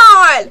 come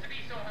on! To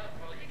be so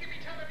helpful, he could be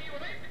telling me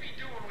what I have to be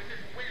doing with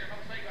this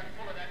warehouse I got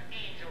full of that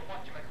angel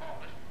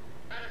whatchamacallit.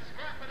 And a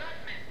scrap of that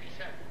mess me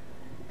self.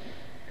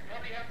 I'd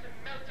probably have to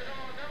melt it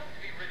all down to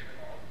be rid of it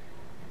all.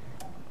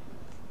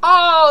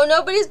 Oh,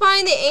 nobody's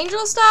buying the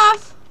angel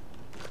stuff?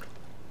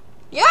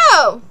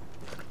 Yo!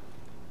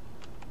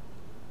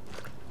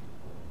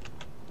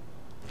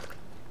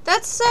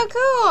 That's so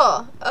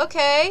cool.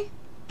 Okay.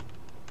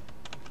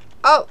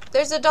 Oh,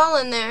 there's a doll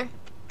in there.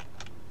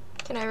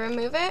 Can I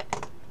remove it?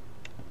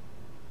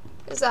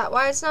 Is that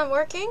why it's not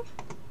working?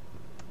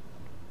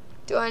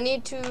 Do I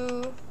need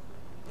to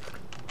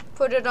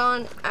put it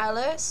on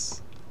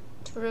Alice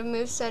to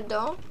remove said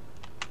doll?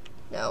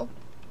 No.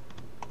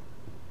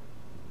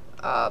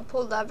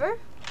 Pull lever?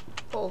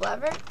 Pull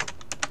lever?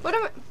 What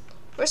am I?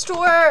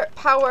 Restore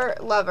power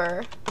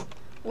lever.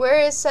 Where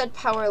is said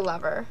power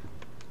lever?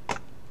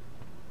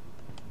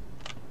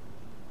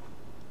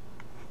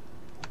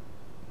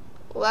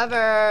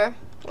 Lever,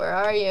 where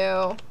are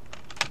you?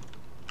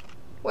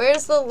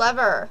 Where's the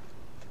lever?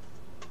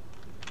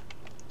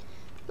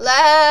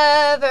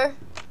 Lever.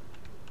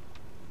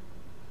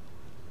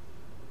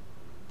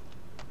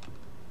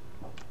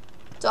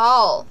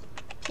 Doll.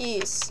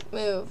 Piece.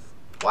 Move.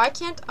 Why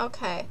can't?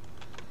 Okay.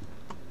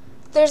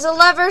 There's a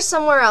lever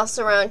somewhere else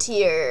around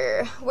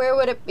here. Where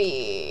would it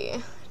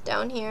be?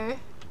 Down here?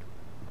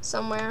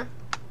 Somewhere?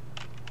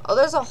 Oh,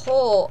 there's a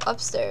hole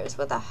upstairs.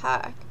 What the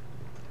heck?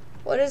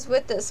 What is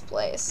with this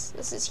place?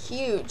 This is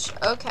huge.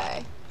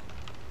 Okay.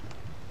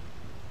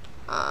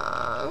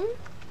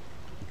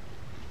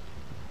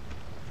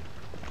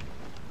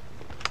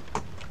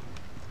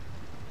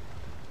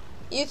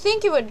 You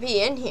think it would be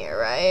in here,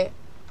 right?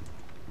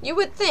 You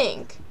would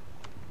think.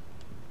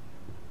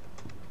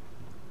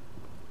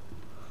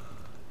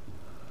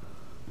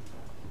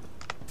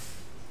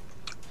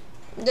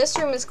 This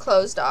room is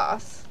closed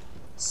off.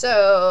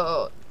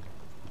 So,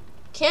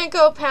 can't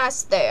go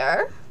past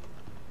there.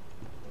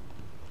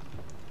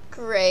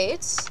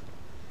 Great.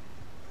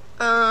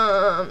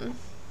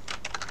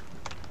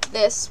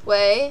 This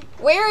way.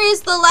 Where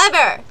is the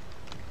lever?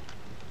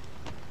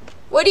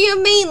 What do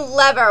you mean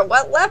lever?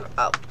 What lever?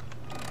 Oh.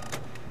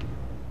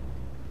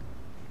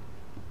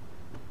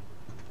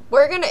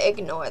 We're gonna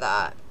ignore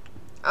that.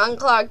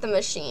 Unclog the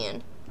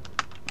machine.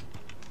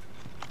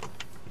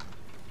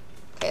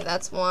 Okay,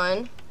 that's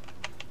one.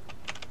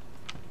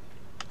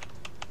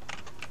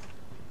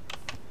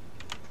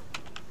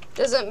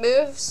 Does it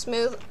move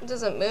smooth?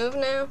 Does it move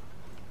now?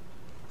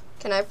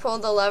 Can I pull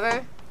the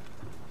lever?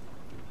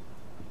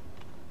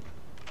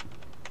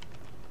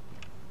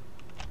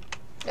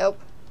 Nope.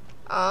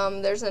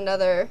 There's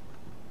another.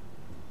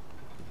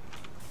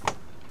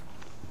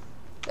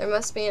 There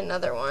must be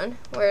another one.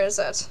 Where is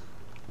it?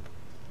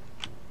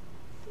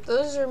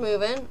 Those are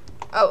moving.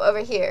 Oh, over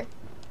here.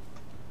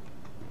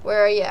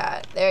 Where are you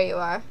at? There you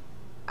are.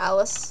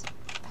 Alice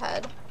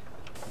head.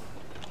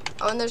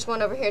 Oh, and there's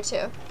one over here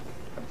too.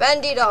 A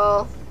Bendy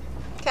doll.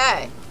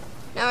 Okay.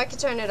 Now I can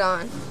turn it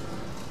on.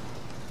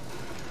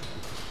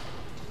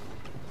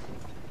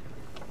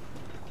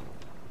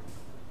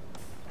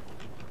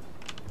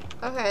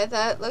 Okay,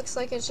 that looks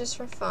like it's just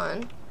for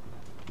fun.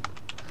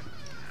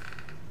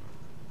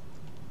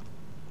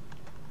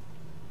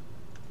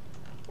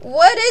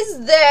 What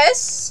is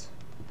this?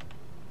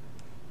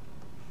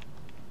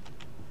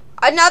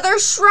 Another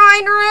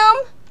shrine room?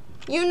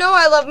 You know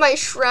I love my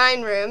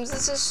shrine rooms.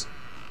 This is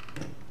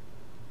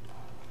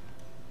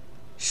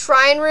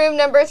shrine room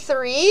number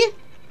 3.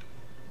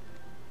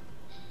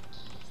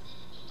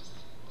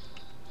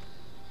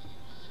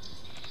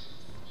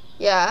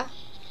 Yeah.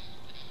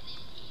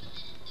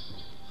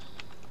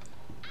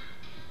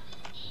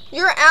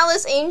 You're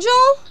Alice Angel?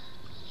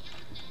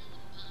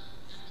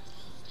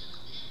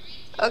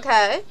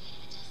 Okay.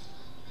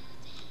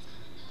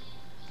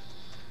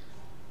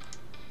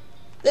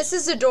 This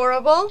is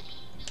adorable.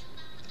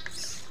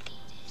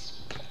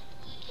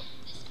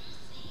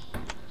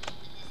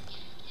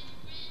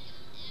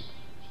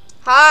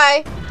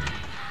 Hi.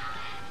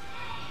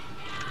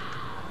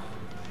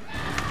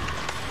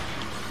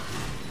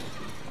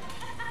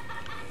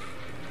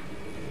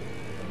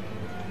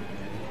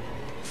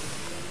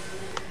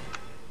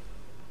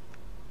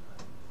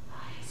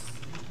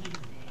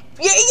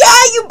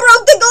 Yeah, you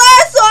broke the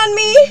glass on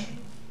me.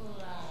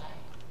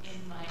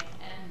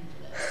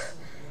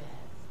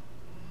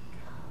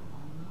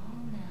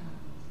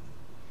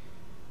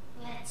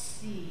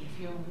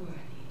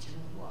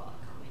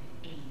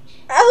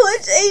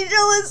 Alice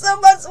Angel is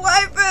someone's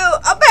waifu,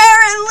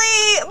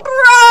 apparently,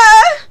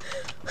 bruh!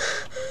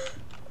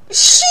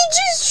 She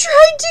just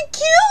tried to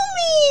kill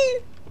me!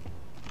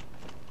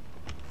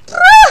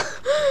 Bruh!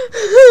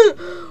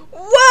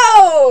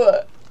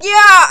 Whoa! Yeah,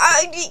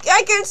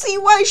 I can see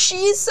why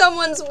she's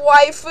someone's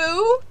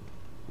waifu.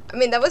 I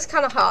mean, that was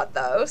kind of hot,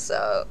 though,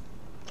 so...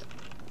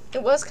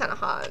 It was kind of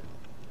hot.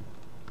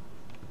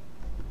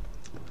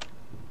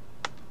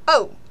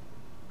 Oh.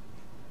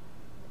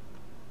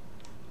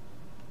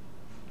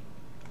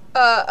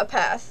 A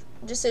path.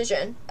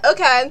 Decision.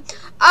 Okay.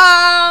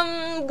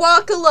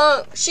 Walk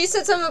along. She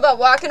said something about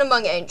walking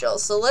among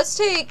angels, so let's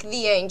take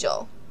the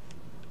angel.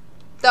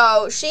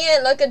 Though, she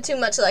ain't looking too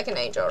much like an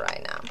angel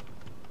right now.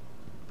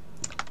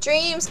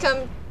 Dreams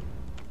come...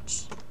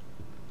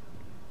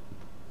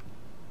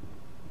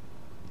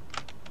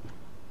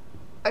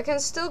 I can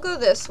still go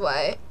this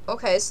way.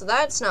 Okay, so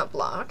that's not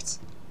blocked.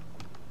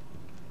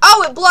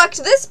 Oh, it blocked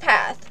this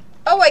path.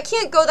 Oh, I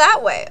can't go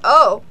that way.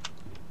 Oh.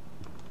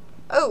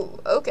 Oh,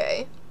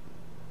 okay.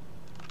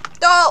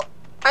 Doll!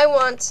 I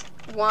want,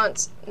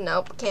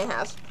 nope, can't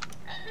have.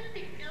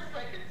 Everything feels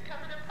like it's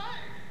coming apart.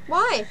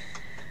 Why?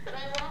 When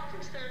I walked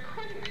into the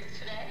recording booth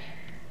today,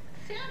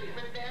 Sammy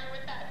was there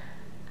with that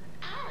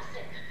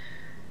Allison.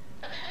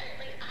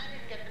 Apparently, I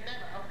didn't get the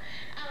memo.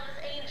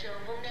 Alice Angel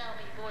will now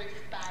be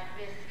voiced by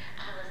Miss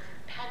Allison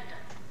Pendle.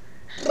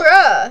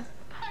 Bruh.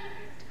 I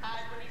didn't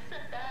die when he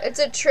said that. It's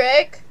a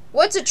trick?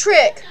 What's a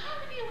trick?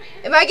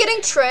 Am I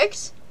getting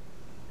tricked?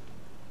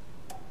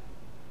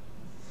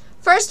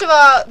 First of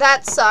all,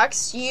 that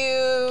sucks.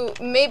 You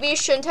maybe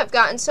shouldn't have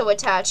gotten so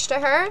attached to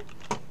her.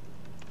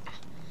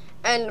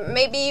 And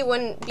maybe you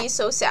wouldn't be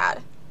so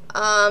sad.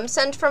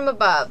 Sent from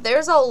above.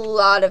 There's a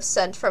lot of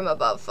sent from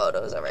above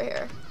photos over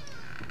here.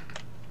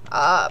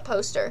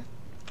 Poster.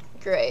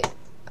 Great.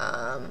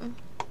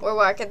 We're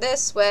walking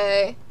this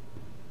way.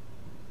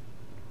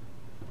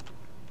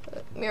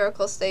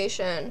 Miracle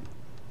Station.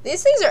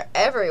 These things are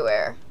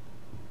everywhere.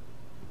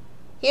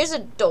 Here's a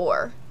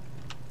door.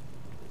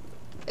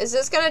 Is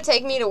this gonna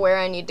take me to where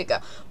I need to go?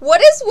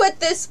 What is with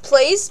this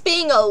place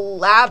being a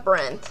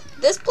labyrinth?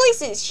 This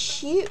place is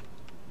huge.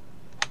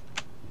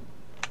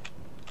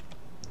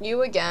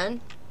 You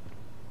again?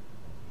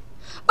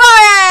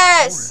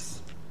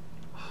 Boris!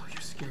 Oh,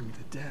 you scared me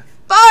to death.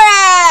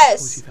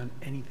 Boris! Suppose you found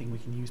anything we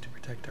can use to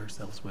protect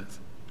ourselves with.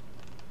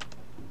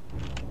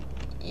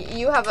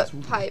 You have a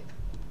pipe.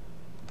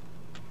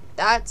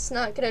 That's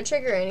not gonna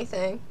trigger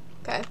anything.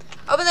 Okay.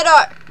 Open the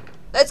door!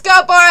 Let's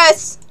go,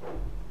 Boris!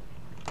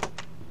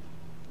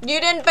 You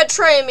didn't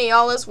betray me,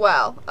 all is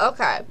well.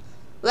 Okay.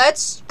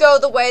 Let's go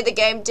the way the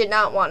game did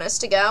not want us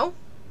to go.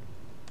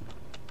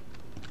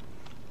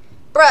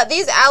 Bruh,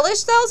 these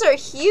Alice dolls are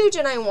huge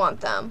and I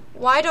want them.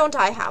 Why don't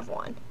I have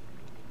one?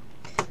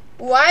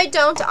 Why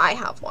don't I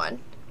have one?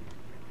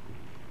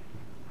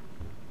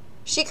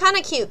 She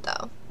kinda cute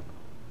though.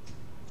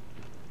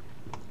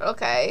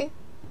 Okay.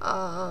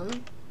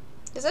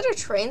 Is that a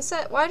train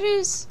set? Why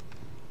is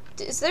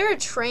there a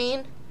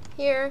train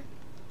here?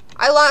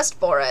 I lost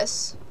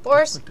Boris.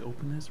 Boris. Like to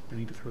open this, we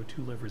need to throw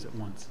 2 levers at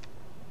once.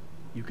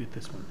 You get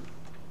this one.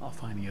 I'll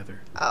find the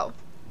other. Oh.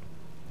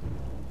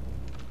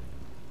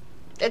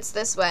 It's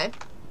this way.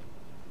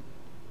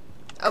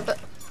 Oh, but...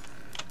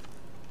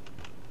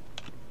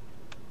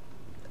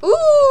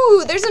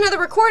 Ooh, there's another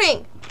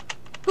recording.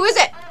 Who is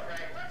it? Alright,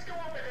 let's go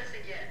over this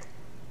again.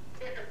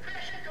 If the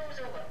pressure goes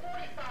over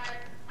 45,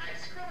 I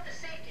screw the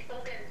safety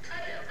bolt in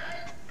tighter,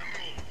 right? No,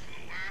 for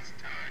the last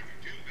time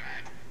you do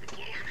that, you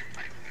blow every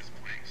pipe in this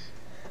place.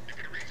 If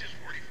it reaches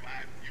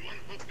 45, you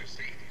unhook the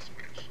safety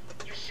switch.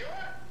 You sure?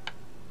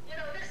 You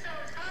know, this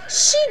sounds hard.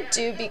 She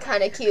do be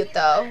kind of cute,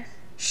 though.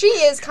 She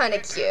is kind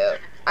of cute.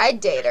 I'd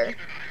date her. Keep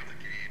an eye on the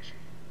gauge.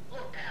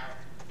 Look, pal,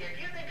 if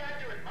you think I'm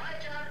doing my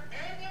job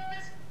and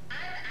yours, I'm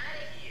out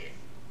of here.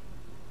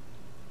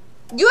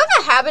 You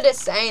have a habit of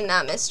saying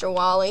that, Mr.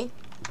 Wally.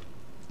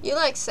 You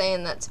like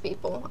saying that to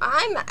people.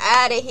 I'm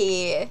out of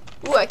here.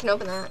 Ooh, I can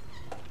open that.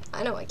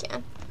 I know I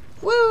can.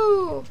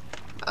 Woo!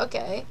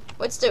 Okay.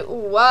 What's the...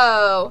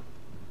 Whoa.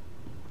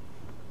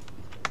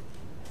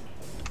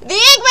 The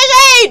ink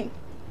machine!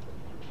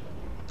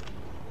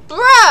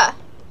 Bruh!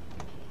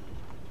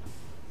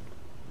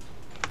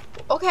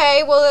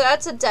 Okay, well,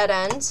 that's a dead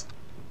end.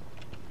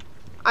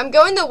 I'm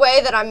going the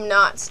way that I'm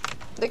not.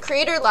 The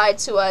creator lied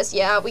to us.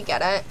 Yeah, we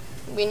get it.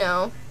 We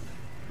know.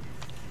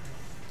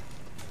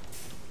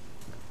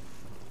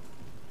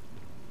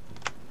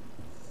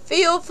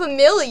 Feel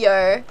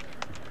familiar?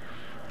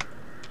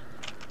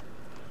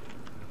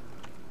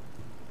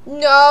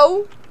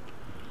 No.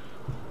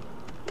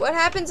 What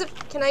happens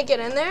if... Can I get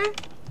in there?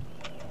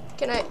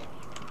 Can I...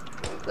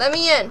 Let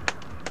me in.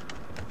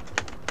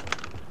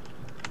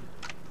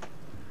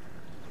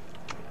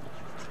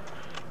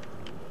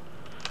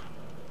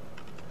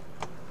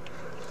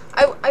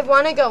 I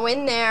want to go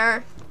in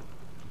there.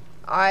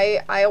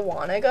 I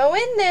want to go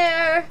in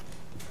there.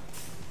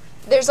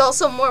 There's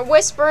also more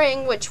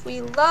whispering, which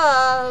we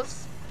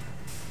love.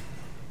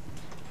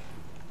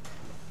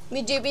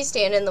 We do be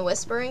standing the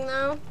whispering,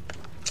 though.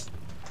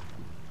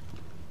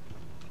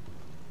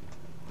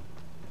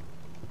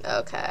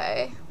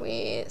 Okay,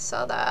 we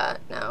saw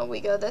that. Now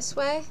we go this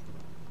way.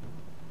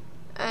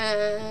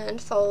 And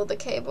follow the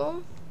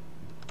cable.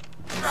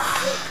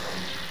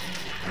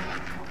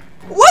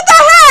 What the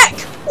heck?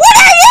 What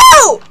are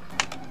you?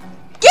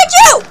 Get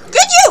you!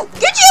 Get you!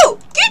 Get you!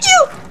 Get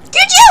you!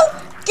 Get you!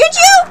 Get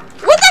you!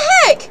 What the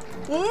heck?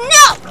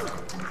 No!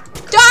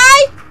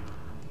 Die!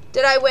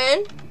 Did I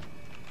win?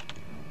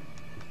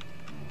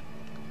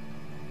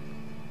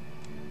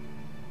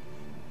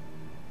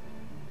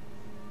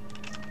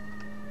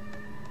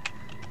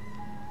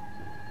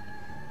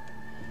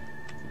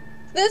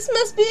 This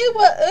must be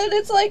what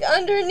it's like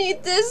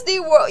underneath Disney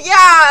World.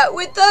 Yeah,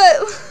 with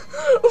the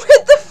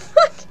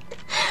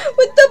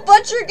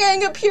Butcher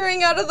Gang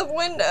appearing out of the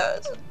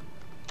windows.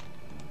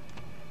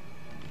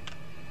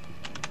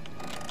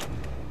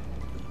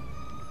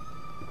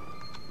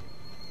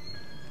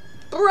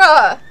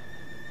 Bruh.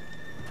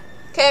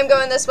 Okay, I'm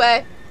going this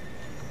way.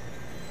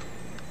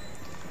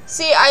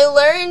 See, I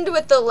learned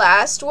with the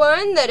last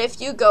one that if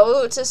you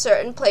go to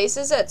certain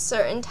places at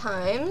certain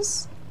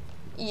times,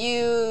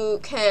 you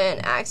can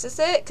access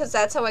it, because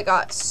that's how I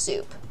got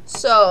Soup.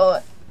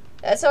 So,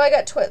 that's how I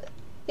got Toilet.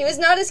 He was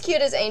not as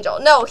cute as Angel.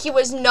 No, he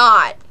was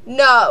not.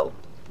 No.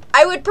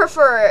 I would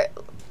prefer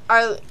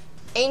our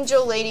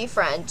angel lady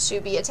friend to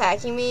be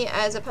attacking me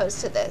as opposed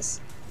to this.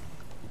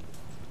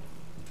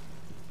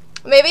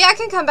 Maybe I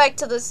can come back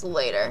to this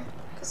later,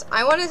 because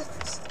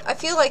I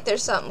feel like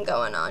there's something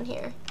going on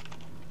here.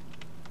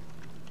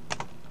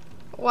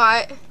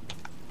 Why?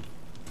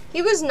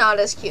 He was not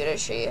as cute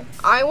as she.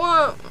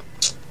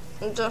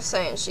 I'm just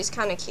saying, she's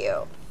kind of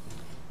cute.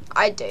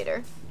 I'd date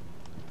her.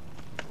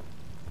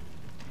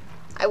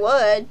 I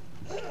would.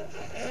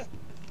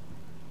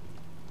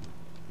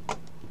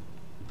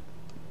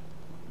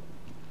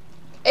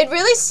 It'd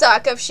really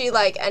suck if she,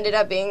 like, ended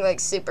up being, like,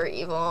 super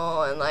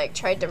evil and, like,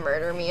 tried to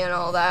murder me and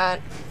all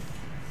that.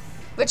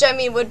 Which, I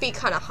mean, would be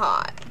kind of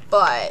hot.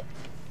 But,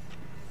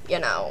 you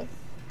know.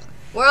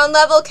 We're on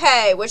level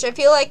K, which I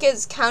feel like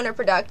is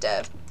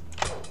counterproductive.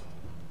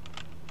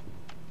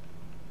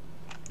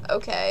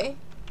 Okay.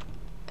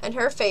 And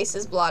her face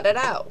is blotted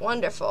out.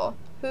 Wonderful.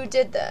 Who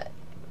did that?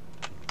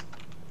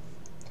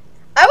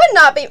 I would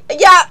not be...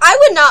 Yeah, I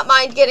would not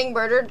mind getting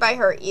murdered by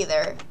her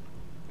either.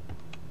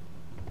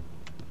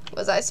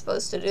 Was I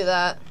supposed to do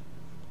that?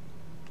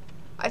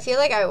 I feel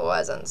like I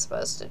wasn't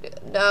supposed to do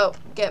it. No,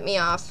 get me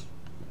off.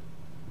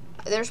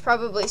 There's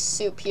probably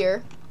Soup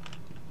here.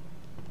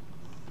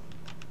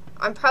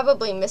 I'm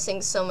probably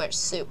missing so much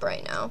Soup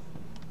right now.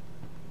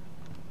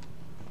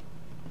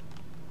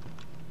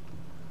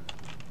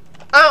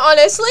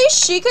 Honestly,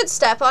 she could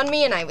step on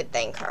me and I would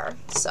thank her.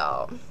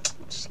 So,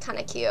 she's kind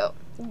of cute.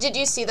 Did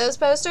you see those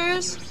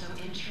posters? So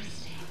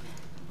interesting.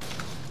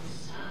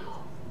 So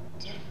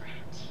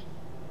different.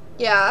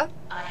 Yeah.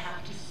 I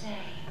have to say,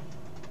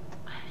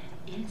 I'm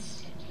an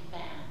instant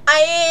fan. I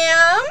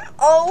am.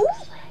 Oh.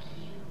 Looks like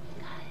you've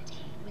got a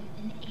date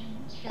with an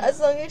angel. As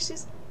long as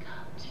she's...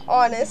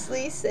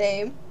 Honestly,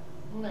 same.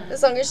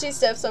 As long as she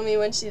steps on me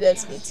when she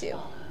does me too.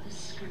 Follow the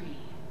screens.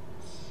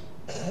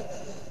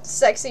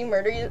 Sexy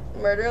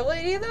murder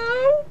lady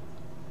though?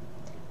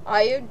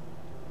 Are you?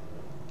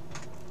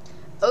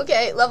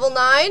 Okay, level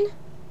 9.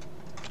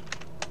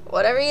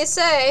 Whatever you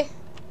say.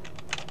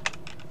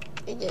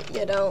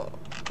 You're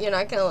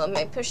not gonna let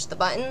me push the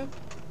button?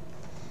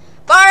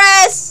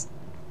 Boris!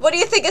 What do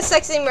you think of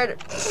sexy murder?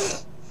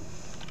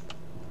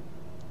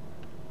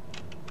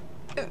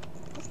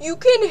 You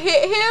can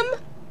hit him?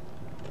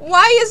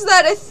 Why is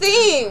that a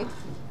thing?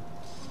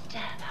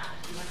 Step out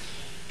of your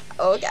cave.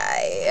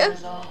 Okay.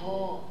 There's a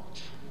whole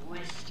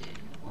twisted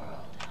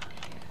world out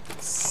here.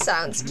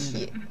 Sounds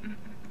cute.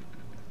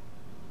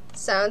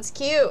 Sounds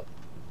cute.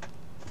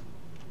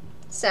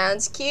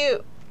 Sounds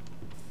cute.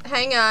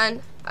 Hang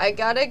on. I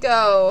gotta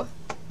go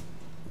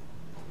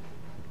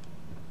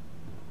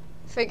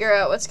figure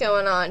out what's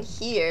going on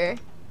here.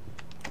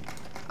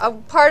 A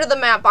part of the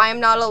map I am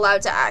not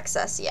allowed to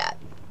access yet.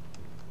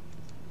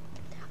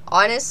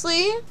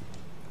 Honestly,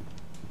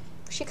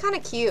 she kind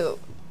of cute.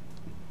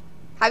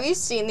 Have you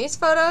seen these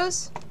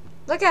photos?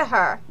 Look at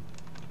her.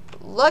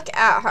 Look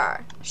at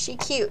her. She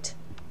cute.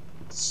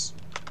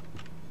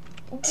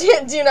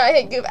 Do not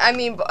hit goof. I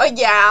mean,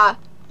 yeah.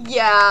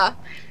 Yeah.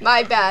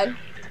 My bad.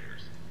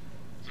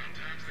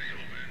 Sometimes they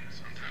open,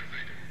 sometimes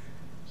they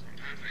don't.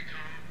 Sometimes they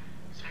come,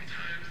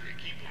 sometimes they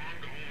keep on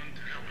going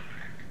to hell and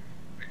back.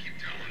 I keep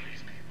telling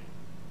these people,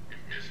 if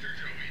Mr.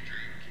 Joey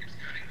Drew keeps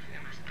cutting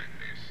corners like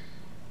this,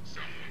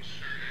 someone's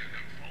sure to end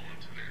up falling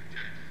to their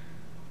death.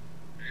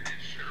 And it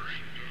sure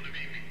ain't gonna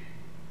be me.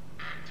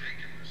 I'm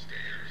taking the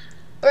stairs.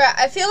 Bruh,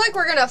 I feel like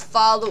we're gonna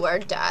fall to our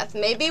death.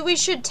 Maybe we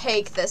should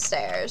take the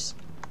stairs.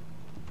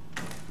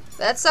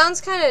 That sounds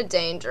kind of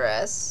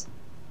dangerous.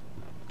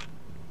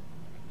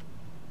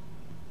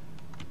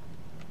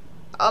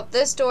 Oh,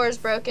 this door is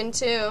broken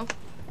too.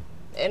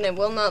 And it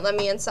will not let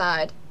me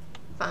inside.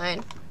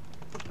 Fine.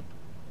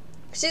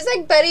 She's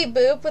like Betty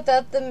Boop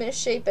without the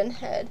misshapen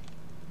head.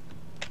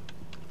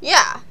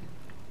 Yeah.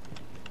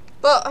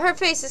 Well, her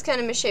face is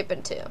kind of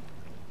misshapen too.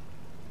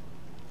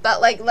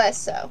 But like less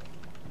so.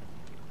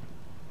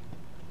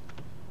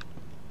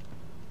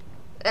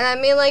 And I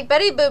mean, like,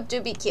 Betty Boop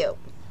do be cute.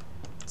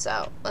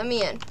 So, let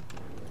me in.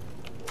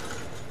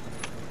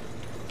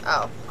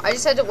 Oh, I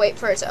just had to wait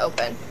for it to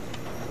open.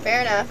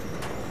 Fair enough.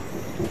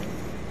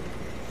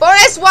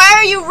 Boris, why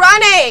are you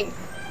running?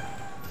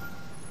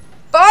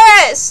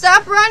 Boris,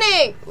 stop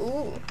running!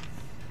 Ooh.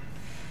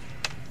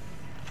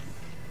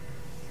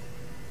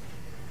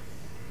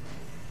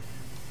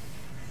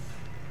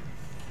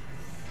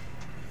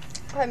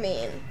 I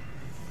mean.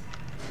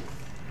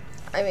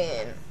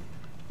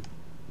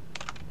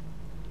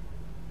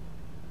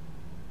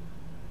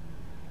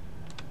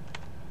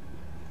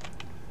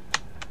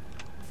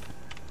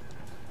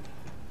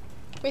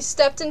 We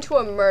stepped into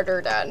a murder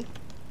den.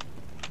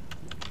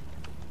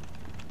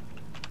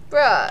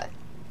 Bruh.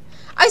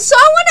 I saw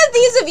one of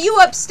these of you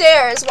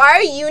upstairs. Why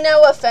are you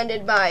now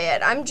offended by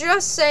it? I'm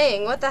just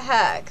saying, what the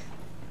heck?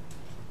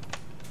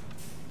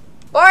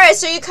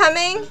 Boris, are you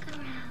coming? Look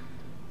around.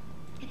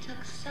 It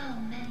took so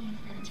many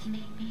of them to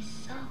make me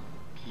so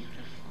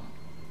beautiful.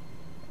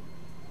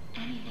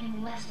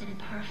 Anything less than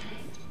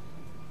perfect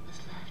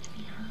was left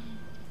behind.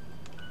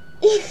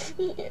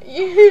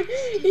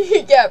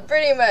 Yeah,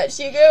 pretty much.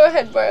 You go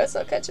ahead, Boris.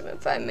 I'll catch him in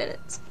 5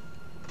 minutes.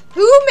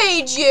 Who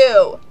made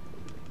you?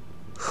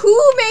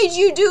 Who made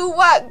you do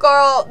what,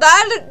 girl?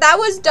 That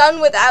was done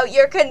without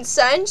your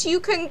consent. You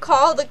can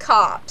call the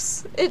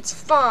cops. It's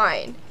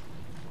fine.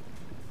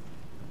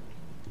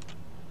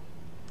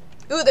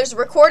 Ooh, there's a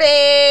recording.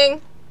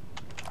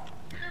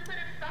 Who would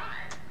have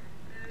thought?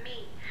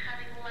 Me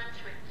having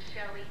lunch with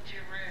Joey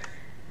Drew.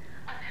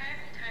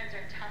 Apparently times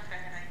are tougher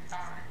than I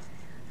thought.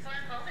 For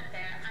a moment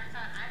there, I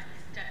thought I'd be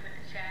stuck with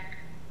a check.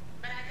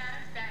 But I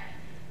gotta say,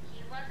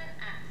 he wasn't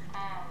at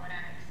all what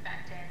I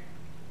expected.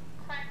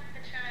 Quite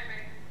the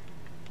charmer.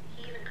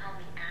 He even called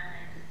me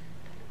Alice.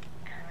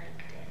 I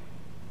liked it.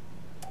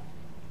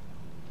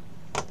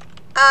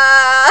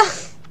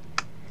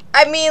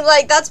 I mean,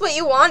 like, that's what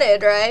you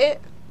wanted, right?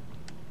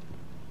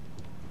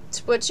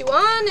 It's what you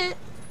wanted.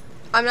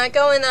 I'm not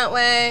going that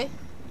way.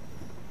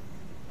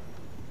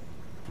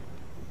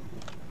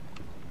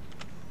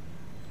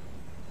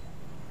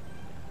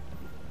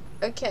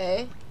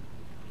 Okay.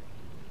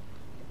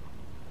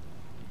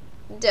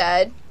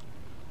 Dead.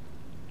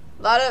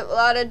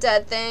 Lot of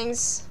dead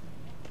things.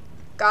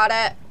 Got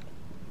it.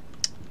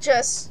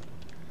 Just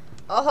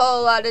a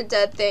whole lot of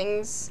dead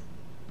things.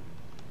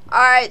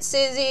 Alright,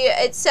 Susie,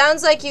 it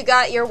sounds like you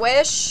got your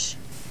wish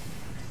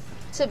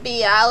to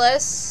be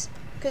Alice.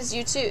 Because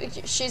you two,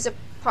 she's a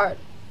part.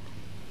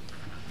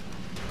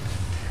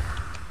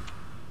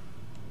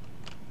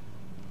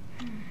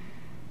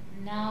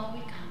 Now we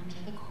come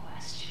to the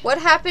question. What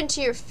happened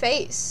to your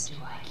face?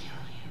 Do I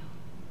kill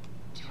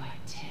you? Do I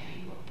tear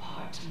you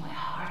apart to my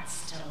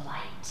heart's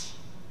delight?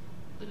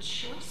 The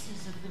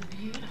choices of the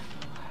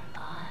beautiful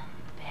are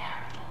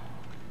unbearable.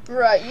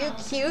 Bruh, you How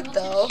do cute want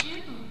though. to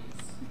choose?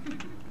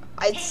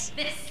 I Take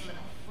this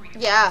little freak.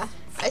 yeah,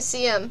 I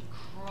see him.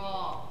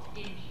 Crawl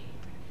into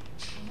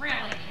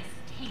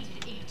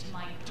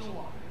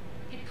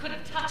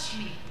touch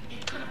me.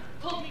 It could have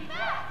pulled me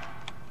back.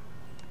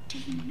 Do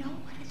you know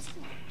what it's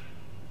like?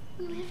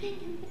 Living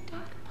in the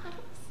dark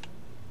puddles?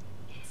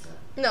 It's a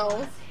No.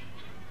 buzzing,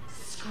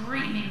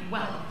 screaming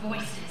well of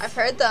voices. I've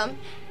heard them.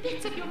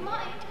 Bits of your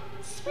mind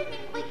swimming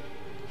like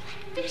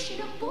fish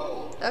in a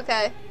bowl.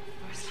 Okay.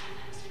 First time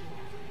I was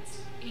born from its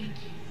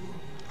inky womb,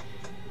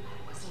 I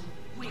was a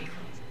wiggling.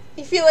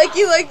 You feel like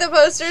you like the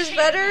posters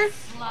better?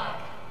 Slug.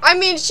 I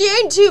mean, she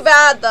ain't too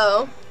bad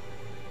though.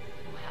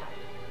 Well,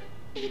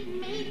 it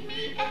made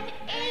me an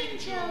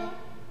angel. I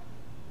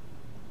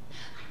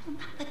will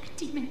not let the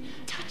demon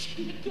touch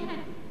me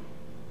again.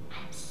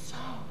 I'm so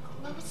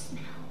close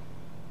now.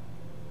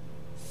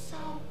 So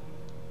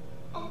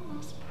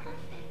almost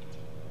perfect.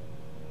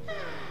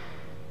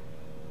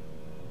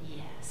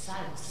 Yes, I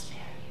will spare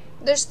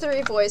you. There's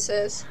 3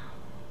 voices.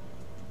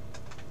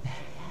 Better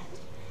yet,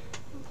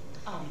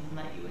 I'll even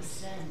let you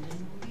ascend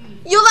and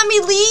leave You let me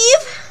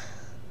leave?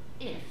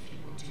 if you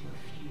will do a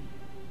few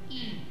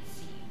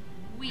easy,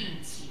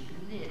 weensy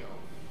little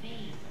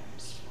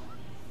favors for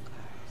me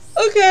first.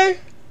 Okay.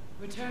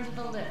 Return to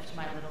the lift,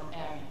 my little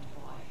errand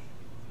boy.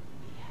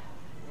 We have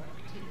work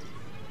to do.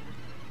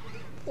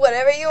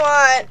 Whatever you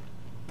want.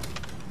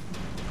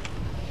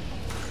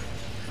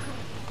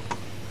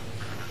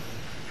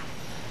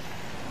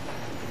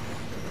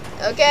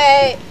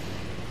 Okay.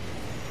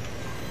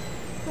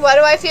 Why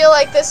do I feel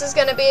like this is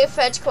gonna be a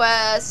fetch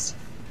quest?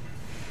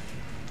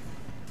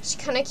 She's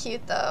kinda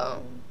cute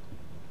though.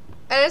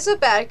 And it's so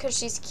bad because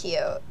she's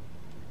cute.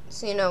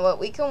 So you know what,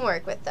 we can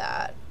work with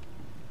that.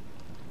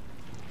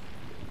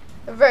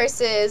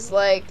 Versus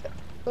like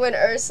when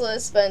Ursula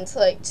spent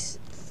like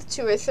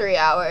 2 or 3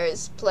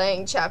 hours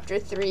playing chapter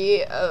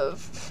 3 of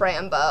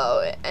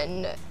Frambo,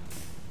 and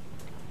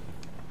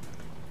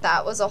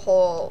that was a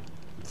whole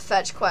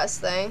fetch quest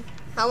thing.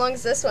 How long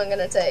is this one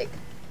gonna take?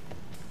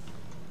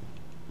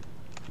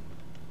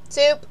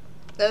 Soup?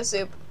 No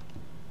soup.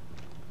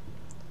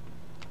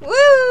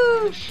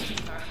 Woo!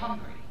 Machines are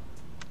hungry.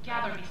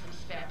 Gather me some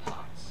spare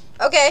parts.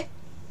 Okay.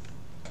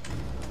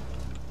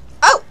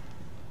 Oh!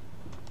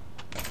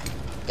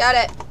 Got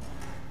it.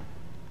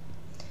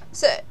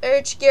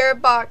 Search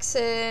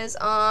gearboxes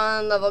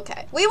on level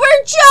K. We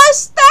were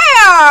just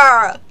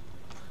there!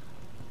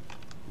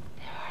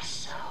 There are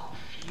so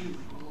few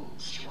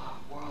rules to our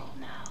world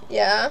now.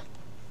 Yeah.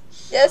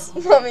 Yes,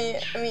 mommy.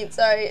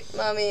 Sorry,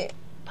 mommy.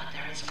 But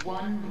there is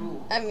one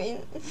rule we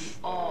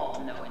all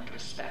know and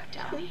respect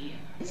down here.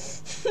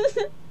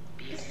 Beware.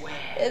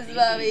 It's the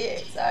mommy.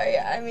 evil. Sorry,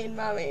 mommy.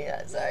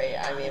 Sorry,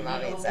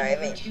 mommy. Sorry,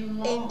 Never too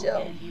long,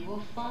 Angel. and he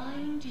will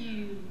find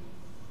you.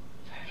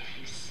 For if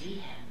you see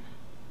him,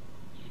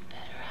 you'd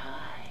better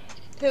hide.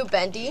 Who,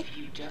 Bendy? If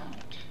you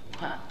don't,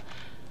 well,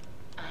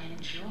 I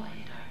enjoyed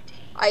our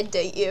date. I'd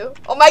date you.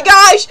 Oh my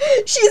gosh!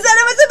 She said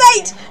it was a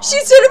date!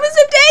 She said it was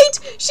a date!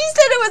 She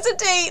said it was a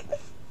date!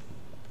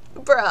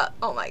 Bruh.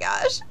 Oh my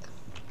gosh.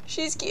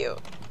 She's cute.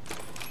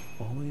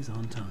 Always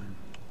on time.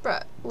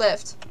 Bruh.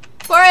 Lift.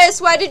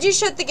 Forrest, why did you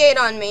shut the gate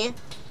on me?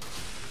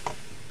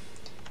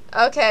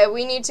 Okay,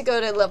 we need to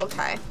go to level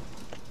K.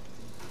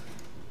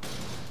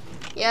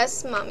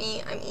 Yes,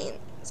 mommy.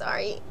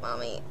 Sorry,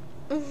 mommy.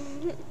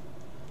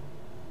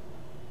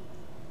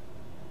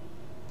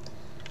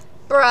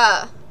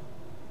 Bruh.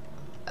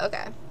 Okay.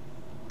 Have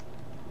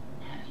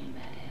you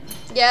met him?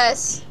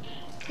 Yes.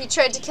 He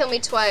tried to kill me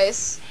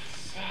twice.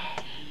 Say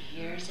he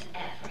hears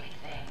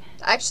everything.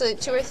 Actually,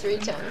 2 or 3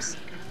 times.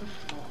 Creak of the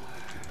floor,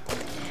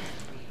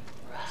 every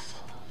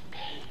rustle of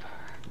paper.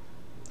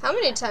 How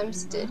many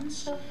times did... Run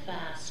so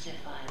fast if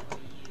I were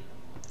you.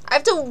 I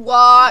have to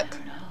walk.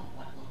 Never know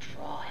what will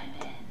draw him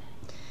in.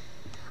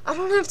 I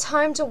don't have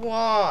time to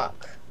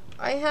walk.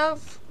 I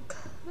have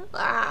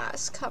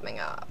class coming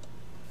up.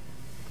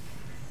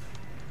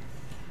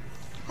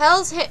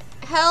 Hell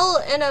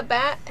in a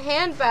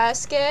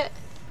handbasket.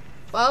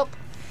 Well.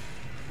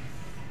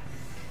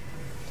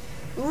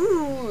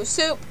 Ooh,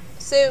 soup.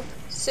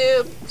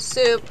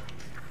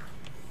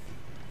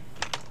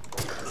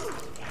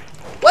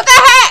 What the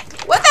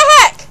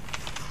heck?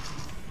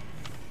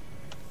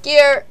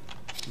 Gear.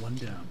 One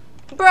down.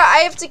 Bruh, I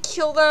have to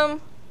kill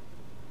them.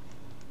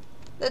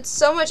 That's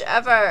so much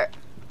effort.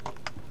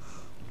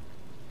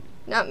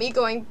 Not me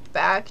going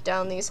back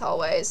down these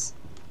hallways.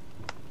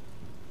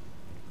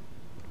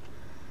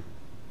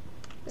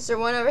 Is there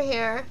one over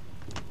here?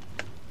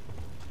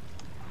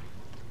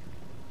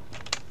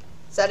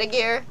 Is that a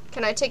gear?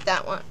 Can I take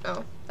that one?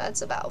 No,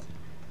 that's a valve.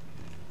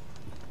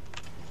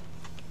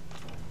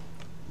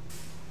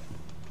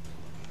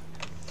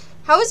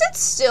 How is it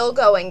still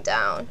going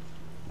down?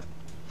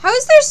 How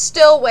is there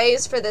still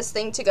ways for this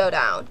thing to go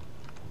down?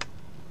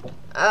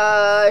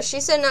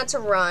 She said not to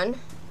run.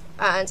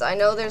 And I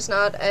know there's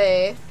not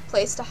a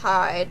place to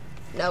hide.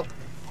 Nope.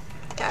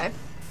 Okay.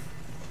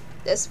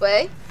 This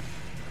way.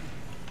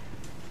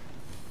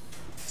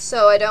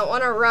 So I don't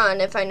want to run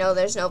if I know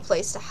there's no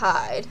place to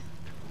hide.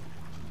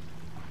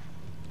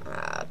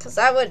 Cause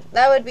that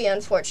would be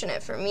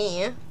unfortunate for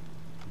me.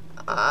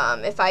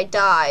 If I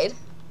died.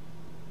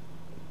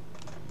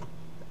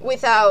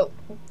 without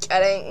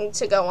getting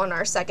to go on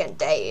our second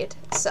date.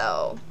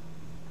 So,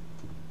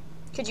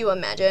 could you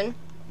imagine?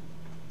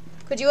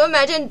 Could you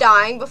imagine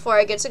dying before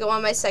I get to go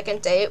on my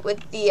second date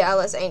with the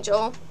Alice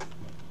Angel?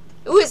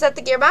 Ooh, is that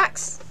the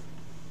gearbox?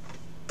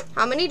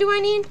 How many do I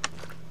need?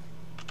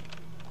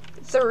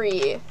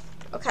 3.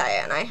 Okay,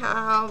 and I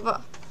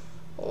have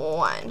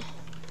 1.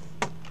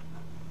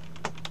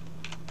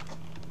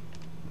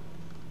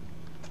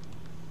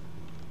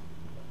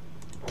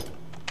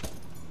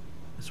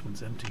 This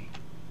one's empty.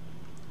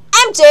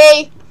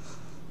 Empty!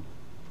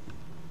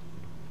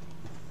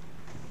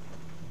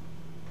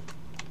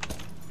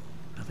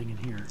 Nothing in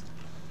here.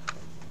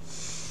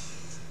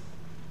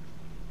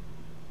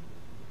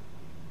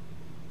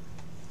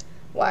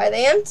 Why are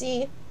they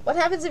empty? What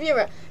happens if you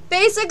run?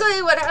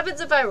 Basically, what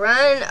happens if I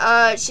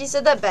run? She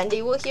said that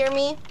Bendy will hear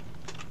me.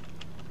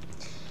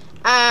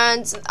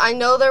 And I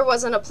know there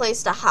wasn't a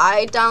place to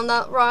hide down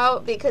that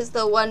route because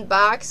the one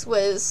box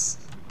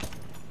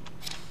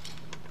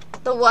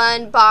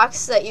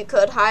that you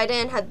could hide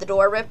in had the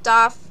door ripped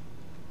off.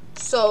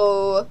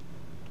 So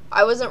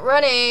I wasn't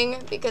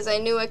running because I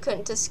knew I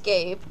couldn't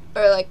escape.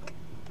 Or like,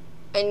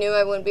 I knew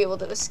I wouldn't be able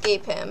to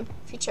escape him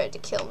if he tried to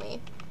kill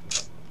me.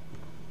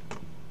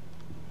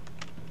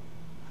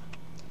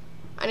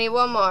 I need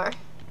 1 more.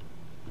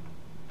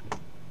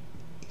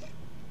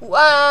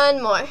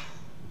 1 more.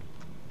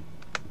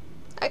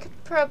 I could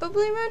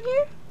probably run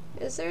here.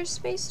 Is there a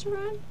space to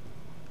run?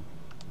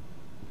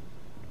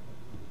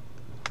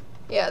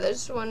 Yeah,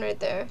 there's one right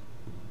there.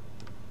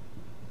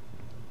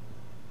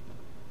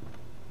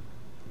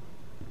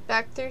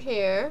 Back through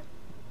here.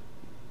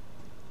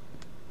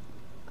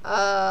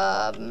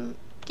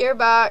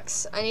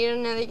 Gearbox. I need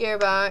another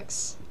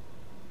gearbox.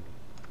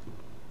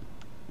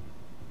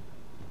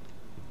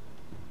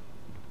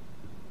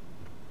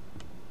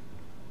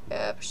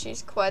 Yep,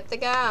 she's quite the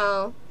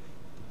gal.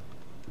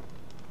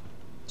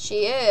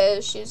 She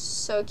is. She's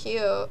so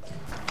cute.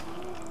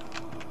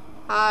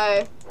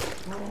 Hi.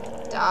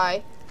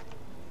 Die.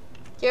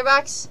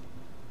 Gearbox.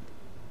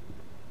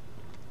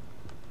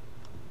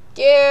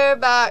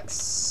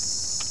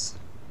 Gearbox.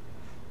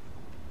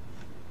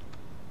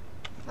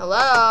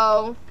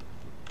 Hello.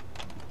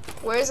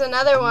 Where's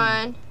another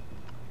one?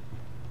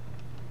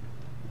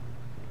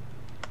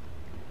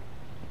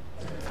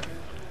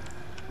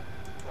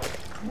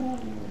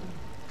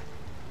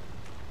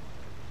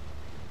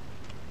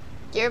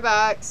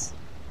 Gearbox.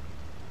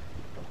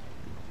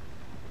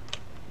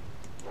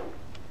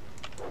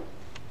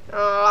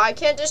 Oh, I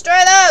can't destroy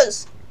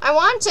those. I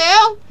want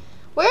to.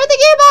 Where are the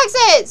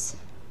gearboxes?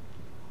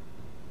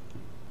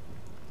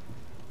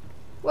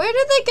 Where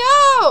did they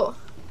go?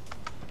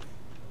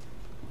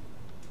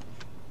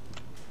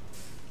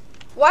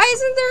 Why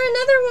isn't there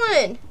another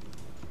one?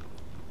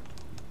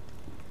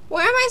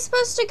 Where am I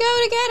supposed to go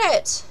to get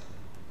it?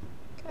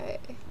 Okay.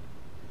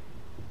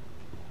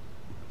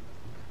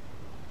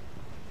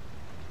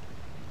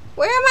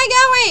 Where am I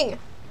going?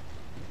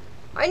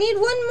 I need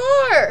 1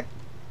 more.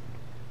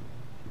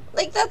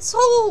 Like, that's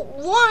whole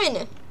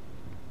 1.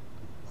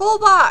 Whole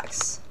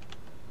box.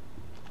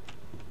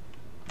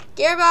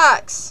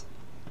 Gearbox.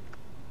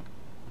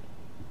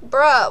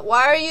 Bruh,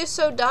 why are you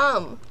so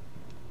dumb?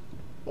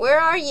 Where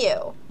are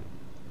you?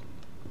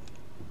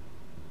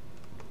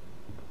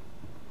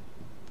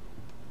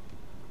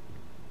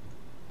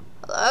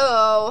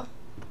 Hello?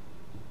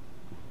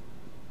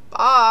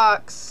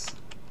 Box.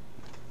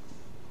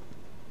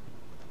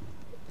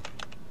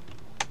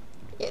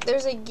 Yeah,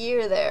 there's a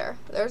gear there.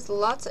 There's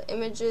lots of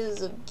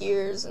images of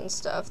gears and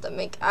stuff that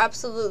make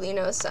absolutely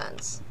no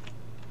sense.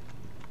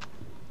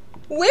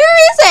 Where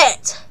is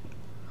it?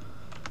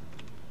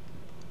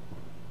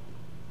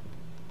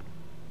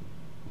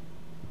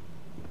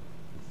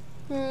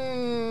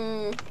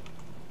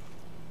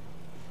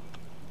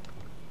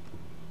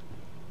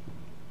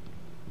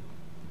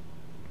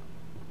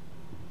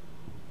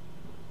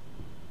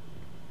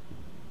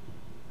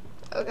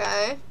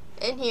 Okay,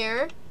 in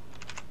here.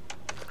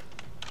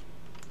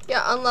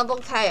 Yeah, on level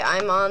K.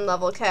 I'm on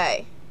level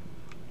K.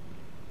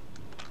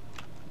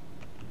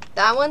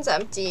 That one's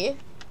empty.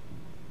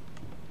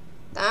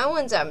 That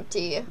one's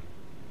empty.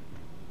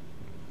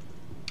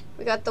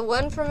 We got the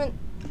one from...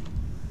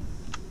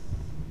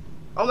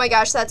 Oh my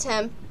gosh, that's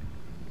him.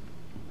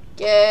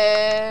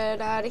 Get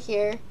out of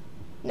here.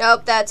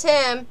 Nope, that's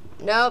him.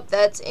 Nope,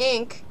 that's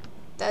ink.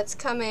 That's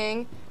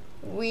coming.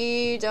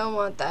 We don't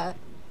want that.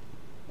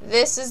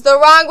 This is the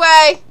wrong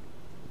way!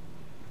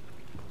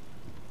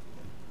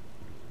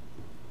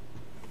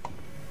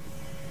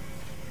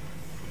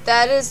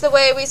 That is the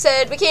way we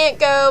said we can't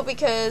go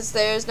because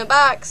there's no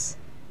box.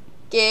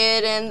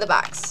 Get in the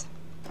box.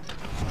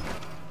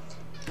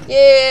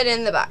 Get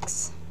in the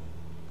box.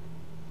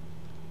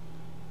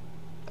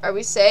 Are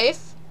we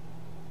safe?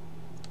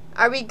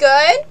 Are we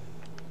good?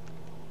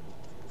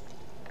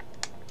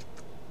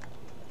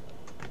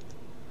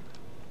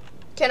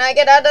 Can I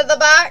get out of the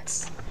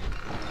box?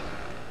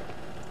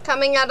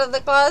 Coming out of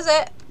the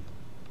closet?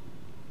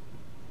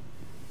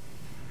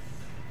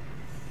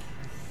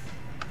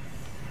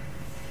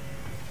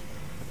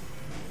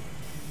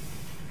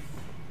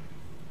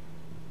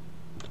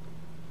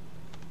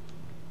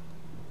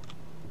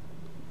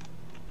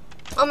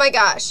 Oh my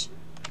gosh.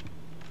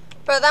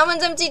 Bro, that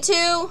one's empty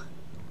too.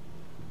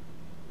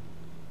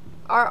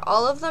 Are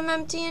all of them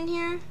empty in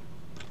here?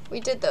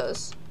 We did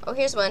those. Oh,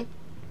 here's one.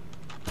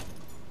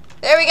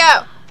 There we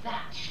go.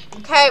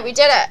 Okay, we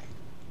did it.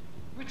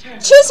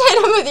 Just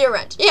hit him with your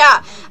wrench.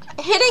 Yeah,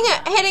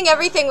 hitting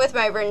everything with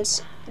my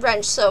wrench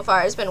so far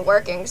has been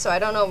working, so I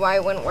don't know why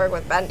it wouldn't work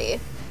with Bendy.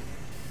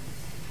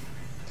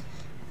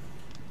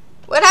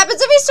 What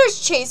happens if he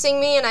starts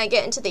chasing me and I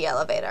get into the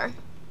elevator?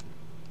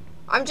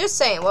 I'm just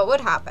saying, what would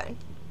happen?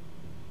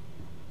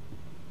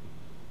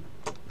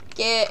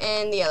 Get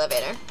in the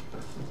elevator.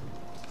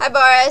 Hi,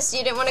 Boris.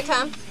 You didn't want to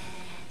come?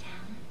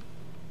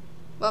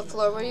 What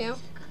floor were you?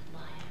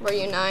 Were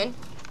you 9?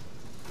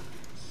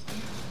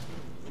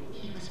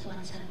 He was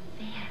once a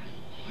very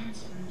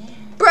handsome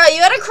man. Bro,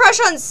 you had a crush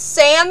on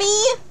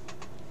Sammy?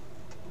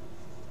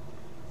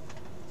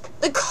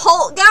 The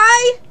cult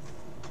guy?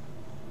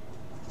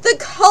 The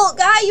cult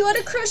guy? You had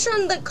a crush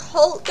on the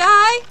cult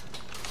guy?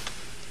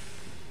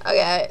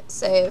 Okay,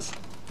 save.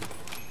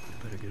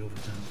 Better get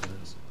overtime for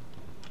this.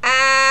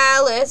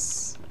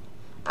 Alice,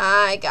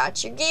 I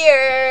got your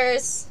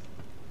gears.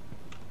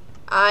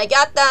 I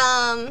got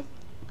them.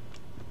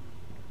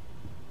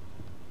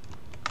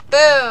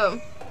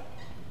 Boom.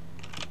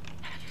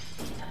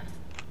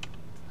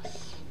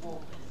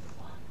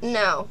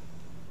 No.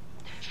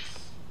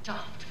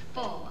 Stuffed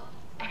full of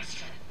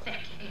extra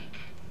thick ink.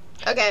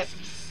 Okay.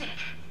 Sick.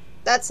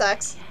 That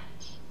sucks.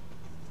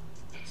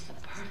 It's the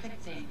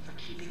perfect thing for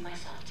keeping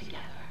myself together.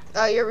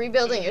 Oh, you're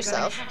rebuilding If you're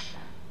gonna yourself. catch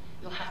them,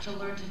 you'll have to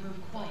learn to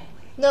move quietly.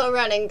 No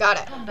running, got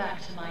it. Come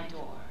back to my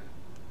door.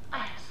 I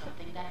have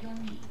something that you'll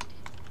need.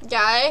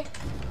 Guy.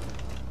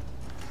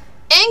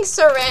 Ink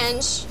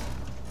syringe.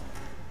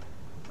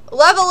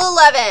 Level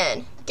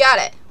 11. Got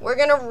it. We're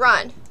gonna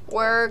run.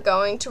 We're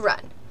going to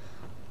run.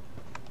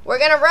 We're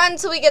gonna run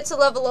till we get to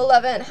level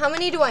 11. How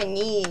many do I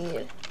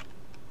need?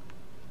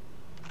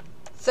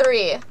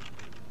 3.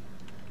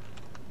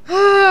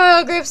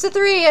 Groups of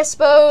 3, I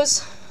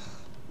suppose.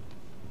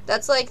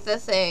 That's like the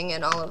thing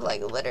in all of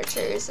like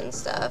literatures and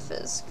stuff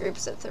is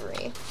groups of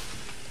 3.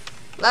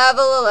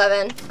 Level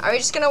 11. Are we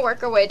just gonna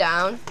work our way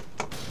down?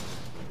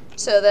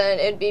 So then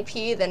it'd be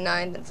P, then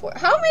 9, then 4.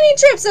 How many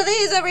trips of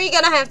these are we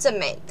gonna have to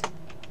make?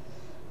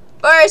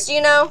 Boris, do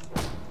you know?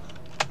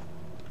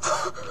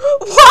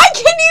 Why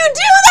can you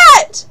do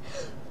that?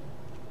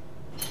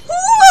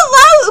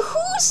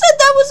 Who said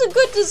that was a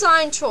good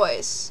design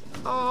choice?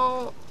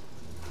 Oh,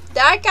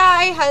 that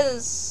guy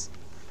has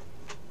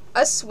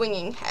a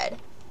swinging head.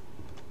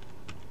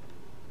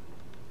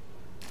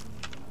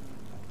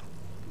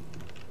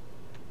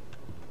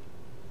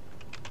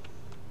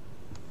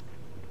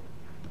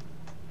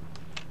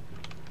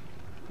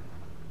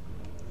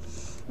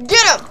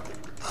 Get him!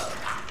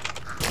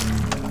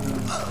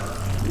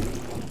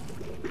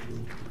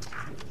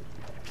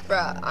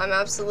 Bruh, I'm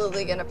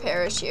absolutely gonna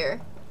perish here.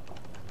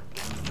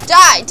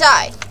 Die!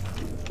 Die!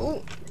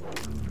 Ooh.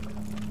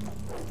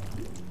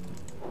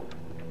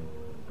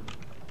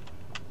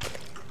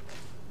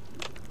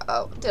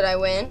 Oh, did I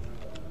win?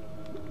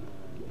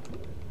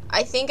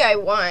 I think I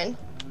won.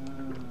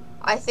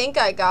 I think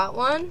I got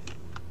one.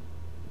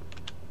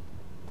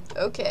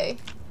 Okay.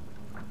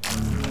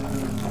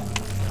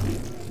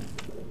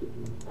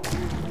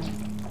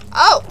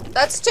 Oh,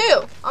 that's 2.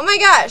 Oh my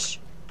gosh.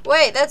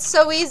 Wait, that's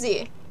so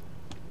easy.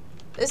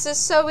 This is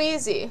so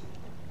easy.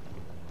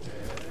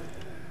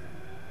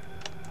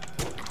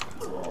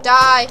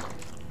 Die.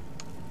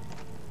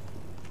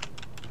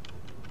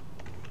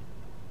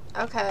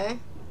 Okay.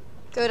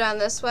 Go down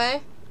this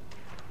way.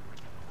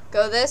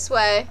 Go this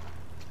way.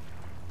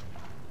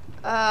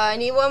 I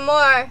need one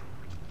more.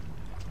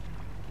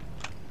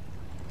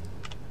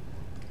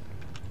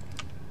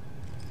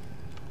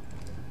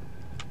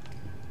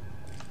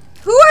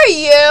 Who are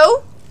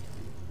you?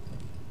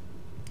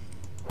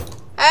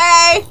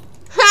 Hey!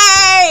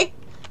 Hey!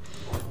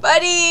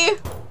 Buddy!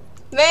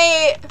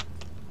 Mate!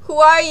 Who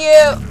are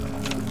you?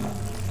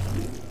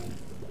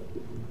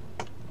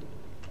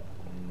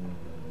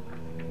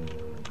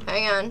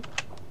 Hang on.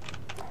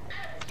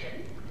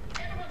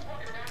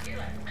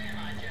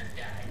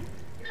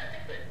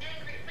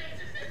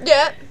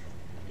 Yeah.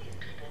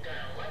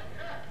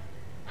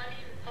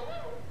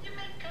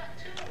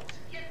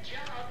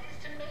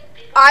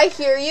 I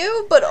hear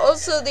you, but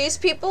also these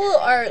people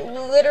are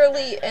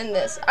literally in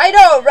this. I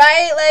know,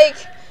 right? Like,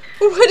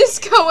 what is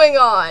going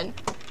on?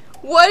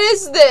 What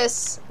is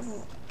this?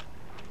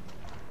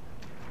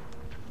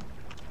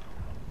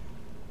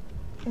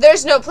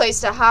 There's no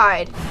place to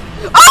hide.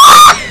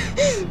 Ah!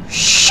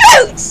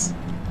 Shoot!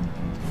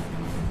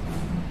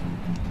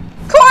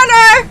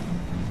 Corner!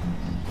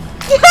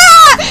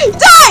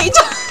 Die!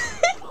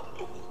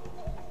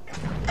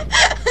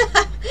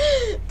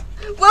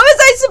 What was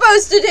I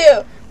supposed to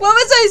do? What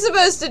was I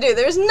supposed to do?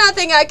 There's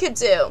nothing I could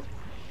do.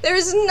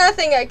 There's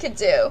nothing I could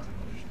do.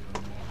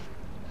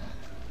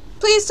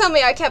 Please tell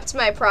me I kept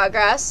my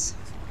progress.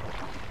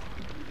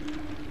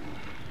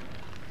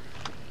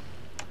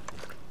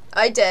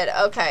 I did.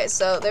 Okay,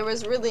 so there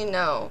was really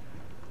no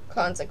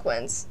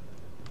consequence.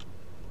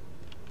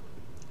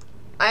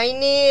 I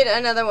need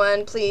another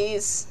one,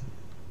 please.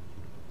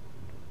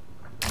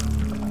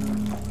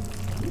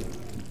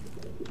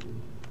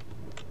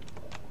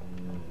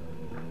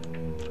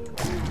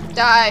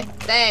 Die.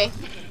 Dang.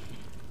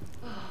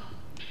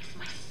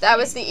 That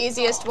was the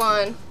easiest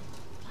one.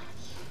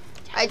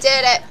 I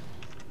did it.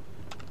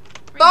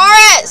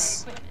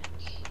 Boris!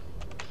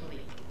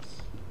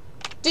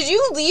 Did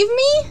you leave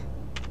me?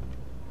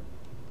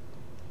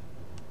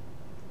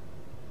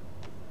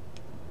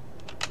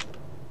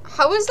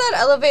 How is that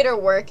elevator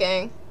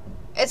working?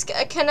 It's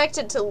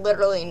connected to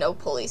literally no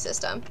pulley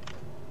system.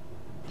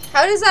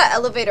 How does that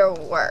elevator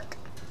work?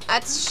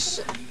 That's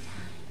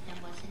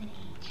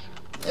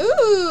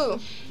ooh!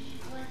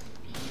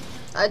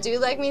 I do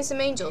like me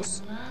some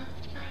angels.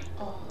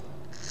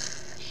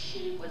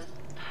 She was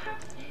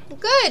perfect.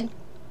 Good.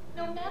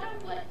 No matter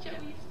what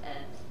Joey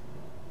says.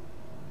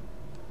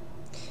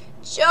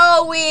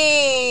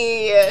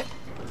 Joey!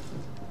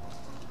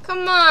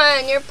 Come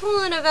on, you're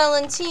pulling a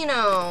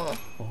Valentino.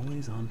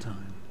 Always on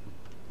time.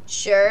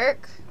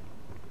 Jerk.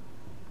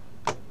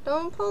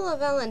 Don't pull a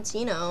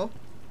Valentino.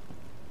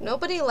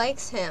 Nobody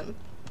likes him.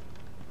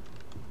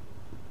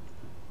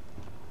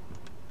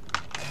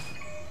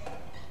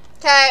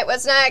 Okay,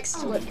 what's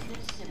next?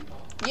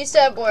 You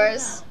said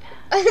Boris.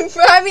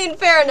 I mean,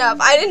 fair enough.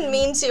 I didn't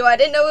mean to. I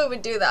didn't know it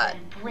would do that.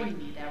 And bring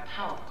me their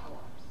power cores.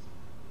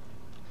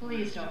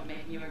 Please don't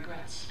make me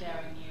regret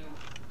sparing you.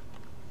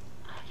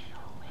 I can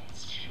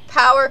always change.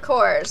 Power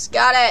cores.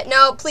 Got it.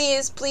 No,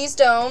 please. Please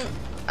don't.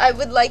 I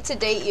would like to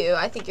date you.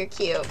 I think you're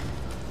cute.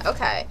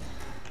 Okay.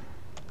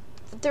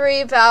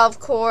 3 valve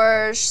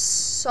cores.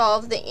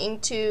 Solve the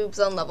ink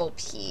tubes on level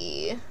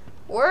P.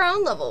 We're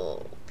on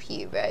level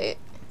P, right?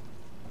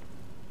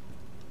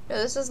 No,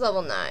 this is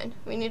level 9.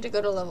 We need to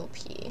go to level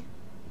P.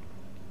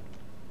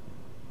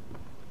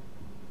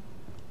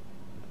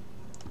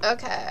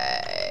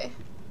 Okay.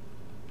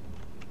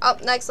 Oh,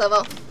 next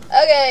level.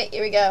 Okay,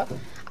 here we go.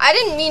 I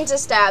didn't mean to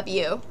stab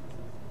you.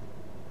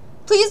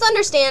 Please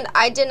understand,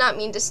 I did not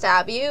mean to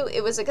stab you.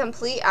 It was a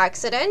complete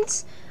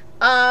accident.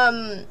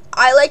 I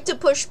like to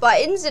push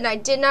buttons, and I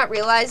did not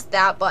realize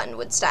that button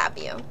would stab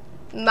you.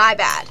 My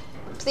bad.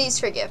 Please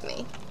forgive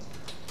me.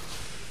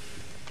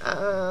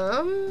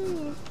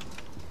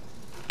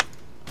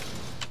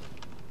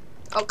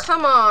 Oh,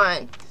 come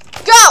on.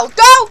 Go!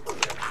 Go!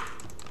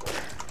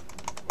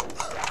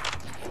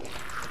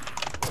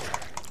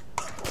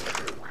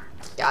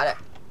 Got it.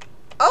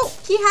 Oh,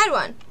 he had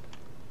one.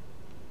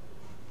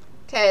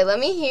 Okay, let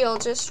me heal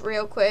just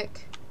real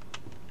quick.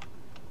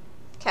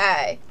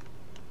 Okay.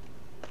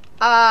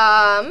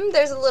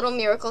 There's a little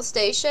miracle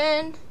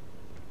station.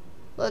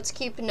 Let's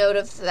keep note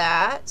of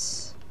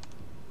that.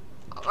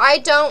 I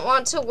don't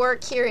want to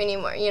work here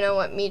anymore. You know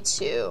what? Me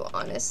too,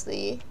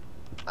 honestly.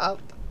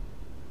 Up.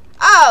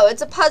 Oh,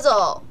 it's a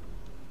puzzle.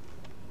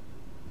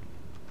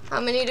 How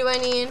many do I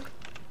need?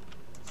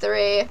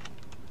 3.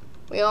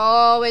 We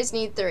always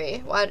need 3.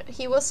 What?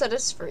 He will set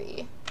us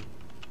free.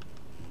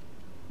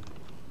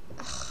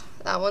 Ugh,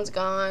 that one's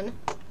gone.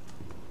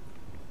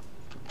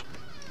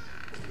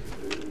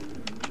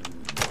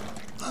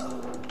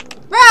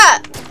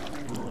 Bruh!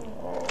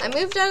 I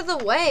moved out of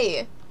the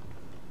way.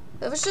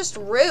 That was just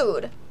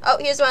rude. Oh,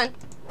 here's one.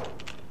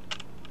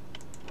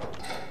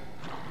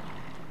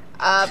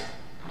 Up.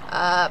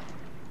 Up.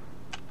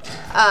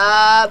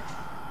 Up.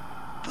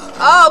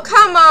 Oh,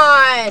 come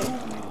on!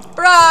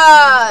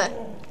 Bruh!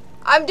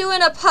 I'm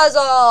doing a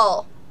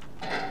puzzle.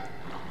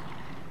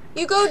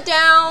 You go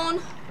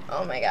down.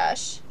 Oh my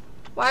gosh.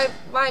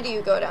 Why do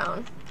you go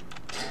down?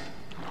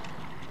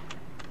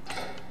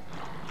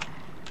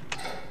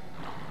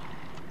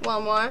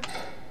 One more.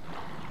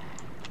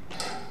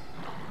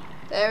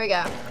 There we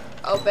go.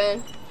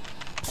 Open.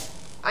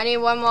 I need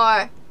one more.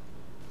 I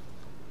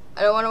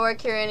don't want to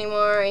work here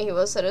anymore. He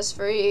will set us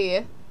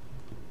free.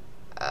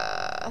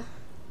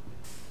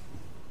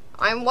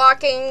 I'm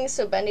walking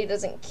so Bendy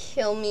doesn't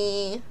kill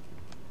me.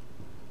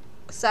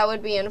 Because that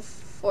would be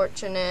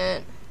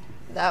unfortunate.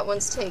 That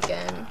one's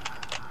taken.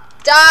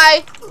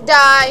 Die!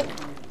 Die!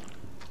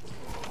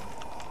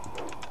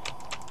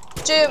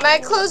 Dude, my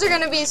clothes are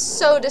gonna be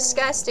so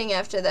disgusting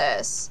after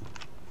this.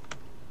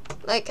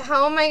 Like,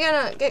 how am I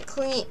gonna get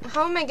clean?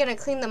 How am I gonna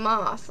clean them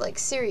off? Like,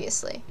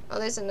 seriously. Oh,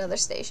 there's another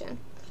station.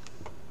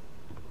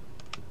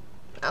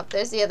 Oh,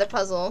 there's the other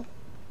puzzle.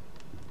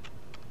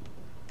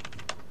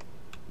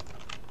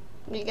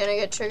 You gonna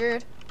get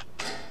triggered?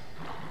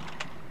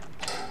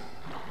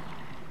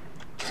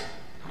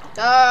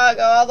 Oh,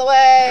 go all the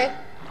way.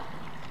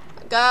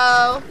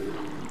 Go.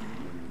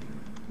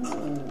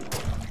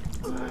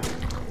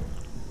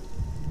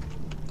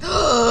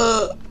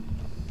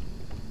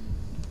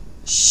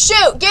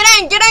 Shoot! Get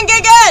in! Get in!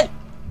 Get in!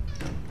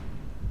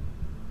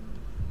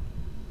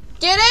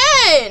 Get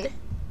in!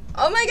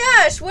 Oh my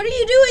gosh! What are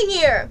you doing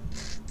here?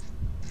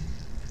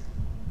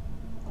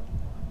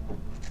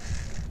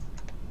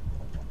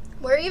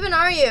 Where even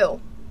are you?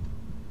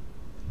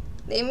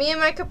 Leave me and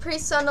my Capri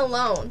Sun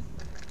alone.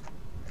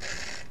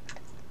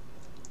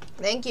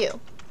 Thank you.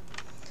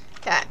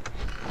 Okay.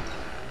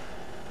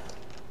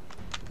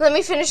 Let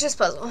me finish this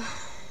puzzle.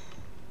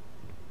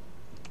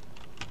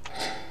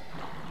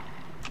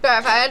 But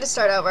if I had to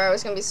start over, I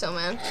was gonna be so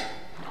mad.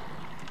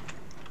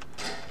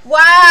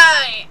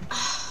 Why?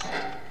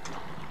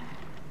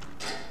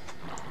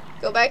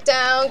 Go back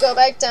down, go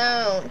back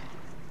down.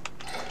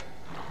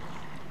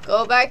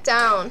 Go back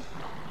down.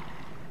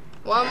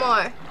 One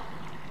more.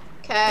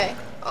 Okay,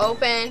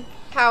 open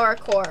power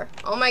core.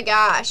 Oh my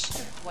gosh.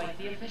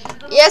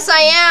 Yes, I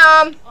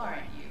am.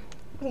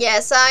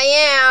 Yes, I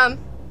am.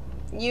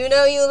 You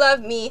know you love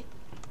me.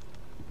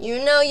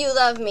 You know you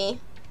love me.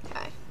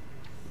 Okay.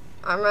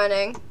 I'm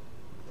running.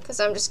 Because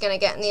I'm just going to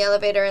get in the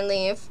elevator and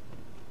leave.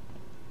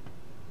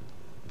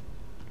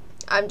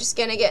 I'm just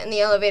going to get in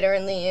the elevator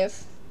and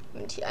leave.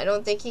 I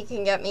don't think he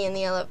can get me in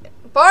the elevator.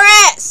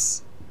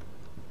 Boris!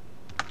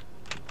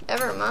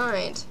 Never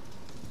mind.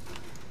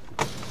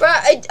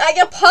 Bruh, I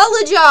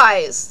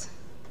apologized.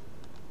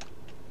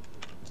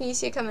 Can you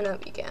see it coming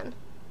up? You can.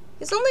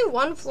 It's only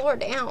one floor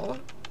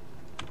down.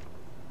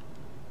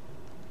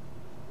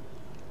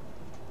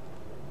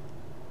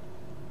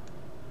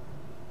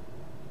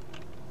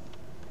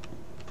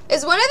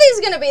 Is one of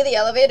these gonna be the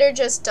elevator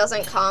just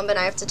doesn't come and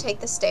I have to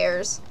take the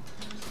stairs?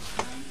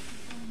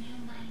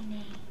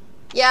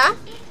 Yeah?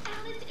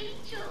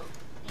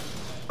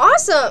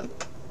 Awesome!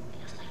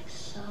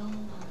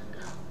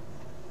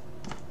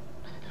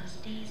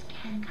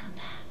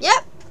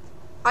 Yep.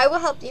 I will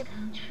help you.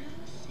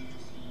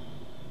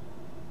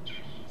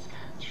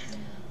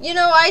 You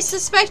know, I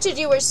suspected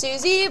you were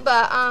Susie,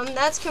 but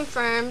that's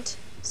confirmed.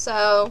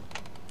 So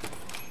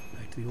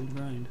Back to the old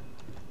grind.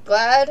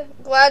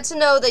 glad to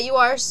know that you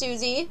are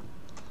Susie.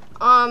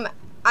 I'm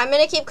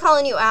gonna keep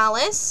calling you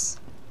Alice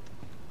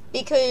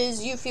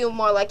because you feel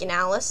more like an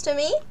Alice to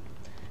me.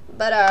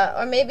 But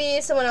or maybe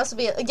someone else will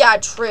be. Yeah,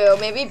 true.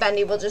 Maybe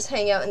Bendy will just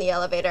hang out in the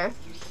elevator.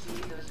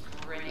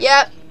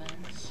 Yep.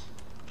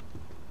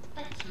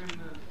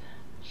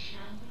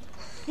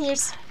 You're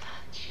Just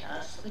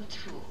the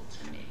tool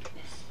to make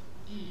this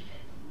even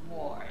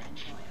more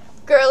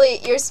enjoyable. Girlie,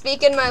 you're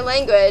speaking my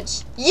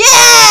language.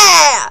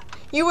 Yeah!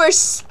 You were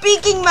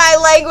speaking my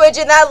language,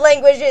 and that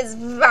language is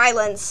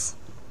violence.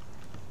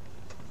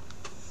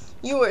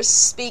 You were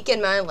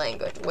speaking my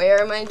language.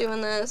 Where am I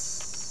doing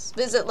this?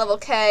 Visit level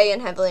K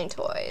and Heavily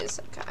Toys.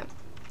 Okay.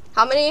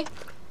 How many?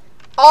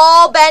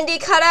 All Bendy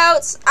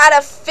cutouts out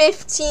of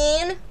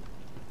 15?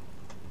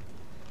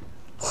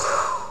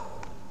 Whew.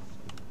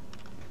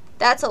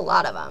 That's a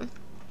lot of them.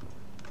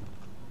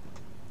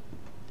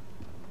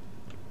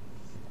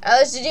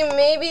 Alice, did you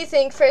maybe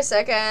think for a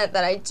second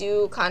that I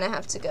do kind of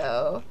have to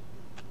go,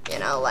 you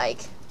know, like,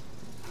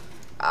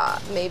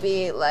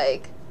 maybe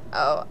like,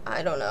 oh,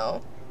 I don't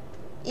know,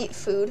 eat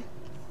food?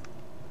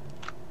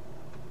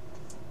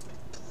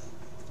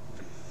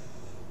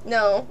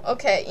 No,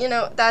 okay, you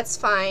know, that's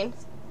fine.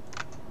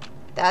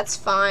 That's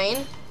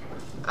fine.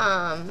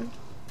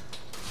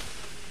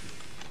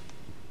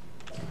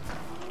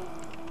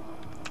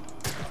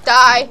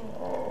 Die.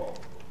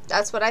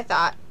 That's what I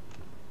thought.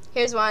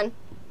 Here's one.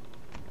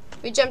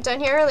 We jumped down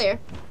here earlier.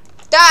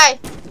 Die!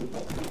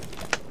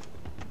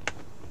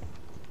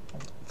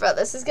 Bro,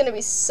 this is gonna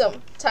be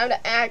some time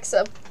to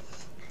ask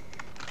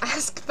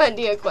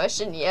Bendy a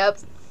question. Yep.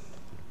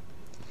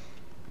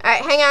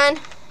 Alright, hang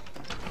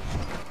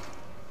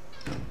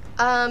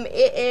on.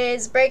 It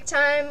is break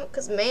time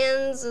because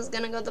Mans is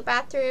gonna go to the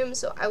bathroom,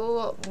 so I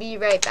will be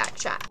right back,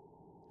 chat.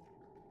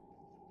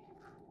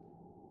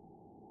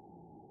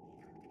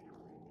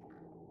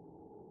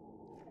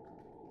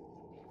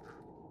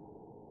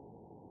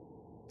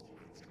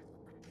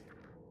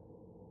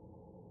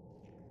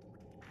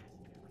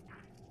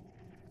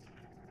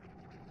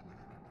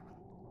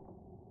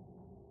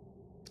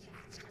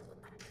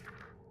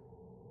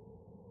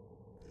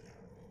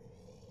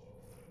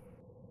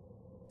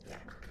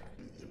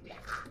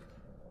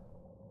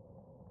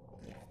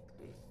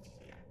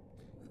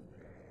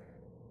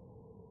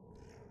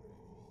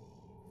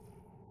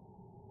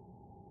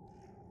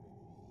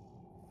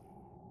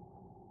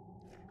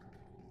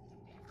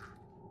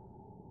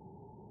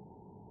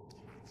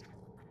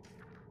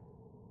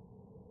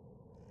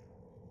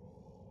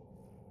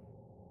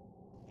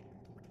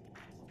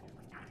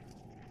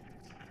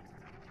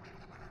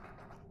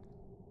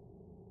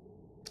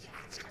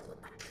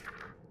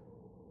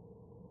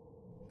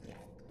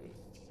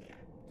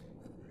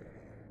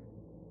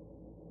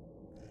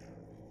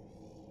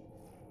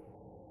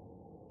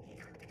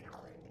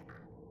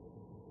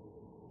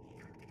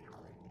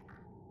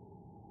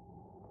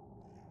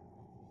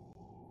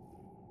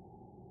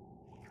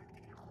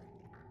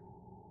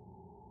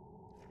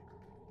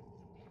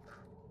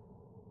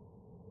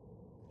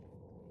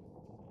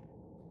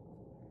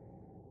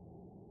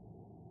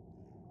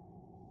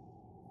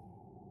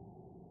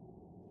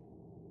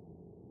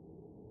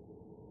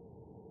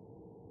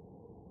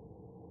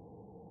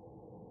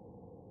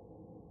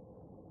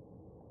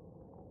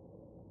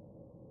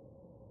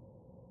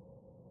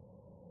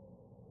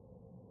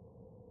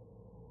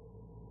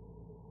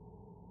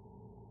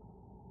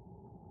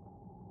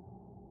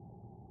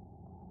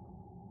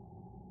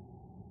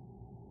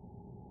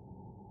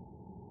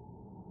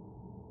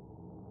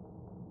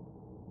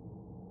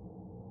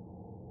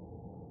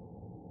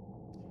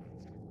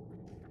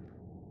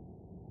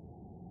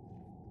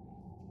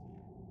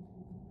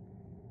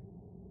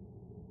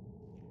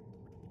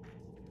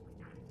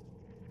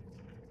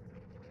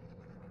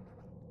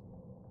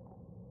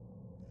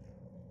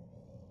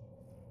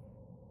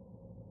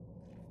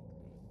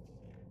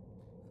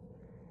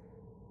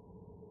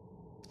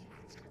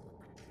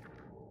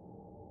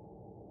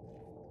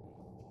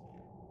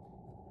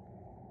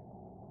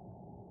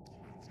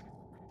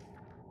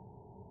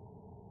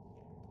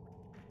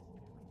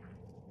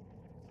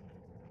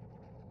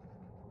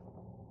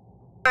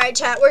 Alright,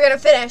 chat, we're gonna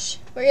finish.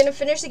 We're gonna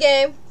finish the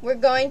game. We're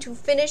going to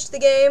finish the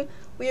game.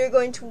 We are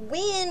going to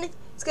win.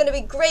 It's gonna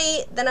be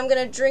great. Then I'm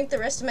gonna drink the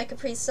rest of my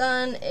Capri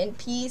Sun in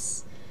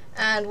peace.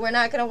 And we're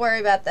not gonna worry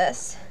about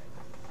this.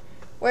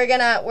 We're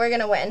gonna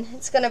win.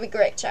 It's gonna be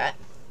great, chat.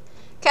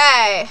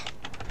 Okay.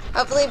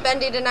 Hopefully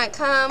Bendy did not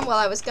come while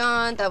I was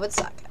gone. That would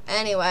suck.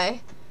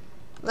 Anyway,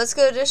 let's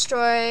go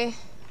destroy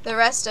the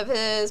rest of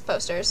his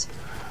posters.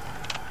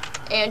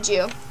 And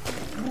you.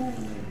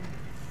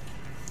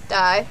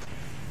 Die.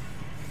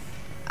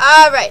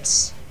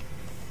 Alright.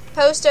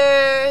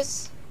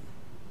 Posters.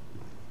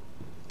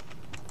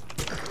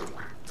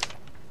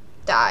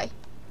 Die.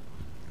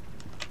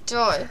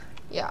 Joy.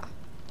 Yeah.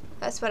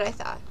 That's what I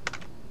thought.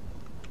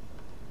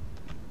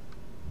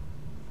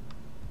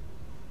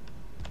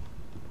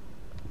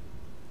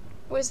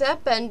 Was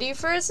that Bendy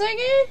for a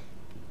second?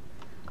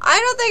 I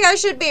don't think I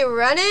should be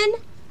running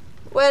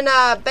when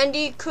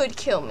Bendy could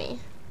kill me.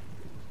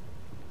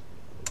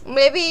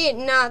 Maybe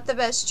not the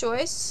best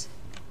choice.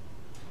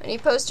 Any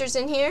posters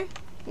in here?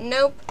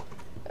 Nope.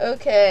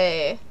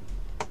 Okay.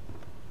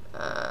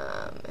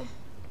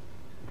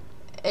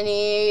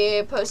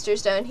 Any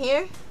posters down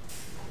here?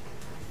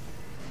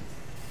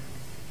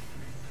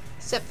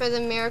 Except for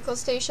the miracle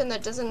station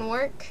that doesn't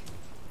work.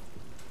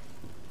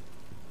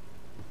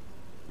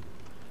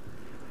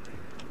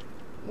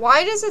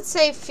 Why does it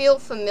say feel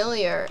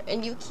familiar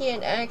and you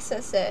can't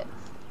access it?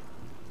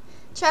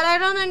 Chat, I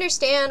don't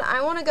understand.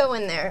 I want to go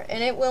in there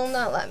and it will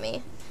not let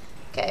me.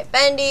 Okay,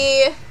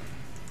 Bendy.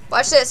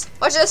 Watch this.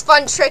 Watch this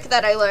fun trick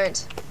that I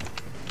learned.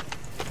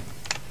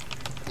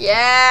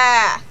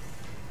 Yeah.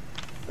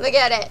 Look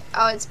at it.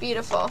 Oh, it's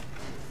beautiful.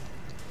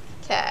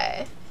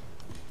 Okay.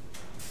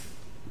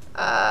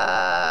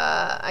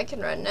 I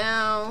can run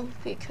now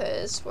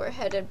because we're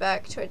headed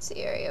back towards the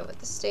area with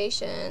the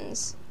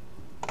stations.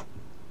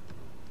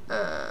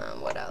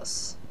 What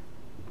else?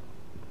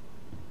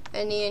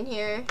 Any in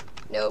here?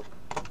 Nope.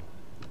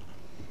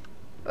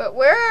 But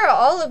where are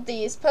all of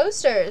these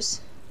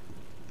posters?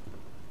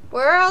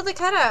 Where are all the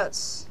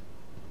cutouts?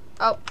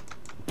 Oh.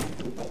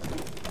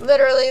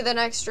 Literally the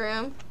next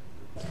room.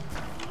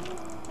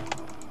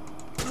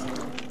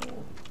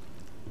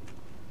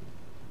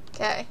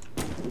 Okay.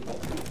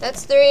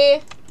 That's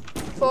 3,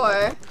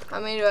 4. How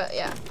many do I?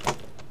 Yeah.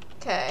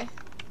 Okay.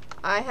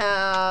 I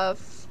have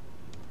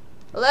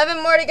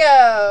 11 more to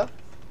go.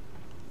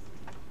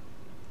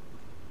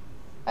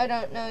 I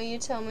don't know. You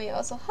tell me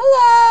also.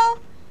 Hello.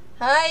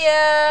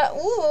 Hiya.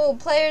 Ooh,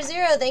 player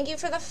 0. Thank you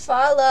for the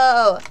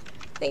follow.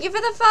 Thank you for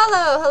the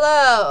follow.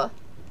 Hello.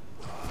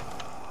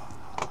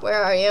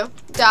 Where are you?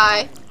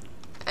 Die.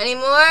 Any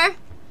more?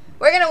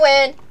 We're gonna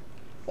win.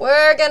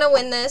 We're gonna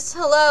win this.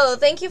 Hello.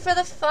 Thank you for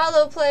the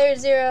follow, player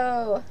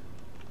 0.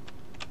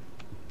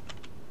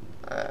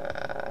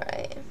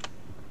 Alright.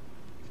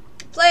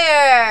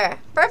 Player.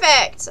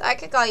 Perfect. I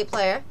could call you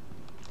player.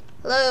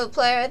 Hello,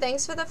 player.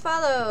 Thanks for the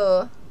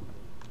follow.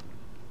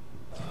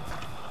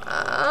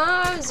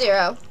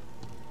 0.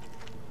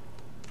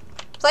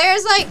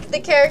 Player's like the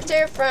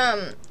character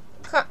from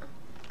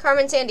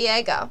Carmen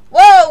Sandiego.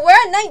 Whoa, we're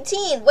at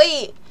 19.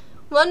 Wait,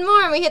 one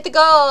more and we hit the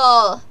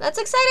goal. That's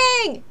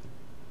exciting.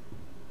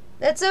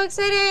 That's so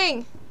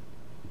exciting.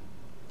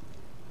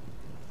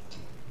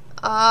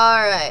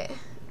 Alright.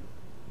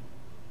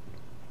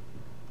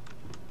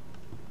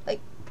 Like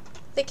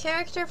the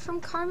character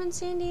from Carmen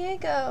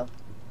Sandiego.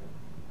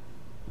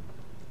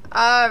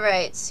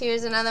 Alright, so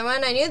here's another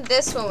one. I knew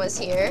this one was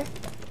here.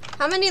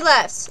 How many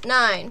left?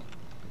 9.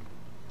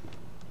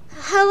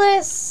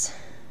 Alice.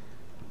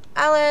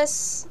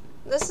 Alice.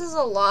 This is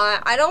a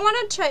lot. I don't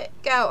want to check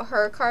out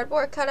her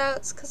cardboard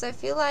cutouts because I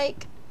feel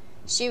like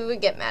she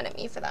would get mad at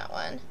me for that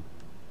one.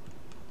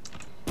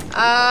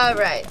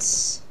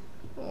 Alright.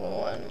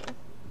 One.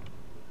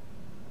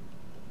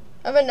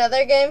 Of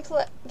another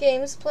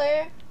games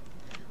player?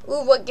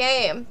 Ooh, what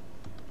game?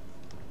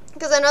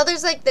 Because I know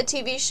there's like the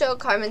TV show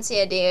Carmen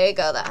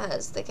Sandiego that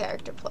has the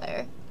character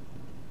player.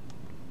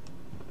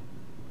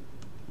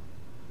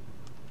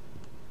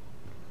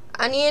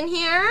 Any in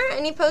here?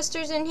 Any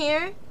posters in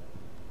here?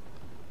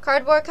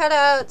 Cardboard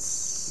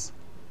cutouts.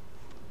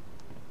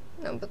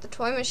 No, but the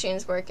toy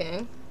machine's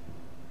working.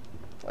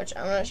 Which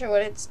I'm not sure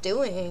what it's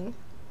doing.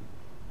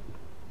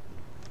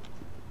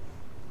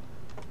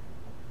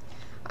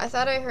 I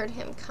thought I heard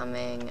him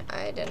coming.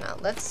 I did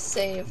not. Let's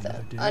save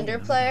the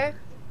underplayer.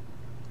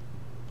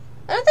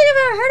 I don't think I've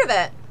ever heard of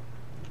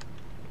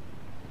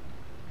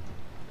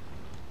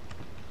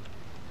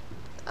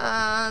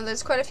it.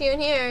 There's quite a few in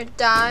here.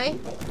 Die.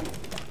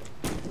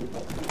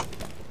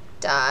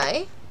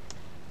 Die.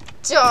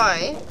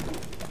 Die.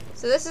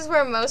 So this is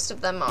where most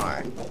of them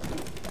are.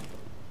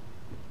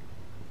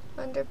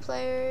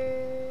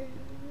 Underplayer.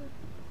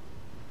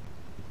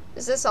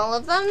 Is this all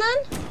of them then?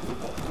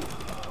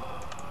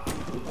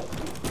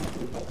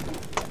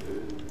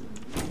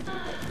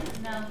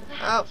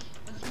 Oh.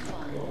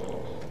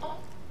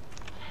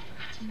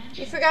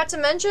 You forgot to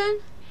mention?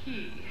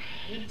 He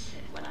hates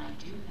it when I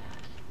do that.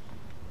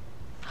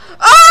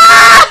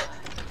 Ah!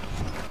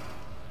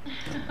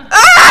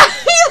 Ah!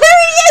 There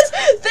he is!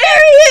 There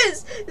he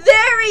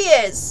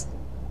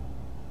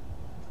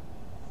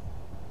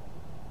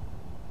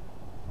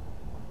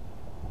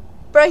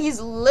Bro,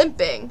 he's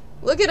limping.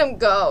 Look at him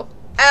go.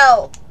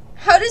 Ow.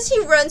 How does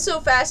he run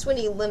so fast when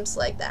he limps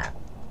like that?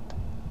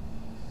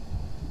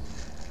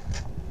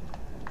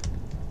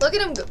 Look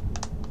at him go.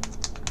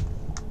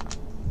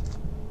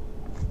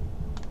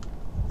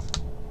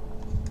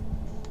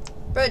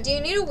 Bro, do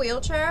you need a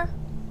wheelchair?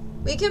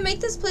 We can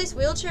make this place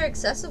wheelchair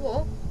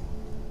accessible.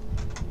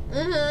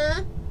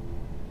 Mm-hmm.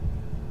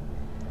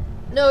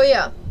 No,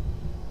 yeah.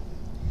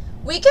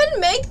 We can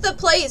make the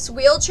place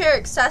wheelchair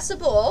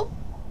accessible.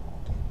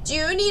 Do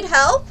you need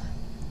help?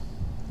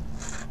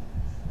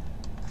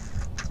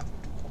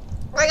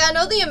 Like, I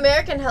know the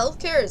American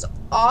healthcare is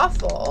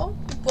awful,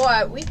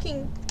 but we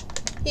can...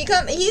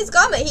 He's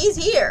coming. He's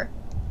here.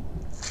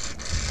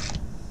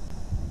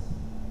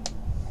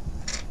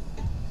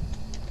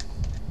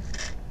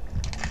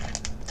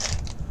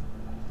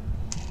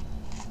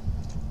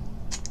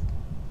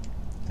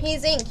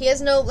 He's ink. He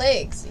has no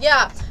legs.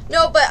 Yeah.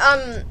 No, but,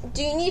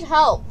 do you need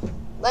help?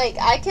 Like,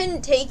 I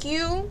can take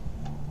you.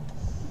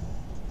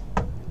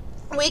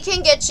 We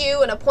can get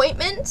you an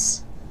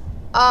appointment.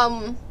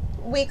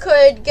 We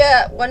could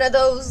get one of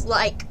those,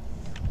 like,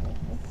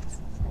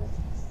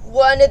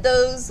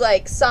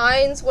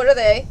 signs. What are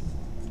they?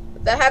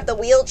 That have the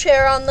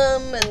wheelchair on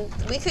them. And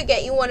we could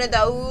get you one of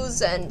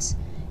those. And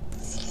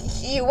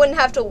you wouldn't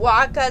have to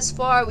walk as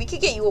far. We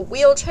could get you a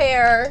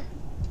wheelchair.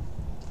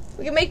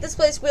 We can make this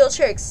place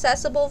wheelchair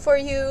accessible for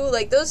you.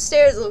 Like, those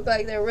stairs look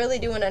like they're really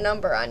doing a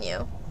number on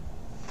you.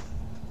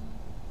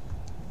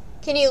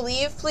 Can you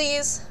leave,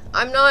 please?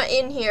 I'm not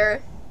in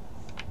here.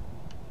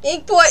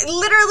 Ink Boy,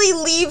 literally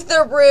leave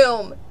the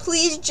room.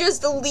 Please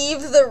just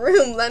leave the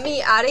room. Let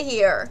me out of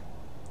here.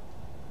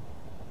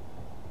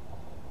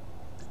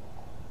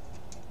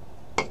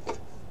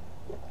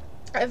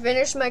 I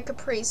finished my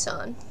Capri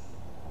Sun.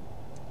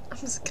 I'm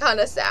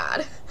kind of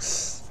sad.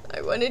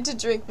 I wanted to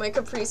drink my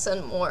Capri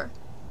Sun more.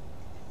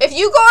 If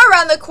you go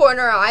around the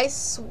corner, I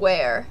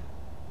swear.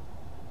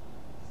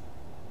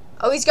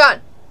 Oh, he's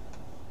gone.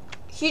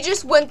 He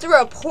just went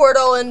through a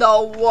portal in the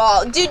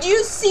wall. Did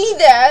you see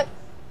that?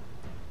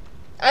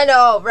 I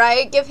know,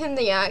 right? Give him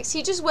the axe.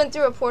 He just went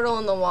through a portal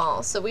in the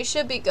wall, so we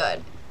should be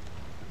good.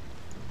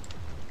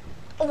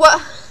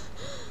 What?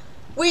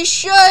 We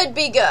should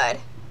be good.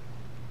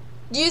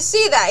 Do you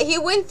see that? He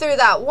went through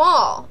that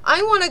wall.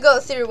 I want to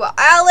go through.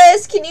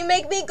 Alice, can you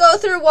make me go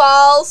through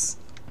walls?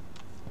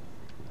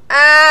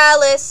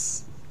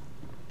 Alice.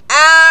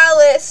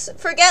 Alice.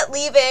 Forget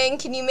leaving.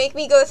 Can you make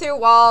me go through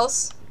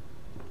walls?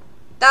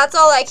 That's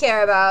all I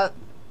care about.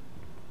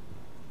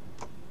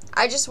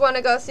 I just want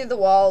to go through the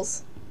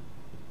walls.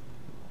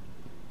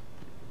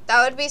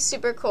 That would be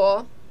super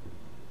cool.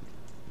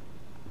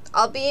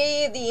 I'll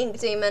be the ink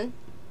demon.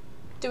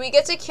 Do we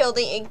get to kill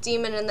the ink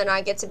demon and then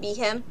I get to be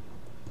him?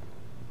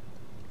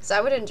 Because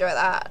I would enjoy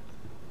that.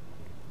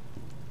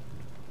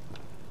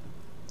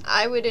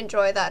 I would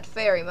enjoy that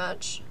very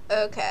much.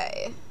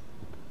 Okay.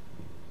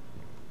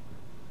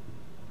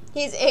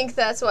 He's ink,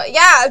 that's what.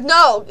 Yeah,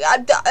 no.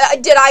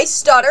 Did I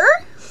stutter?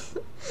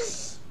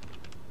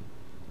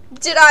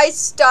 Did I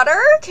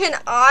stutter?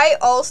 Can I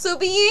also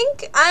be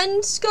ink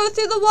and go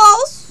through the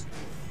walls?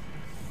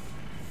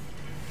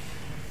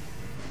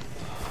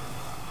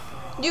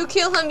 You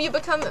kill him, you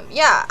become him.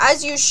 Yeah,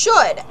 as you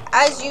should.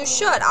 As you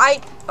should.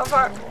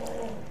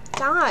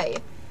 Die.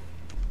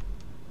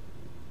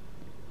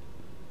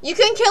 You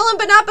can kill him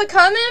but not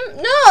become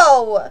him?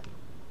 No!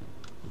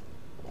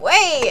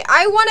 Wait,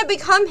 I want to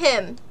become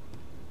him.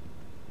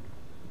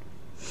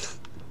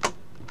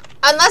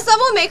 Unless that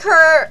will make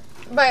her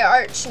my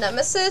arch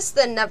nemesis,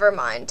 then never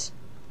mind.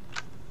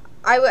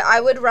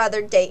 I would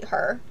rather date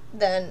her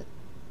than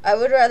I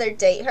would rather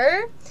date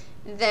Alice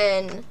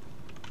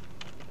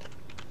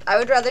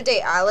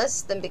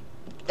than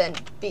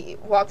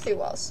walk through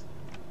walls.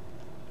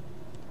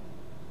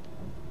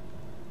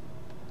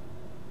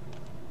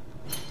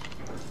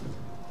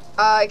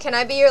 Can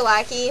I be your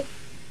lackey?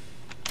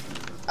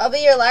 I'll be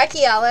your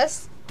lackey,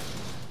 Alice.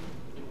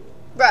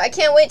 Bro, I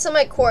can't wait till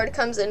my cord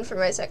comes in for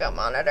my second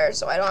monitor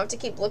so I don't have to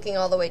keep looking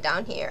all the way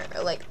down here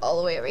or like all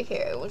the way over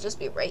here. It will just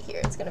be right here.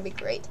 It's gonna be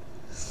great.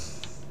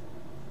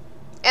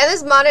 And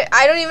this monitor,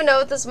 I don't even know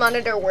if this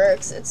monitor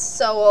works. It's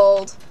so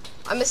old.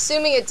 I'm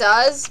assuming it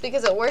does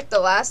because it worked the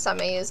last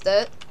time I used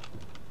it.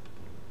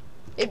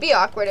 It'd be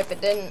awkward if it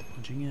didn't.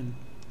 Punching in.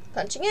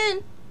 Punching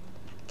in.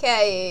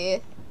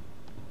 Okay.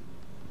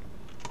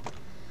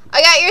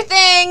 I got your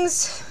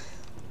things.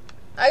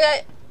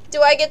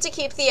 Do I get to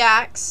keep the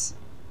axe?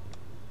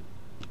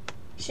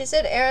 She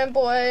said errand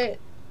boy.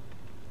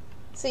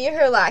 So you're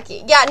her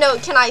lackey. Yeah, no,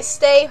 can I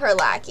stay her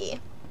lackey?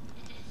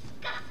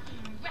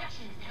 Disgusting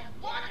wretches have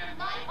wandered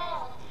my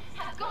halls,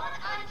 have gone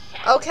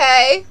unchecked.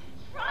 Okay.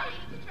 Trying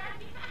to drag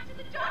me back to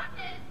the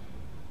darkness.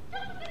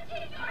 Don't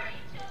take your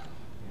angel.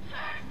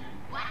 Curse and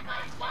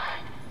black-eyed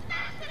one.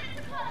 Smash it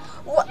into blood.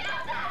 What?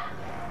 Kill them.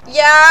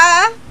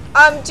 Yeah.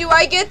 Do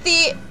I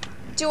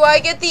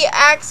get the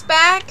axe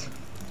back?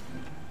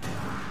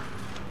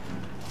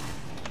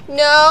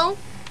 No.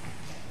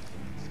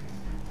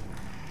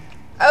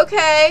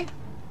 Okay.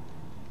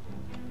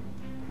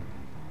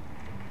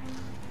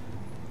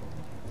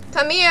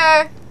 Come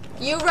here.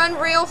 You run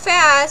real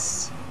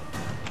fast.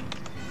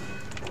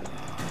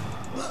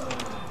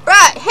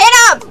 Bruh, hit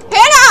him!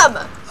 Hit him!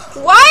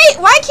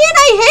 Why can't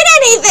I hit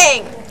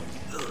anything?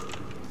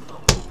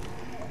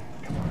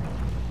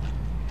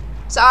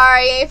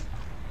 Sorry.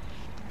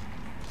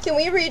 Can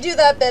we redo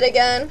that bit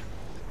again?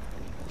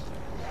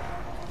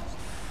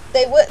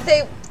 They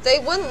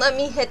wouldn't let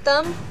me hit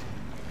them.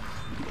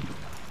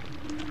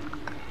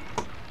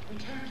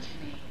 Return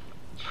to me.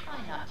 Try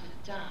not to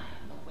die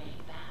on the way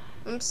back.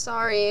 I'm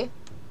sorry.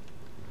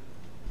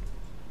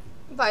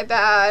 My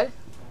bad.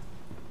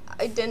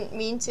 I didn't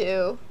mean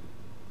to.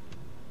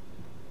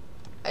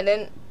 I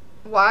didn't.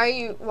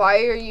 Why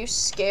are you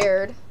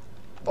scared,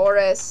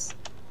 Boris?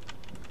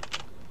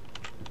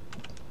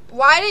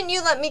 Why didn't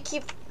you let me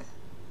keep...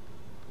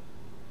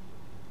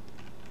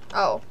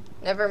 Oh,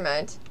 never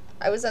mind.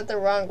 I was at the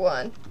wrong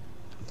one.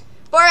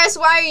 Boris,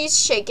 why are you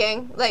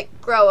shaking? Like,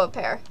 grow a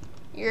pair.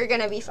 You're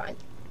gonna be fine.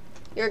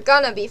 You're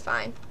gonna be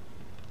fine.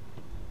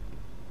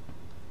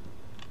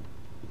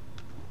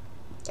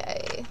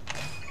 Okay.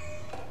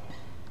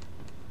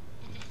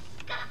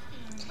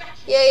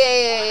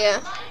 Yeah.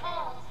 My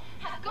holes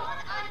have gone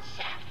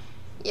unchecked.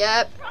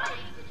 Yep. Trying to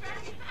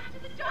drag you back to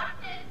the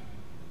darkness.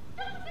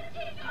 Don't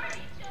fatigue your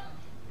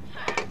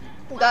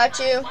angel. Got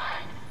you.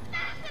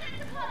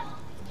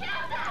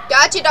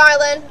 Got you,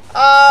 darling.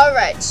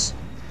 Alright.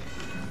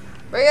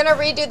 We're gonna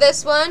redo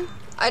this one.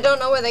 I don't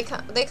know where they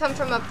come. They come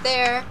from up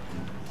there.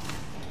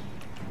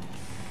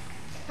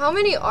 How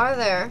many are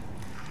there?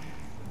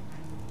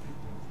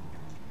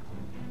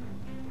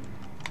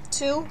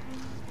 2?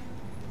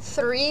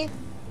 3?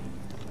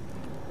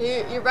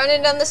 You're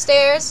running down the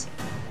stairs.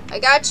 I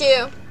got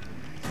you.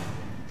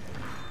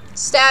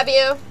 Stab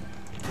you.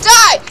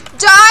 Die!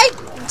 Die!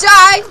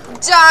 Die!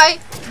 Die!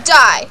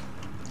 Die!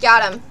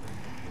 Got him.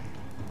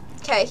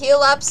 Okay, heal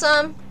up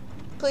some.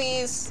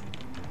 Please.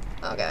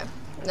 Okay.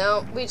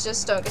 No, we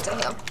just don't get to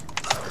heal.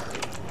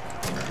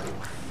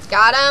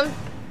 Got him.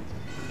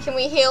 Can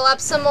we heal up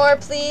some more,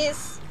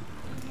 please?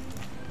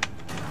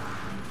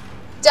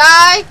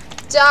 Die!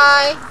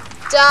 Die!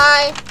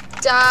 Die!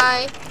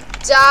 Die!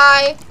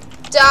 Die!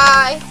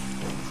 Die!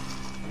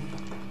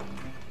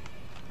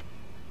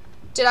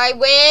 Did I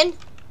win?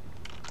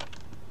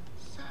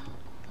 So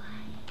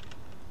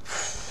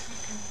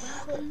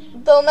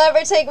quiet. They'll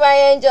never take my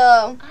angel.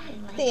 I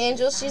like The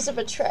angel, she's a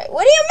betrayer.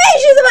 What do you mean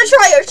she's a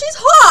betrayer? She's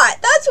hot!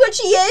 That's what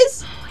she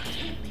is! Oh, I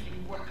hate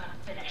leaving work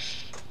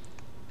unfinished.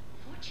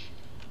 Fortunately,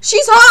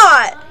 She's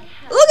hot! I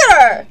have Look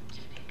at her! to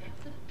pick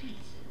up the pieces.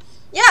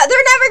 Yeah,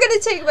 they're never gonna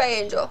take my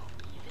angel.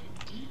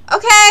 Even deep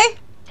Okay.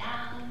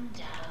 down.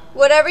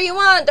 Whatever you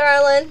want,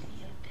 darling. The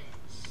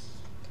abyss.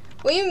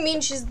 What do you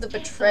mean she's the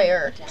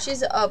betrayer?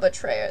 She's a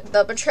betrayer.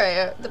 The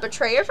betrayer. The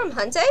betrayer from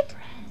Hunting?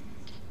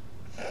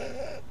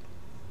 Friend.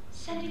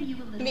 Sending you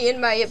a little. Me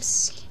and my A little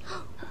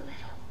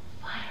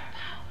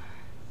firepower.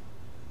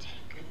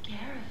 Take good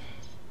care of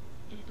it.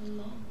 It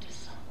belonged to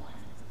someone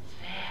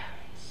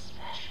very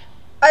special.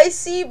 I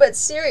see, but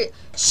serious.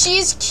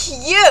 She's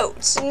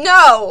cute.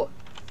 No.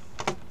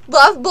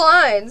 Love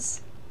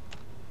blinds.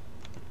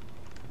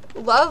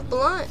 Love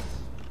blind.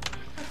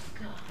 I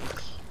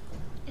forgot.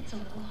 It's a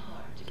little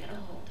hard to get a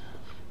hold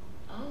of.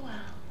 Oh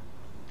well.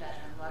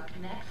 Better luck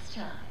next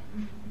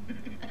time.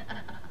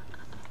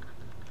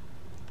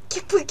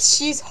 Yeah, but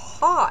she's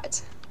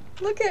hot.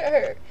 Look at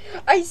her.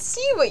 I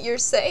see what you're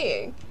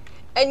saying.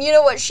 And you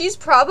know what? She's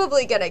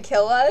probably gonna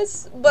kill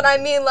us. But I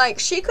mean, like,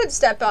 she could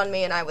step on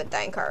me and I would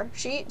thank her.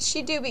 She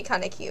do be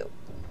kind of cute.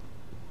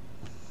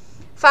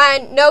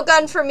 Fine. No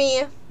gun for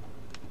me.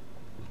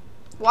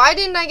 Why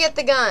didn't I get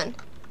the gun?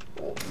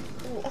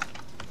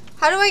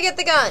 How do I get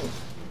the gun?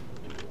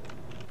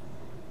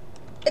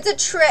 It's a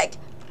trick.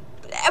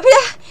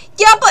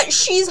 Yeah, but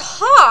she's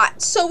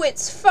hot, so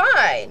it's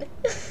fine.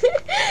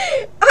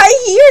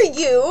 I hear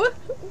you,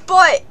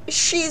 but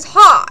she's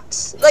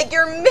hot. Like,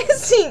 you're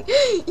missing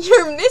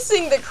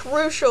the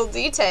crucial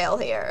detail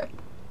here.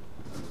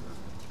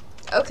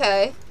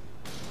 Okay.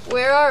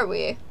 Where are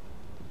we?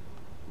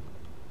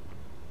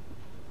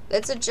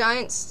 That's a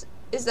giant...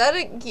 Is that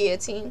a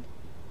guillotine?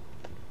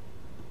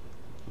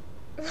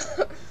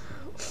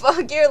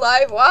 Fuck your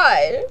life,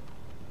 why?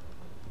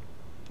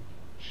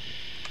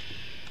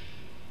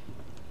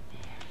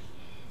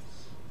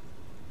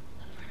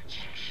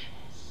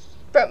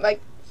 From my...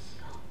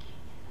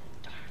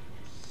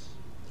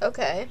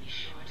 Okay. Be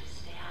sure to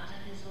stay out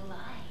of his light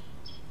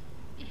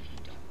if you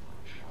don't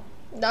want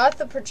trouble. Not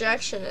the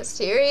projectionist.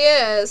 Here he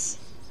is.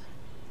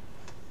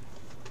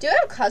 Do I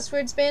have cuss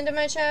words banned in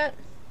my chat?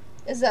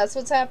 Is that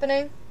what's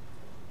happening?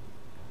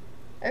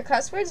 Are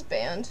cuss words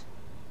banned?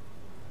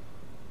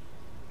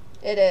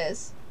 It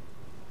is.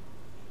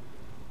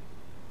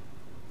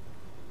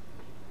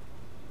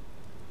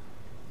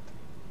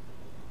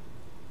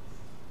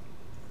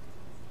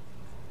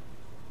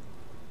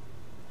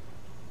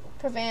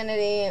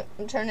 Profanity.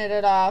 I'm turning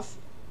it off.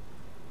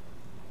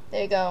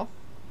 There you go.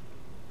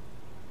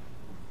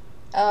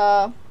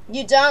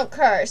 You don't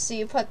curse, so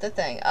you put the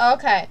thing.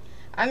 Okay.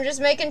 I'm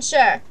just making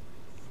sure.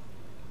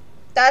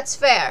 That's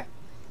fair.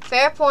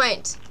 Fair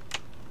point.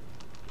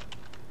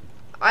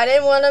 I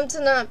didn't want them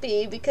to not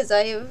be because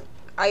I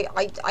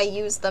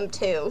use them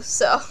too,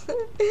 so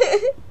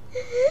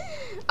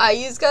I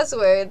use cuss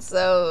words,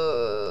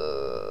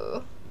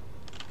 so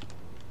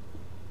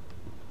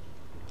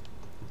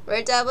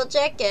we're double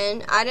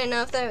checking. I didn't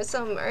know if that was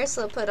something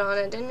Ursula put on.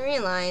 I didn't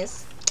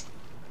realize.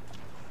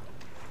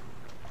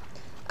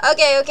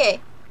 Okay.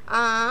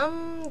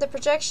 The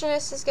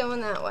projectionist is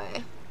going that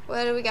way.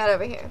 What do we got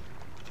over here?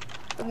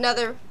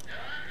 Another. No,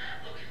 I'm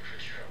not looking for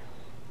trouble.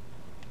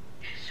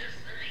 It's just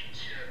the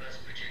nature of us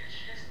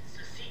projectionists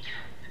to seek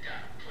out the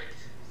dark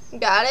places.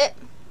 Got it.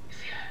 You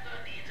see, I've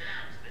learned the ins and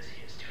outs of this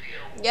here studio.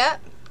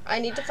 Yep. I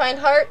need to find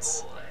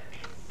hearts. Boy,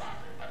 being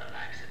bothered by the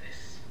likes of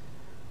this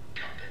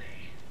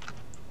company.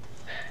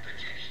 That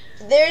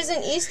projectionist. There's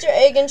an Easter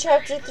egg in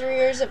chapter 3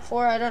 or is it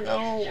 4? I don't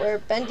know. Where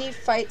Bendy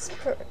fights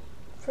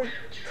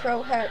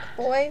Pro Hack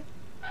Boy.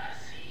 I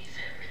sees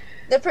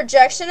everything. The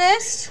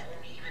projectionist?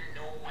 Don't even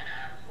know when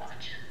I'm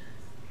watching.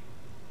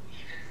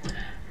 Even when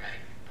I'm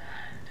right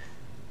behind.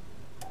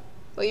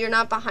 Well, you're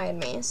not behind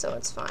me, so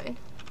it's fine.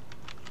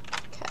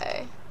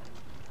 Okay.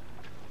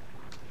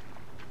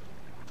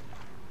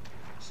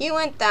 He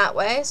went that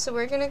way, so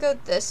we're gonna go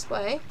this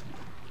way.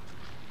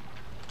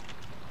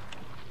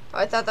 Oh,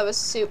 I thought that was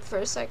soup for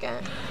a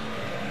second.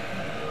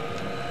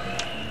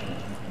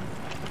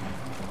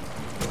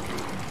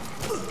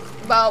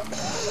 Well,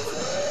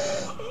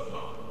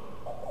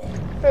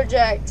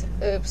 project.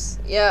 Oops.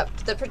 Yep,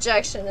 the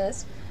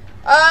projectionist.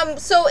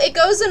 So it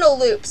goes in a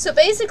loop. So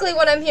basically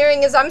what I'm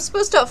hearing is I'm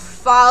supposed to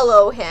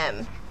follow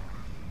him.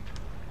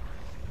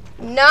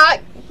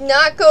 Not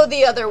go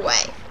the other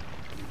way.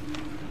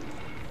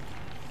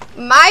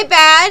 My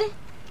bad.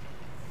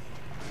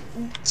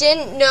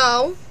 Didn't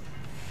know.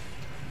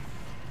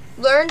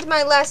 Learned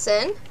my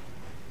lesson.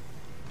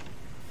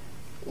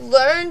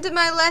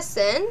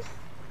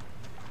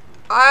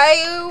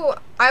 I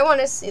want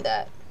to see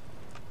that.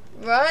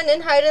 Run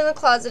and hide in the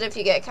closet if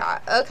you get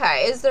caught.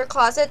 Okay, is there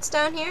closets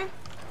down here?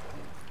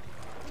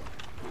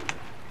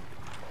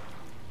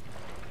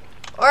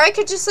 Or I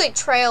could just like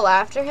trail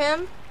after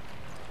him.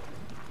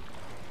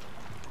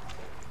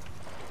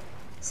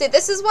 See,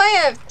 this is why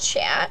I have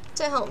chat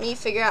to help me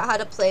figure out how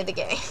to play the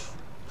game.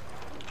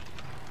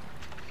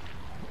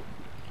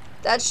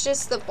 That's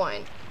just the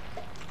point.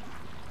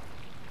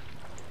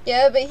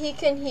 Yeah, but he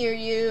can hear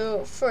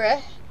you for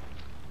a...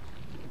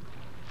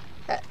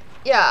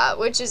 Yeah,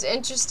 which is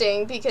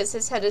interesting because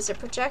his head is a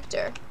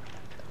projector.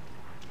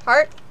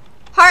 Heart?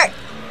 Heart!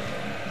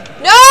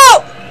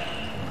 No!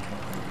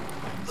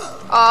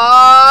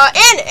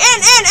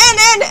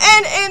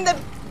 In the...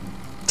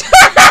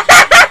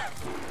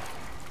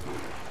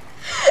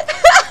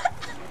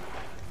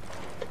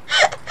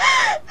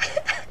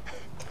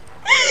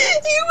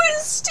 You were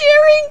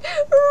staring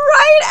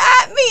right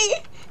at me!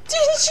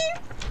 Did you?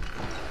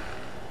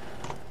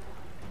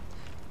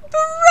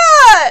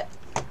 Bruh!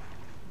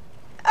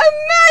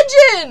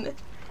 Imagine!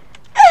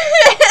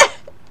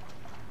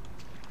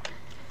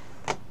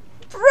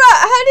 Bruh,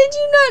 how did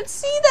you not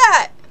see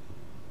that?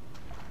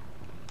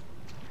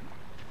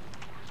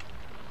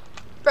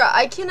 Bruh,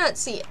 I cannot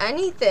see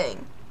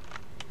anything.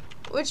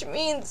 Which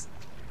means...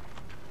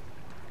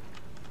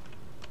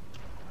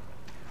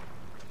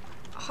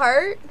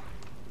 Heart?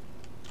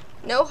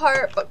 No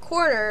heart, but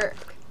corner.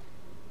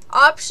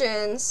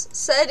 Options.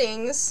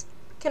 Settings.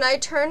 Can I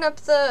turn up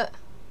the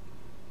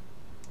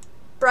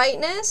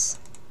brightness?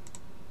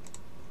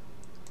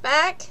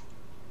 Back?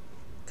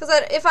 Because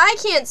if I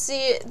can't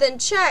see it, then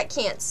chat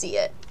can't see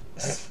it.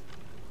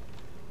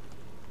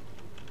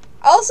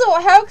 Also,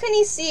 how can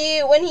he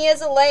see when he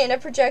has a light and a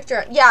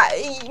projector? Yeah,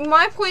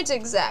 my point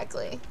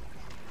exactly.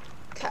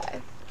 Okay.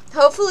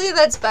 Hopefully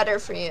that's better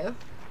for you.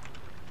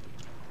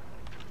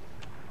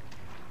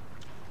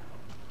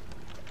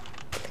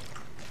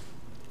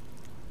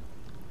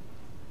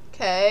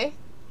 Okay.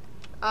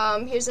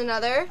 Here's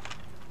another.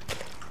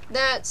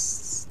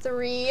 That's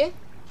 3.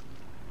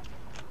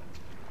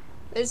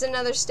 There's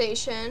another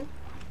station.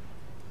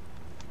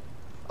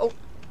 Oh.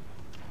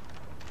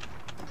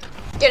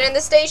 Get in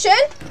the station.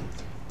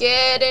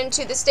 Get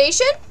into the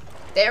station.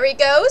 There he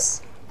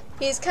goes.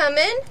 He's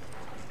coming.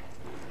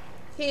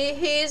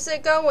 He's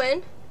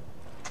going.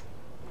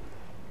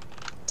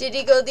 Did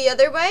he go the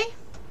other way?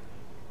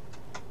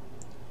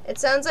 It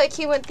sounds like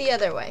he went the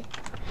other way.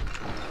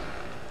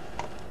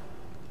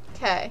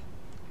 Okay.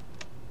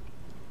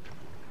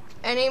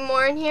 Any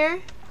more in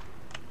here?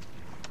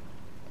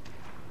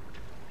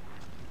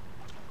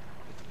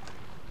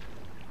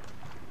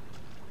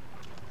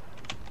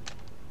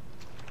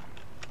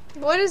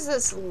 What is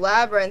this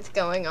labyrinth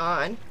going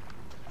on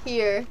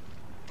here?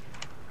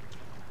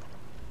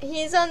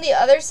 He's on the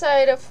other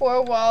side of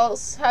 4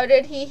 walls. How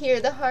did he hear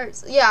the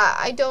hearts? Yeah,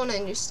 I don't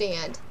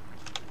understand.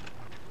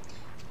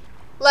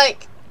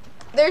 Like,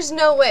 there's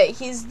no way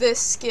he's this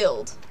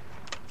skilled.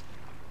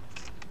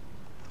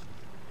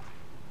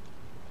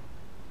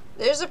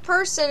 There's a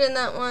person in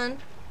that one.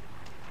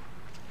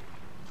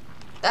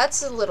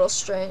 That's a little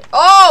strange.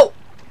 Oh!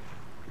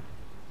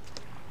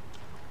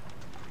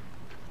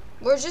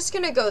 We're just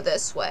gonna go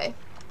this way.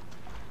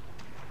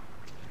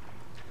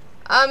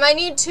 I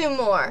need 2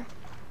 more.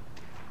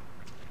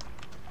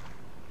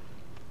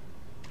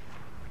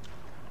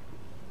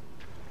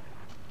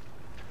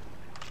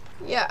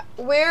 Yeah,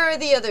 where are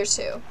the other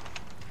 2?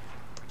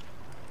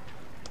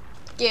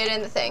 Get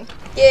in the thing.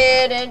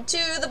 Get into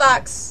the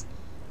box.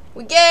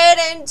 We get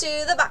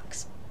into the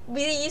box.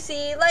 We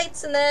see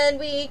lights and then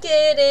we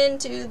get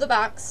into the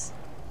box.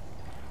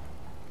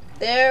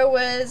 There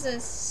was a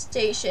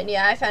station.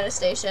 Yeah, I found a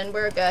station.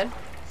 We're good.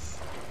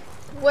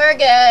 We're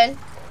good.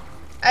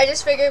 I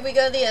just figured we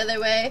go the other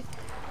way.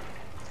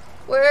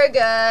 We're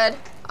good.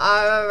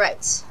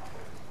 Alright.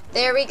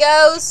 There he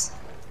goes.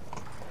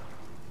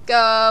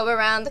 Go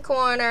around the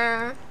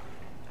corner.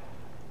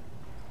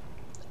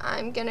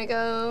 I'm gonna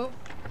go.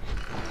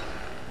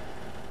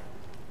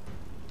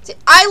 See,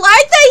 I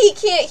like that he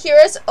can't hear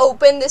us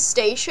open the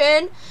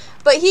station,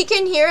 but he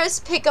can hear us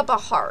pick up a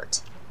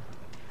heart.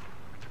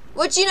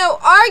 Which, you know,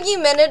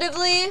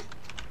 argumentatively,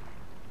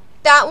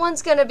 that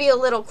one's gonna be a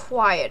little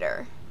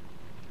quieter.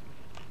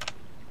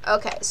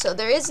 Okay, so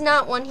there is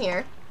not one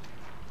here.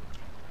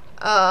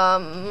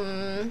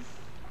 I'm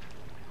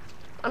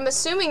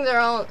assuming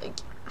they're all...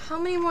 How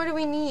many more do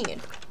we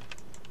need?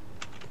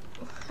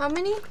 How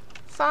many?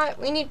 5?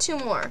 We need 2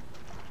 more.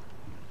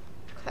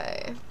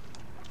 Okay.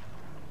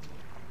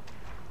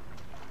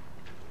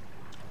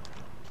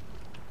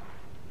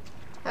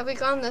 Have we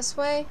gone this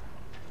way?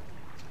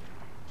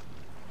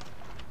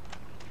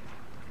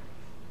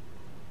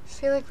 I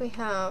feel like we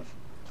have.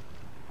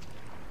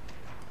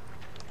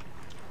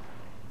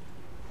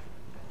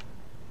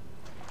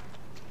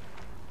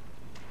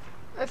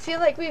 I feel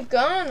like we've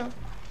gone.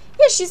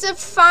 Yeah, she said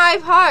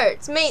 5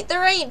 hearts. Mate,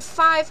 there ain't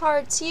 5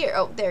 hearts here.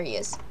 Oh, there he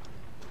is.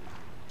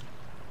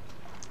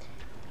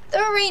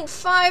 There ain't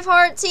 5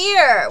 hearts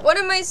here. What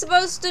am I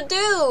supposed to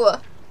do?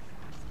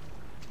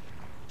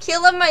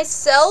 Kill him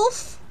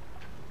myself?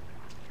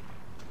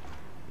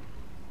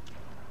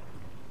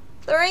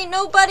 There ain't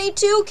nobody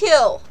to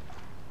kill.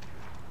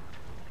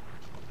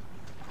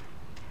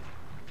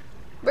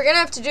 We're gonna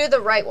have to do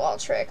the right wall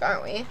trick,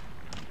 aren't we?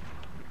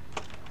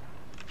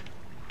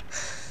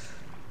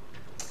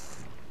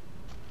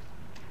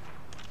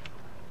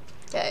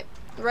 Okay,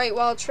 right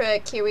wall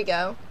trick, here we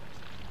go.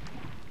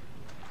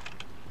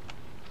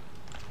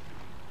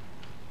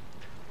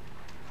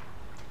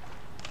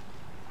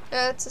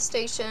 That's a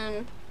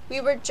station.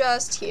 We were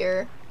just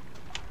here.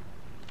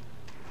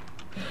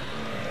 You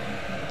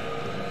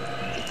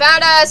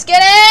found us!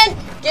 Get in!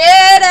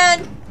 Get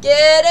in!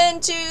 Get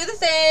into the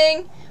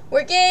thing!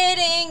 We're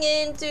getting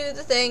into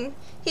the thing.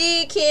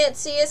 He can't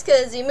see us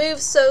because he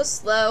moves so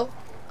slow.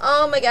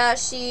 Oh my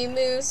gosh, he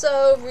moves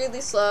so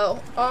really slow.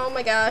 Oh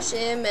my gosh,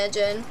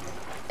 imagine.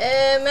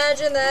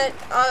 Imagine that.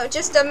 Oh,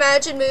 just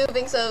imagine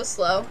moving so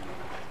slow.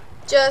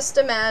 Just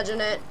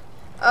imagine it.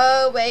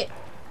 Oh, wait.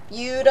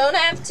 You don't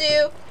have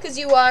to, because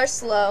you are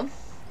slow.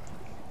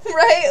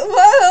 Right?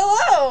 Whoa,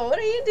 hello. What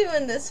are you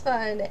doing this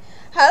fun day?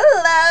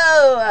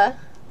 Hello.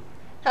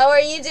 How are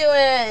you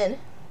doing?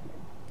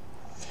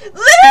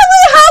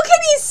 Literally, how can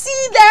he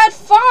see that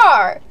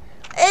far?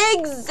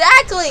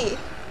 Exactly.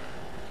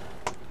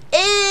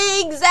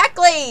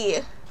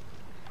 Exactly.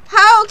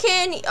 How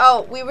can he?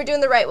 Oh, we were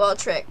doing the right wall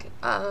trick.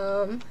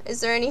 Is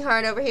there any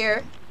heart over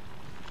here?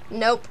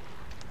 Nope.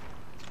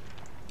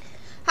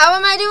 How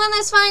am I doing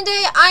this fine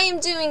day? I am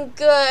doing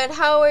good.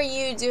 How are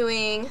you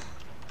doing?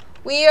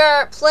 We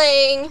are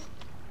playing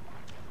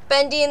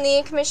Bendy and the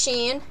Ink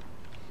Machine,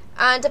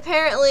 and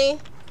apparently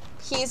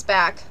he's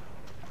back.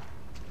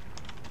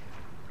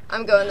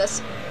 I'm going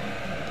this.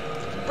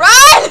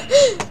 Run!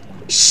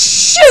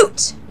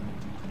 Shoot!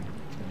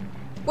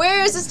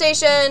 Where is the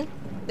station?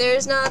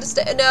 There's not a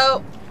station.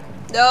 No.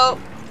 No.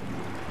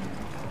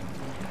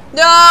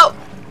 No.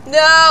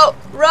 No.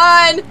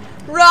 Run.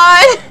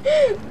 Run.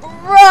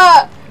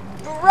 Bruh.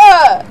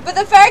 Bruh. But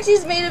the fact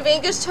he's made of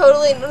ink is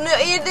totally... No,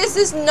 this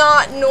is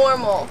not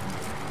normal.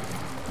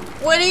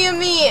 What do you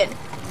mean?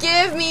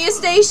 Give me a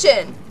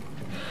station.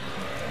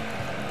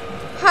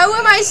 How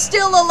am I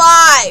still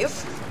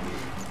alive?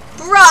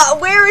 Bruh,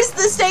 where is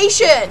the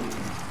station?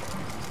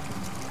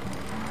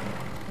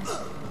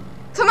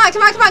 Come on,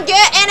 come on, come on,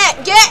 get in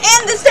it! Get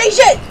in the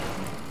station!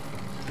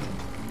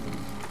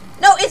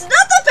 No, it's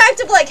not the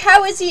fact of, like,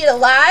 how is he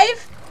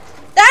alive?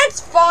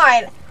 That's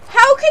fine.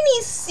 How can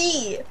he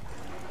see?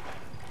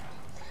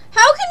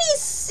 How can he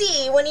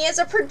see when he has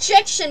a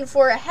projection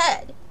for a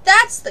head?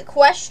 That's the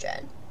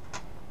question.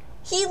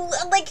 He,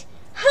 like,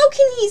 how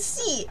can he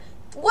see?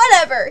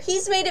 Whatever,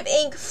 he's made of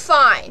ink,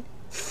 fine.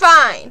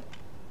 Fine.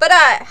 But,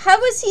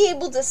 how is he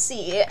able to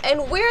see?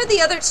 And where are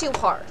the other 2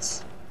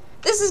 hearts?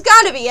 This has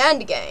got to be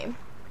endgame.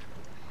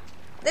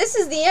 This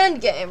is the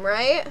end game,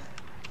 right?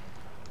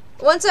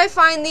 Once I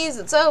find these,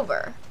 it's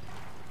over.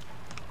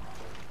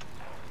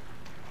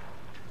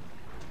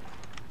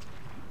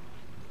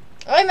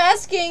 I'm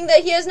asking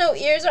that he has no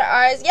ears or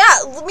eyes.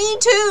 Yeah, me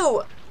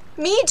too.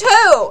 Me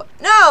too.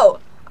 No,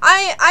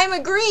 I'm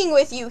agreeing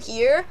with you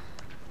here.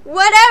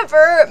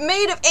 Whatever,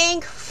 made of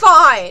ink,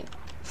 fine.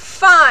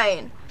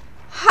 Fine.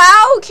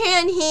 How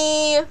can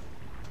he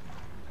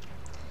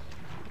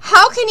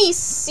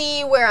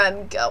see where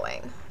I'm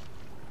going?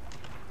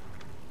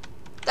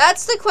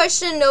 That's the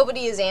question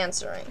nobody is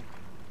answering.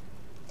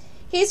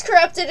 He's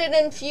corrupted and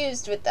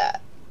infused with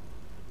that.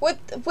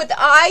 With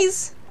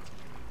eyes?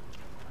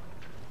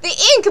 The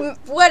ink,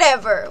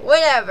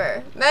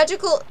 whatever.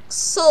 Magical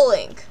soul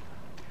ink.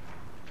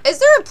 Is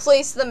there a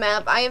place in the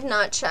map I have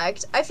not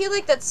checked? I feel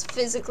like that's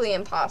physically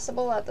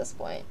impossible at this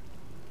point.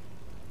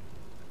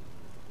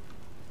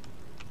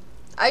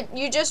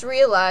 You just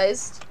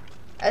realized,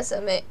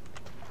 SMA.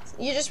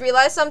 You just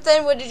realized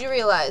something? What did you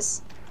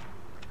realize?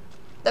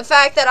 The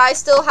fact that I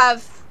still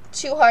have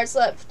 2 hearts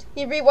left.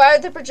 He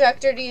rewired the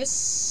projector to use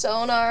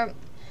sonar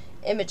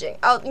imaging.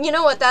 Oh, you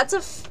know what?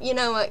 That's you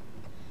know what?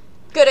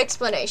 Good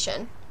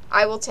explanation.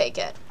 I will take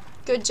it.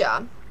 Good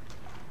job.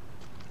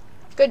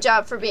 Good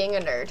job for being a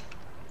nerd.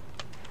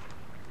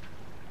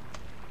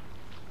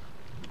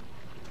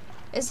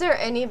 Is there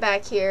any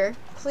back here?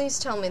 Please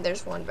tell me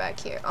there's one back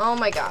here. Oh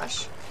my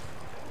gosh.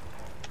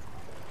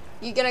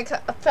 You gonna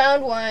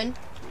found one.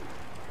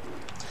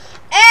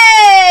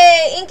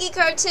 Hey, Inky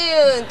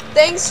Cartoon!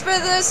 Thanks for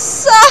the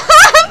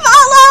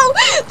follow!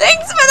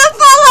 Thanks for the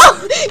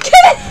follow!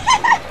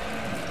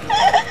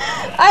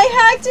 I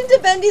hacked into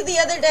Bendy the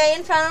other day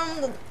and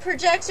found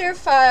projector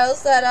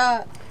files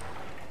that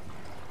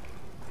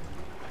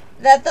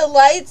the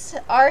lights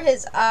are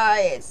his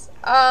eyes.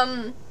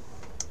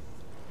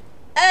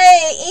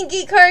 Hey,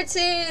 Inky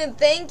Cartoon,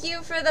 thank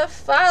you for the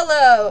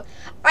follow.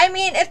 I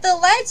mean, if the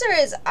lights are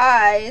his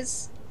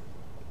eyes,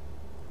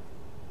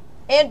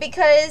 and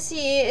because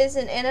he is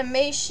an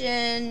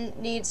animation,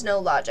 needs no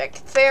logic.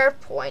 Fair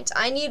point.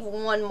 I need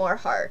 1 more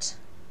heart.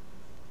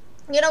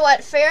 You know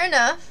what? Fair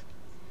enough.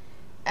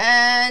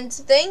 And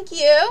thank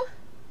you.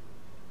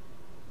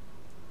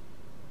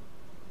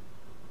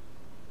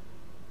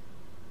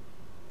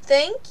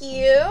 Thank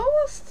you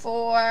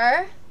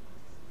for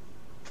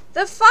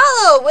the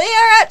follow. We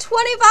are at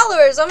 20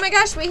 followers. Oh my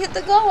gosh, we hit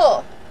the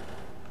goal.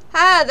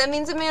 Ha, that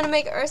means I'm gonna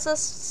make Ursa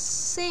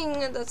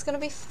sing. That's gonna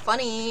be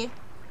funny.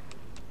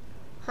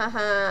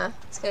 Haha,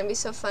 it's gonna be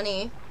so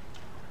funny.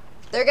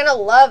 They're gonna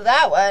love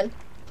that one.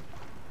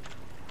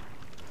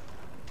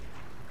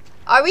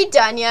 Are we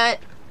done yet?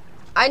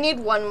 I need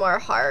 1 more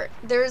heart.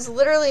 There's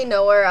literally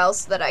nowhere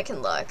else that I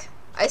can look.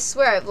 I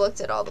swear I've looked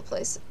at all the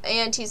places.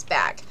 And he's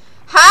back.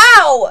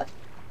 How?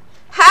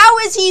 How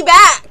is he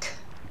back?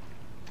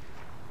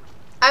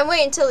 I'm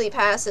waiting until he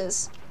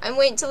passes.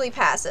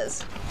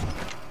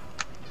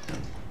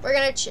 We're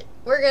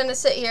gonna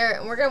sit here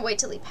and we're gonna wait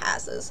till he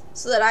passes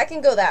so that I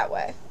can go that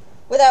way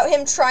without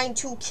him trying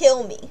to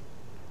kill me.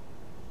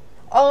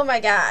 Oh my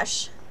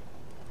gosh.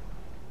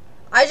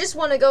 I just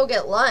want to go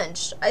get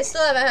lunch. I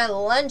still haven't had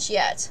lunch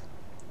yet.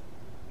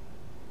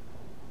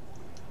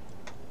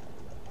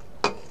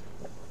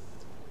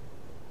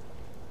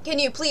 Can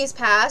you please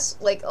pass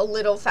like a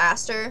little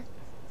faster?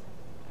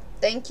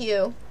 Thank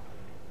you.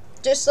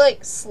 Just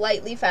like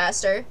slightly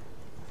faster.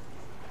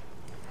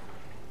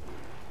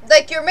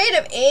 Like, you're made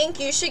of ink.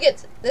 You should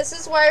get. This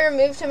is why I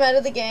removed him out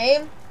of the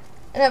game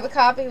and have a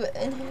copy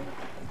in here.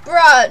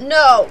 Bruh,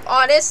 no.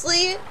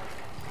 Honestly,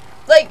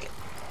 like,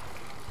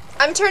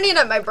 I'm turning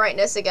up my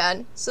brightness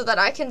again so that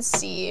I can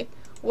see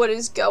what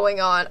is going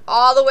on.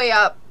 All the way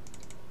up.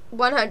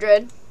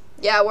 100.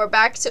 Yeah, we're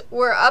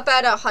up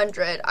at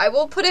 100. I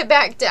will put it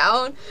back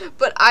down,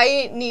 but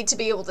I need to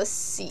be able to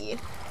see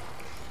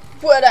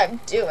what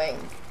I'm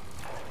doing.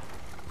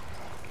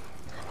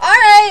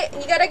 Alright,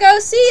 you gotta go.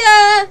 See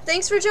ya.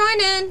 Thanks for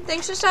joining.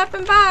 Thanks for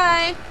stopping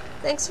by.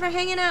 Thanks for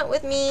hanging out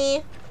with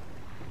me.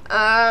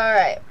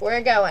 Alright,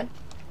 we're going.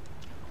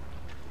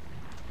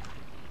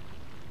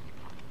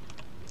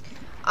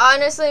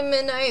 Honestly,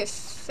 Midnight,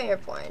 fair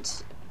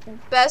point.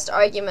 Best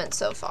argument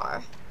so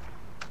far.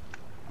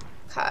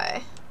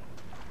 Okay.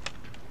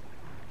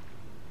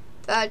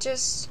 That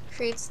just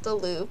creates the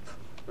loop,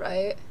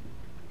 right?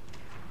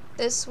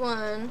 This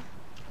one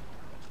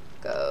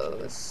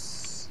goes...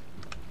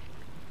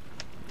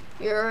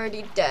 You're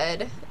already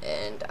dead,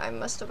 and I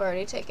must have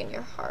already taken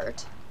your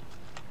heart.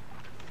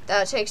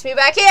 That takes me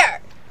back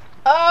here!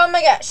 Oh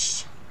my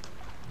gosh.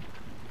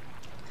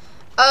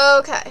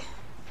 Okay.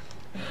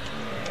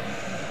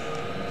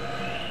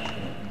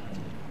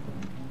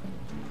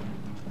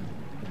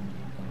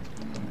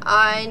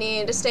 I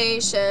need a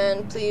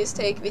station. Please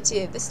take me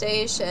to the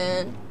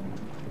station.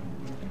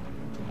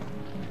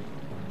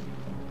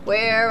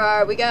 Where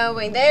are we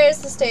going? There's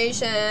the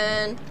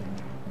station.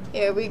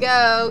 Here we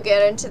go.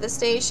 Get into the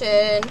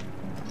station.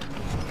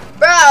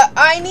 Bruh,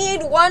 I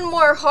need 1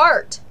 more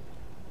heart.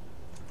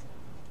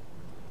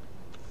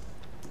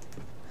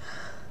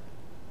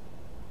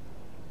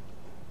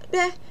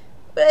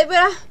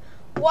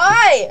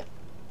 Why?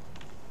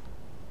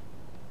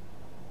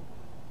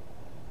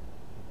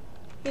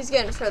 He's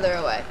getting further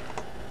away.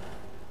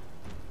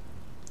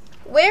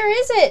 Where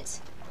is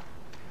it?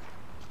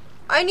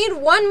 I need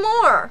 1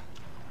 more.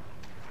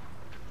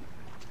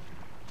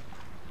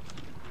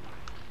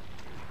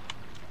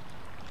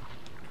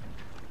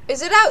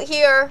 Is it out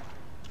here?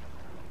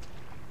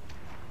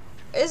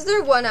 Is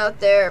there one out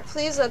there?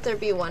 Please let there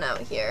be one out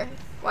here.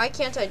 Why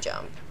can't I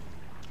jump?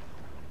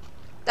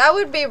 That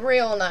would be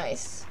real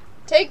nice.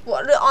 Take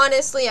one.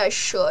 Honestly, I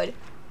should.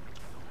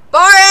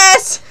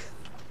 Boris!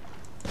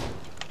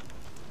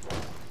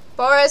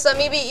 Boris, let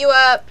me beat you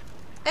up.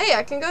 Hey,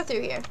 I can go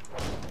through here.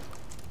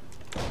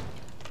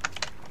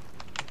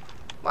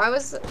 Why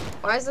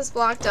is this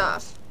blocked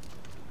off?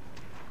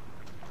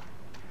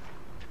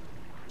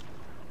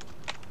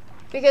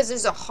 Because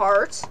there's a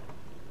heart?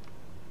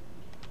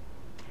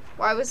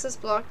 Why was this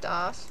blocked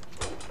off?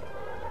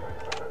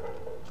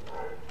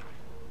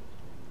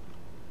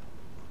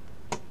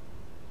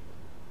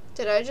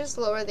 Did I just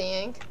lower the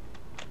ink?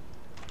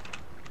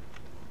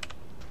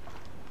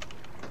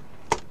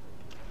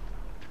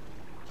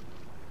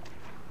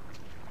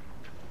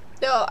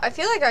 No, I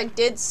feel like I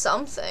did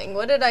something.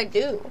 What did I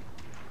do?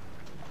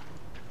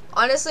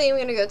 Honestly, I'm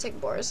gonna go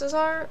take Boris's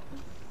heart.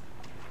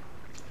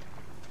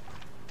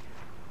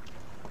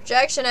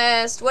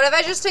 Projectionist. What if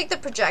I just take the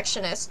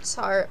projectionist's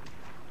heart?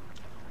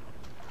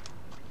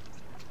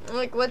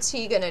 Like, what's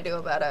he gonna do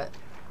about it?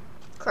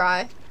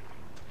 Cry?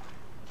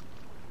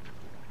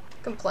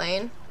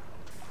 Complain?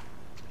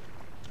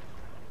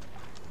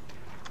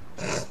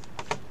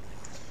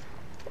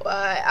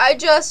 Why? I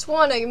just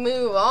want to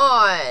move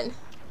on.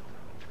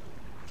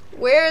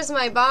 Where's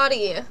my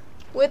body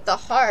with the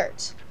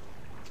heart?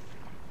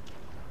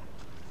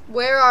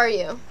 Where are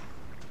you?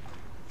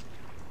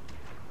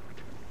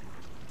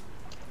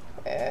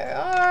 Where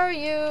are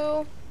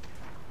you?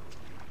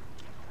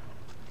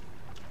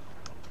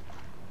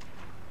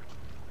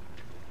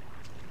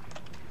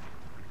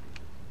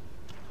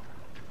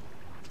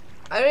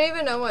 I don't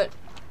even know what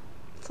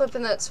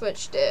flipping that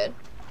switch did.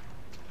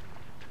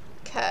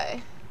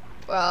 Okay.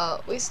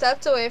 Well, we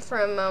stepped away for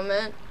a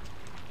moment.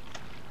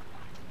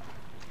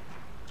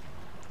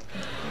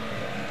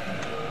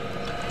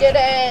 Get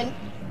in!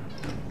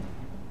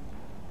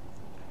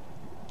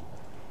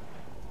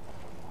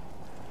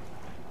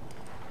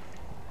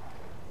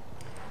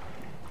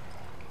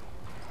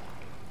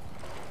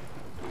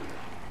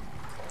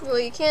 Well,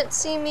 you can't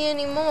see me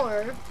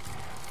anymore.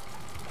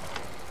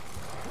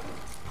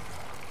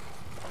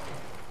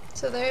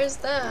 So there's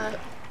that.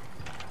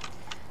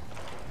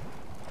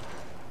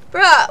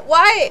 Bruh,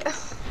 why?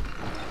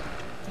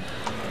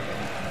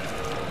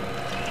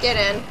 Get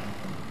in.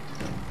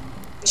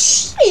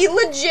 He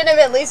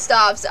legitimately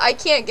stops. I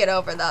can't get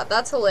over that.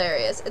 That's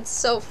hilarious. It's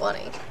so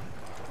funny.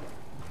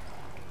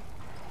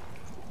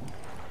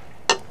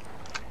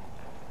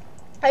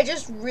 I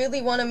just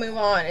really want to move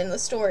on in the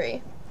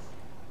story.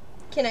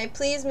 Can I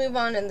please move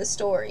on in the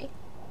story?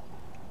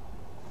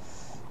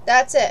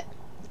 That's it.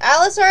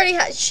 Alice already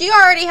has, she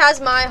already has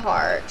my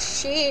heart.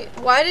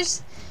 Why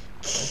does,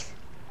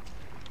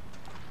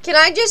 can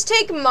I just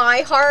take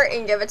my heart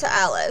and give it to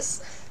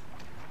Alice?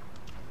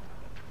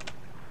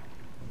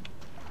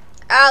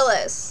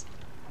 Alice,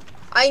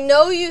 I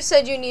know you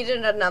said you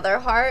needed another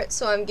heart,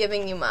 so I'm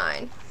giving you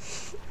mine.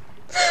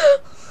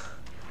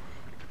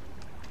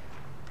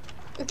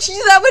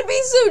 That would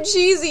be so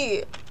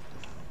cheesy.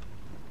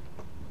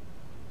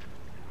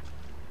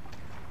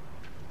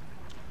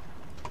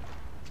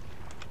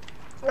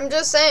 I'm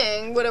just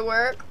saying, would it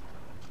work?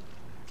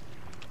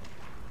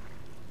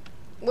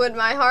 Would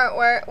my heart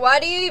work? Why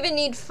do you even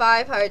need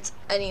 5 hearts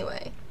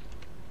anyway?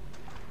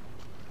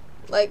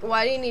 Like,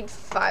 why do you need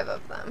 5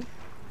 of them?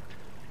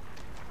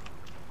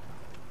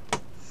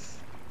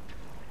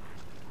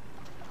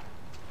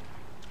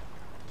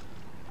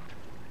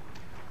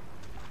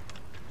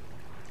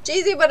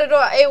 Cheesy, but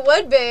it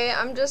would be.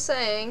 I'm just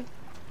saying.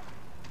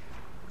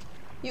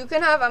 You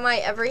can have my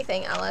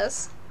everything,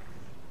 Alice.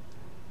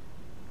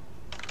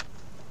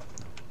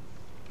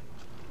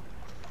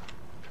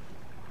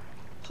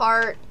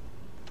 Heart,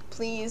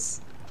 please,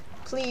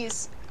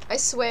 please, I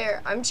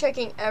swear, I'm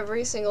checking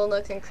every single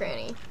nook and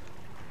cranny.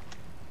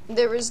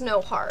 There is no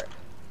heart.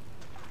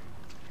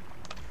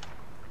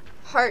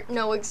 Heart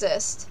no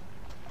exist.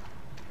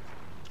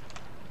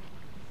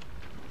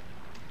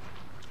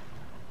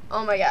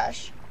 Oh my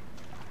gosh.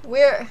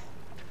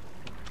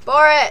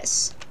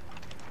 Boris!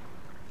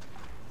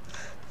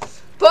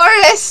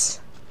 Boris!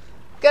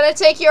 Gonna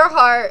take your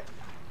heart.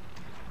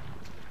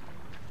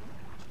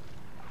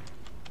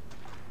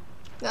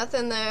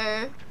 Nothing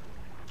there.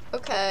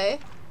 Okay.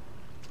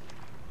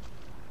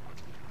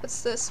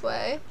 What's this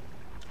way?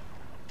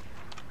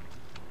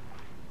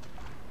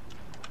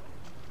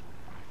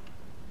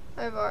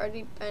 I've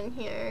already been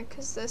here,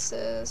 because this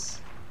is...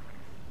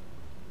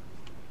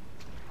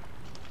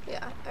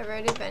 Yeah, I've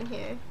already been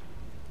here.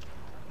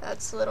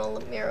 That's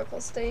Little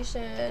Miracle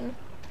Station.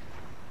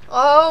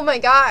 Oh my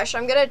gosh,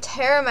 I'm gonna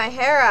tear my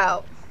hair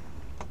out.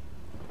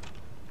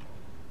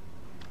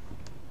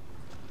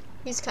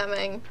 He's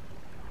coming.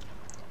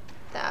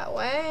 That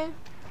way.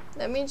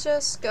 Let me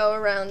just go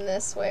around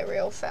this way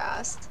real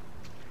fast.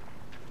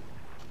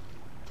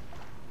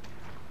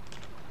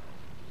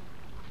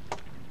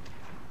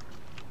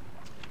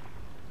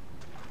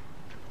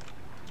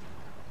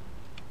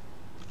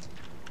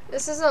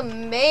 This is a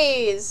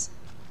maze.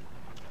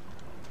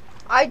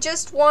 I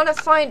just want to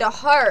find a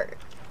heart.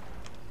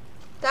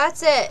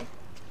 That's it.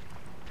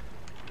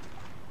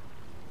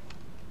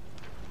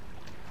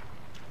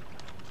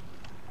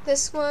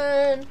 This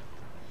one.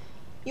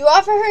 You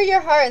offer her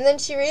your heart, and then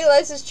she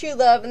realizes true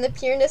love, and the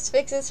pureness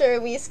fixes her,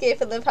 and we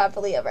escape and live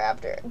happily ever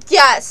after.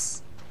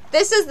 Yes!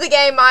 This is the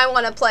game I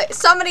want to play.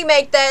 Somebody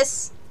make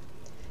this.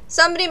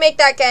 Somebody make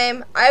that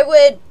game. I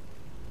would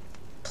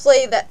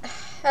play the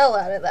hell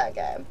out of that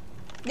game.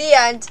 The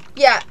end.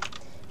 Yeah.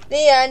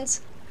 The end.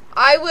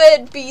 I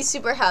would be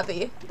super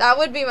happy. That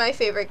would be my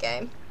favorite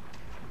game.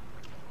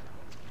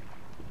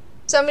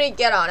 Somebody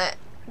get on it.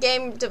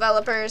 Game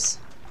developers.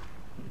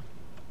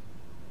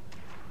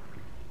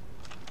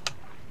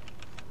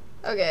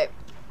 Okay.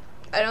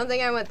 I don't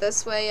think I went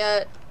this way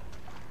yet.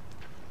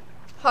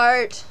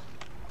 Heart.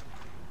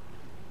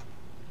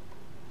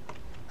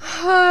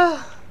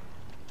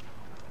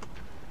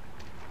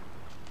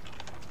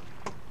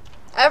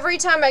 Every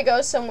time I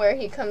go somewhere,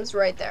 he comes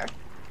right there.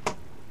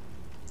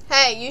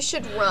 Hey, you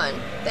should run.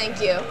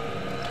 Thank you.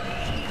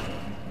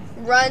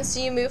 Run so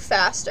you move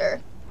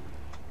faster.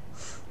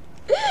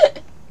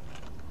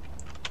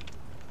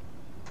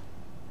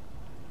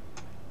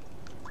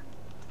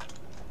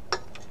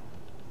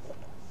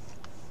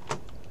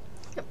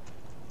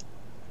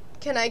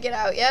 Can I get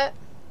out yet?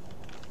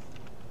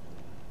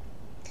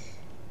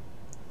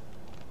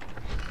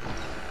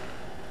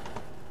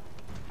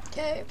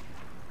 Okay.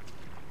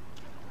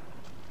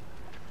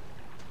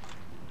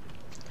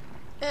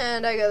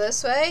 And I go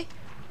this way.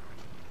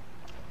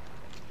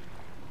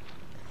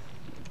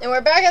 And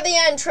we're back at the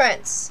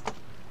entrance.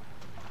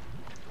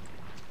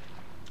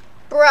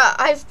 Bruh,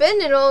 I've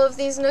been in all of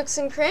these nooks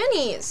and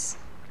crannies.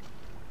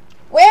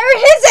 Where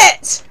is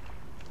it?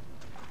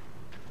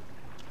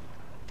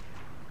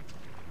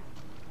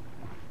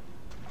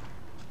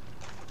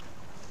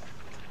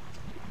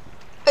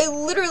 I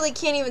literally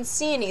can't even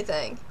see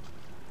anything.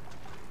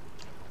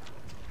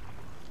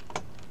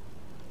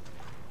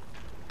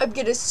 I'm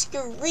gonna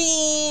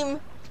scream.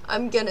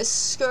 I'm gonna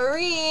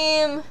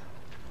scream.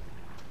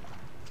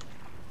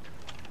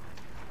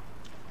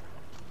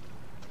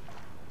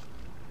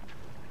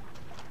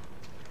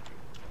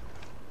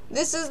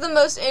 This is the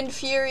most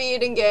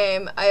infuriating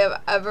game I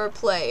have ever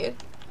played.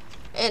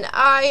 And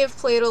I have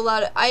played a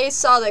lot of, I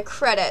saw the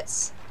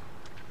credits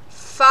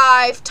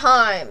 5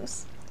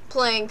 times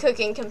playing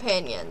Cooking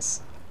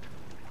Companions.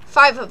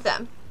 5 of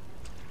them.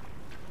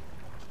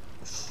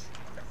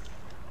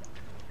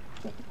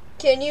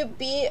 Can you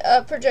be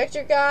a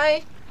projector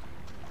guy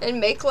and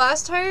make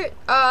Last Heart?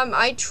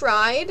 I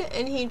tried,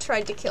 and he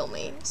tried to kill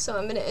me. So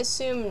I'm gonna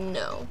assume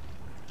no.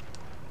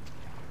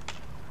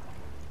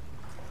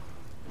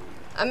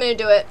 I'm gonna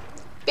do it.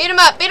 Beat him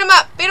up, beat him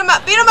up, beat him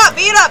up, beat him up,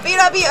 beat up, beat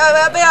up, beat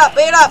up, beat up,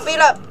 beat up, beat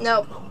up.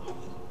 Nope.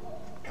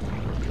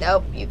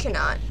 Nope, you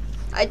cannot.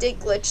 I did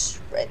glitch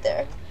right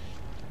there.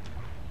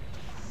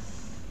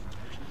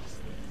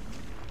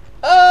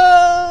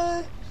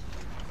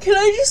 Can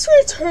I just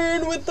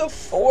return with the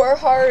 4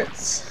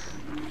 hearts?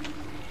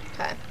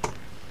 Okay.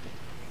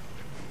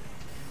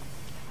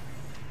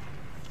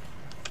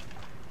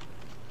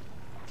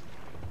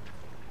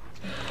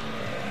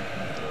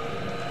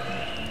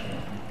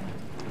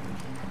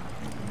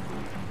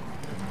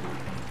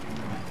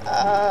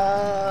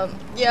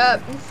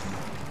 Yep.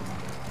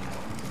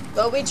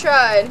 But we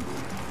tried.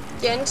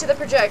 Get into the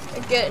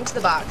get into the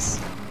box.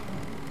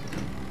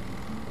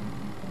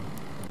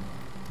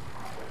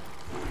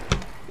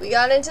 We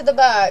got into the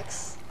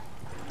box.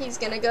 He's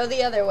gonna go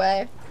the other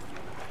way.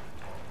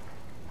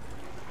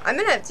 I'm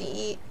gonna have to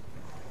eat.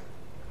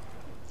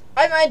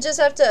 I might just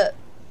have to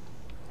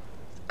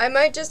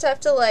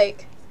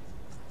like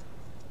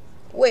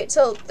wait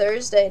till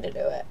Thursday to do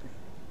it.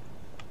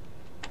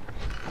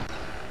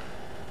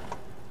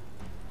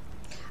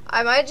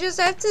 I might just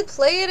have to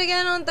play it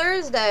again on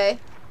Thursday.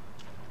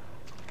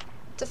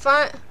 To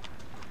find...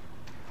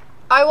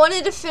 I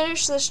wanted to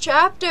finish this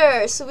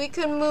chapter so we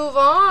could move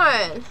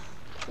on.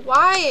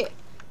 Why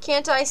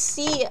can't I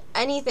see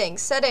anything?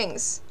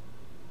 Settings.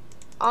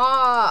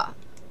 Ah.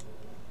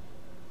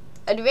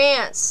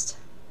 Advanced.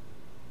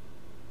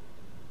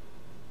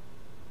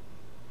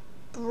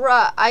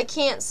 Bruh, I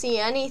can't see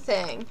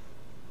anything.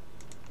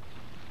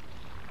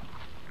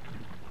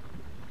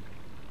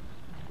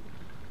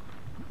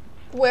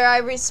 Where I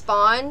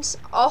respond?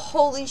 Oh,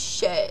 holy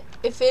shit.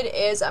 If it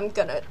is, I'm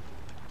gonna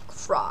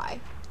cry.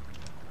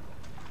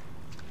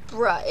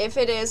 Bruh, if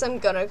it is, I'm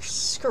gonna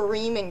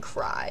scream and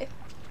cry.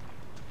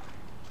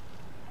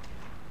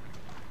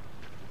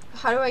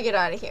 How do I get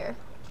out of here?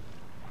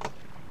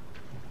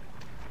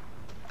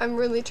 I'm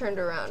really turned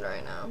around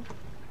right now.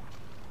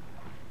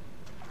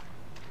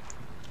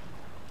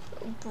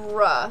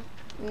 Bruh.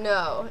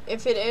 No.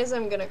 If it is,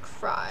 I'm gonna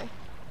cry.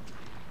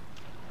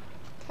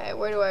 Okay,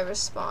 where do I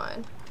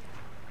respawn?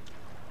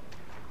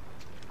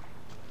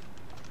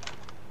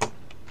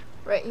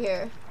 Right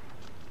here.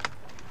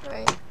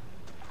 Right.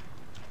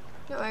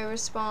 No, I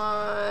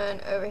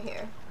respawn over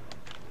here.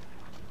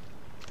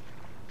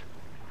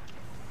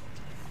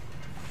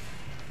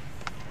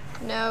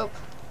 Nope.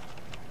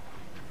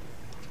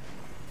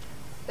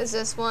 Is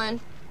this one?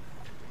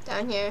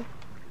 Down here.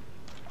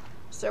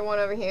 Is there one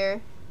over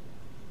here?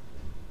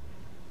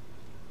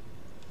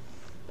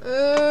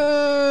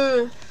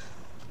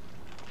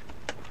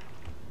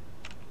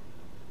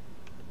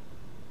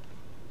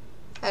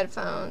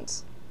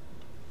 Headphones.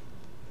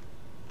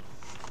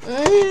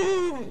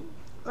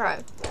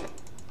 Right.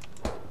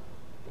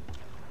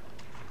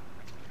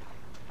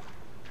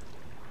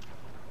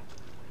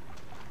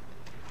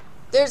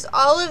 There's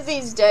all of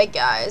these dead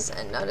guys,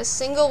 and not a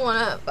single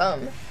one of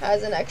them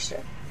has an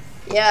extra.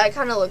 Yeah, it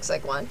kind of looks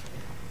like one.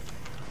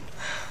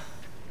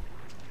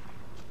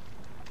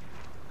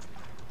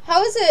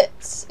 How is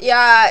it?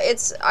 Yeah,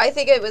 I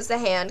think it was the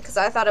hand, because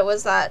I thought it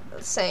was that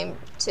same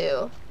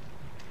too.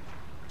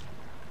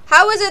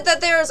 How is it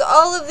that there's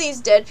all of these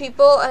dead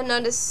people, and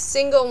not a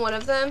single one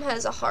of them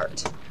has a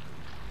heart?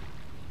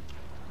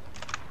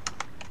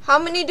 How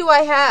many do I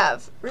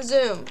have?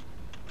 Resume.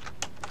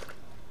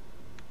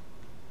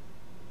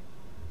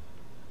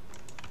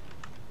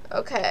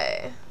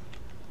 Okay.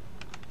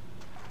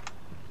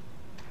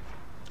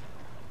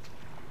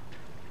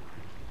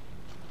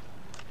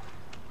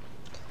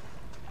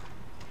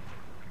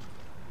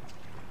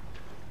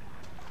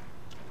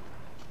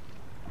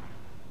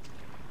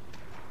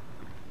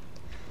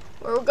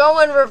 We're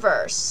going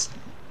reverse.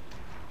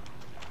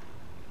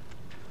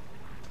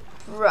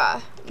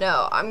 Bruh.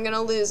 No, I'm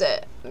gonna lose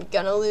it. I'm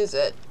gonna lose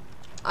it.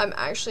 I'm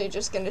actually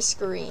just gonna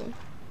scream.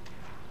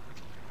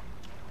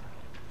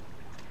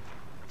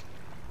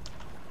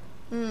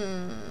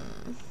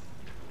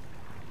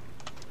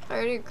 I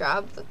already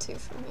grabbed the two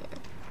from here.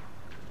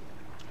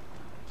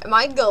 Am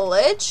I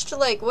glitched?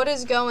 Like, what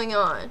is going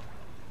on?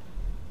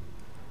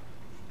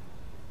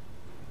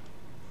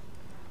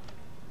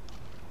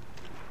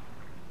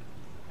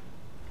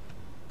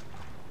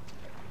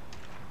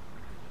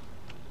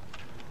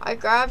 I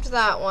grabbed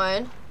that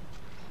one.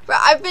 But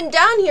I've been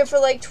down here for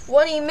like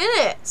 20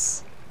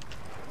 minutes.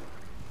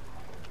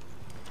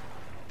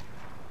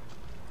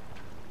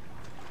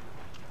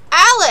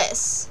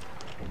 Alice!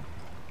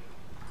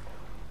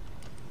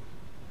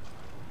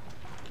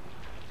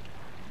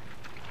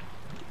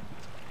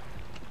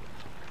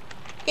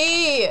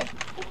 E!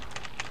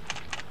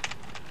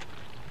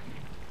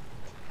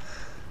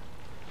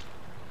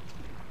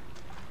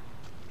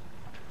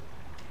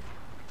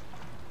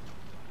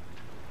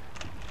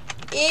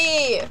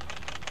 E!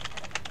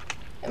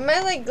 Am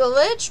I like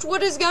glitched?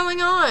 What is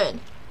going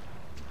on?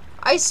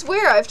 I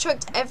swear I've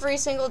chucked every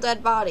single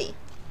dead body.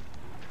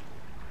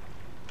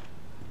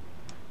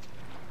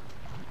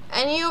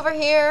 Any over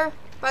here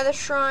by the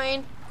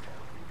shrine?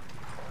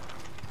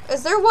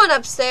 Is there one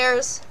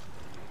upstairs?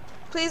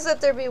 Please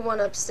let there be one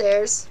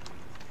upstairs.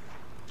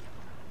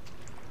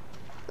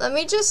 Let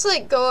me just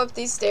like go up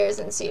these stairs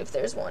and see if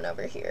there's one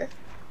over here.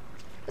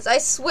 Because I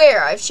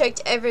swear I've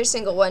checked every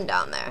single one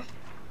down there.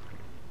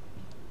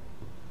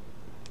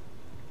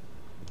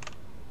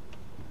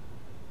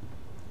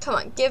 Come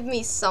on, give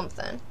me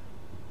something.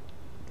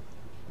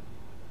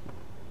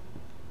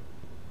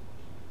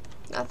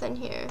 Nothing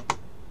here.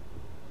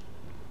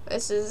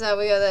 This is how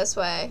we go this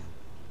way.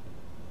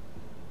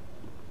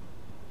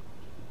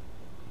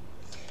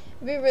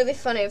 It'd be really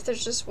funny if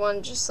there's just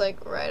one just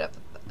like right up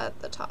at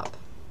the top.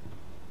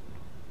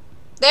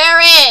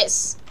 There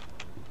is!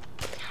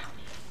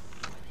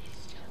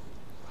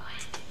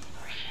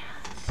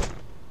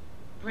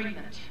 Bring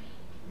them to me.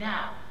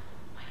 Now.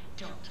 I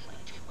don't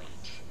like to wait.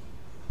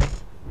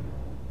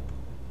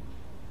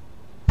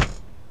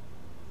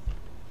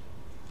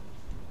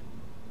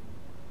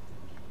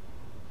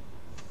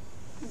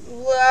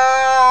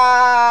 Wow.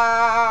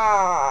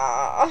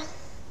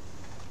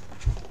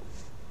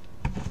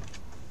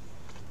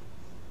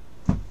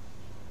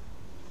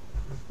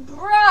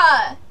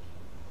 Bruh!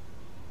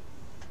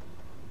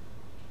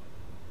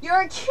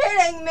 You're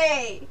kidding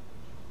me!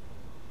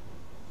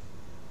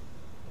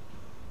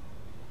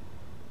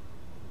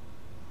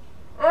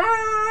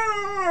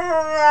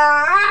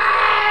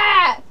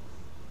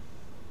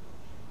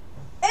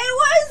 It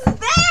was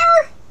there!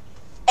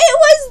 It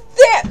was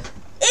there!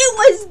 It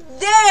was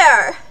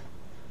there!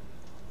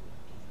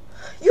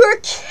 You're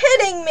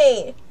kidding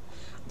me!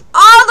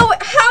 All the way.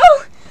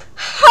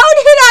 How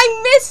did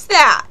I miss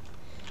that?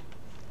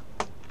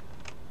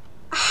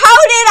 How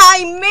did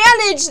I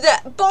manage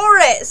that?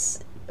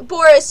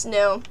 Boris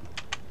knew.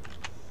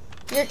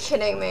 You're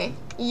kidding me.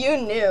 You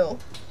knew.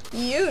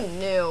 You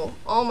knew.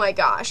 Oh my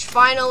gosh.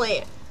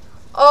 Finally.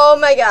 Oh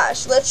my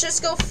gosh. Let's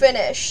just go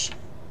finish.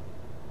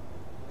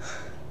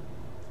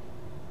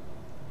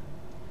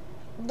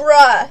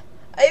 Bruh.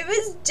 I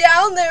was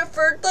down there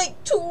for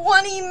like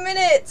 20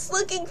 minutes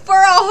looking for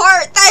a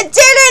heart that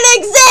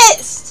didn't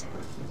exist!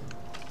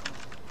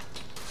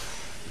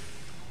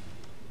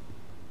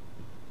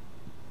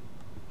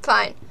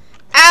 Fine.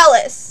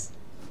 Alice!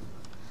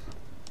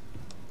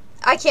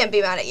 I can't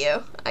be mad at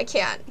you. I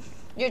can't.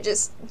 You're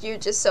just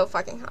so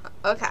fucking hot.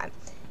 Okay.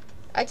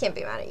 I can't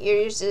be mad at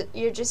you.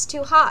 You're just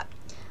too hot.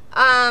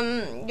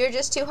 You're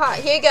just too hot.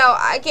 Here you go.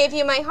 I gave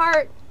you my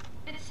heart.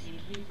 It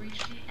seems we've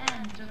reached the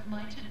end of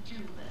my to-do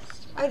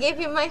list. I gave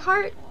you my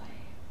heart.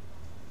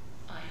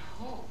 I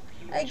hope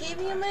you I gave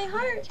you my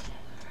heart. together.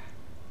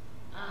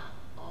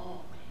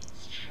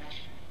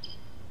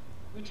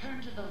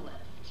 Return to the lift.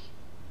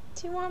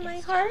 Do you want my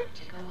It's heart?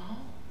 time to go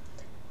home.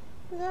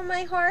 You want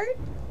my heart?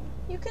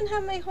 You can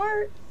have my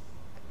heart.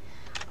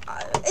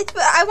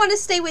 I want to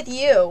stay with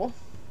you.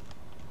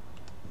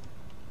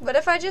 What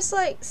if I just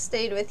like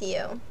stayed with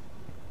you?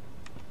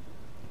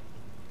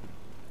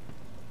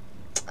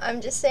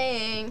 I'm just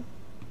saying.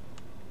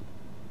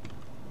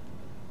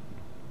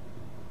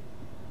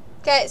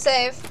 Okay,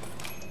 save.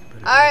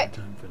 Alright.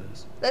 Time for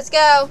this. Let's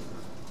go.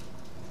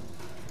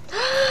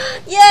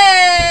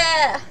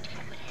 Yeah!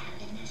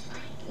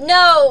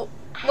 No.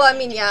 Well, I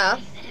mean, yeah.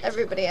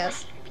 Everybody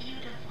has.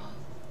 Beautiful.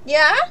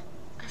 Yeah?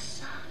 A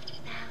soft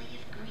valley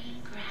of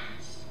green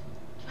grass.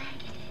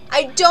 Blanketed.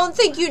 I don't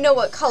think you know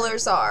what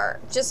colors are.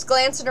 Just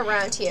glancing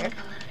around here. I'll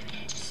ever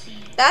get to see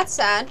it. That's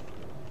sad.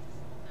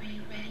 Are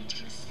you ready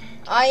to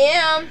ascend? I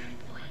am.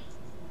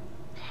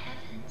 The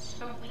heavens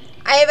are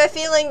waiting. I have a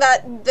feeling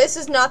that this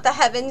is not the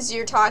heavens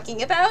you're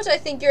talking about. I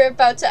think you're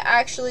about to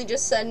actually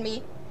just send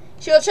me.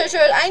 She'll treasure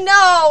it. I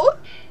know.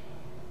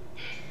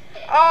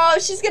 Oh,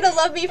 she's gonna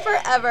love me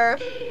forever.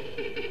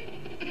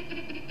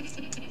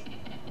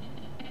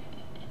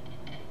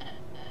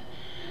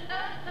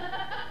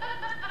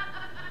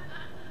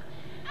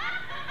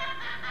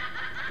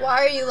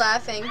 Why are you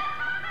laughing? Babe,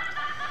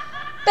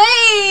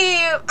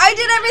 I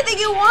did everything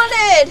you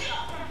wanted.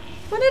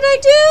 What did I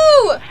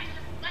do?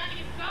 Let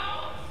you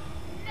go?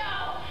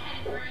 No,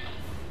 Henry.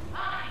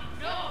 I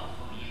know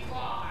who you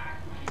are.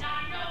 And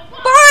I know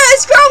what.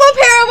 Boris, Chroma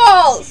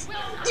Parables!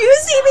 Do you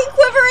see me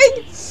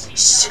quivering?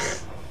 Shh.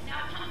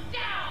 Now come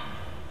down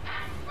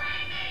and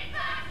bring me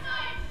back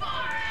my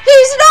forest.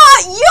 He's not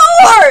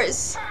yours!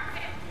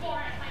 Perfect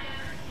forest I've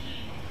ever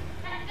seen.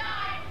 And I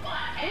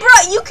want it.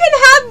 Bruh, you can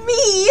have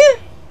me.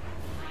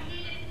 I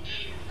need it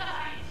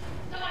inside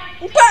so I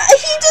can. But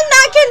he did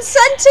not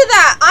consent to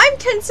that. I'm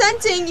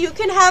consenting. You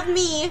can have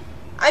me.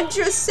 I'm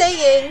just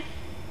saying.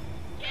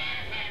 Give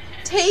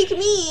him to Take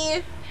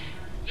me.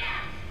 Yes.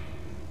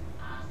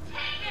 I'll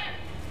take him.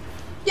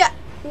 Yeah.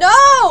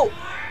 No.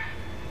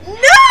 No.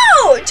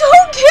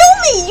 Don't kill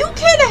me. You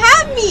can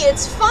have me.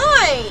 It's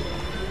fine.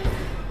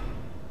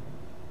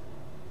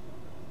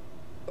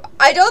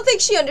 I don't think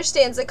she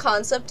understands the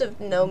concept of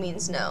no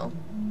means no.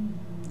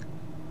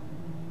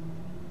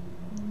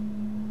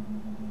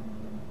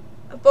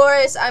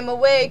 Boris, I'm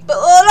awake, but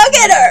oh, look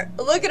at her!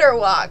 Look at her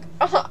walk.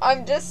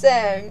 I'm just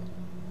saying.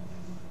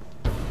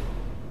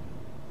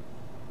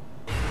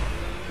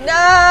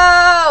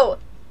 No!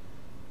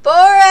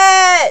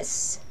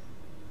 Boris!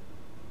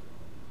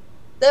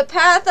 The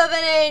path of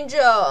an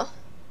angel.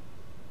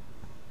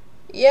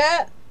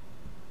 Yep.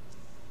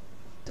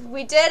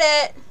 We did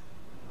it.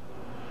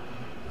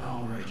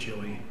 All right,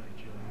 Joey.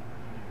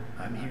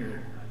 I'm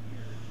here.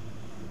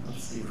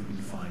 Let's see if we can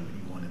find what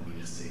you wanted me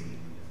to see.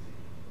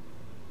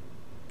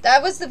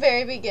 That was the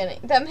very beginning.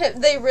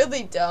 They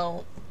really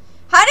don't.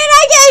 How did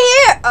I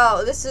get here?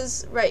 Oh, this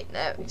is right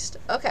next.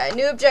 Okay,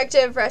 new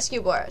objective,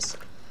 rescue Boris.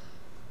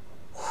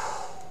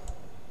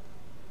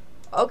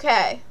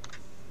 Okay.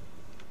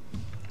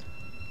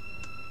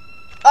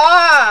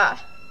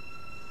 Ah!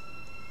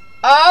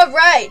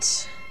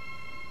 Alright.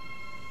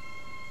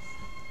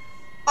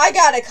 I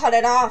gotta cut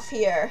it off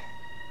here.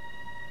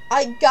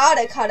 I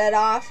gotta cut it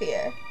off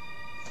here.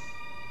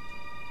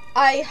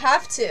 I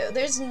have to.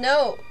 There's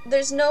no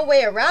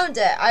way around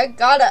it.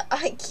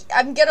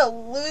 I'm gonna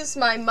lose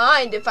my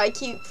mind if I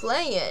keep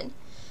playing.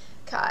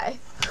 Okay.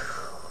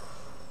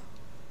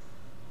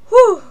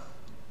 Whew.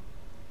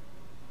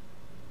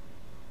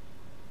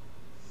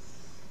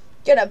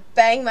 Gonna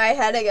bang my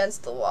head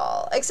against the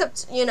wall.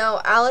 Except, you know,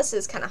 Alice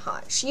is kind of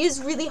hot. She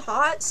is really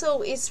hot,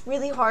 so it's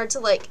really hard to,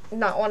 like,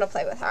 not want to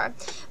play with her.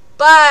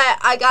 But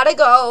I gotta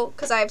go,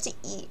 because I have to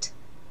eat.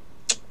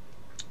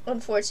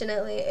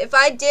 Unfortunately. If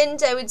I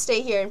didn't, I would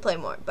stay here and play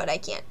more, but I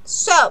can't.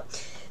 So,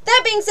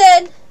 that being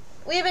said,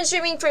 we've been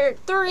streaming for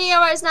 3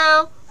 hours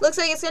now. Looks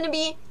like it's going to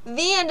be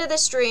the end of the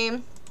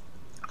stream.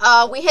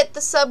 We hit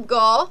the sub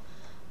goal,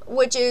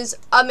 which is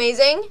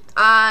amazing,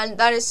 and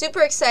that is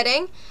super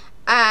exciting.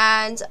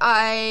 And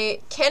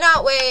I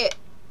cannot wait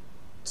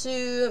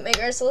to make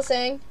Ursula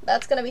sing.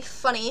 That's going to be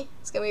funny.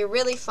 It's going to be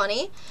really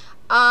funny.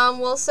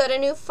 We'll set a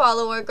new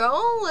follower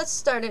goal. Let's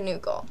start a new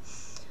goal.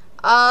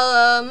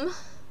 Our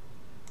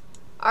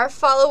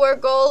follower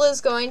goal is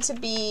going to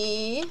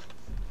be...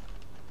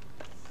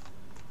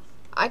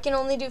 I can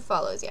only do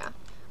follows, yeah.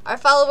 Our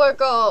follower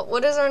goal...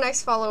 What is our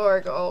next follower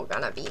goal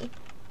gonna be?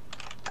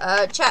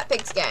 Chat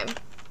Pigs game.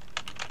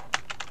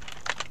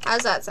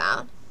 How's that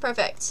sound?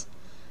 Perfect.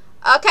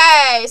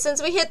 Okay, since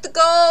we hit the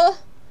goal,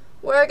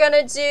 we're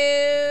gonna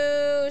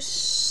do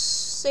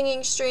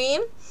singing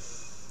stream.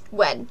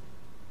 When?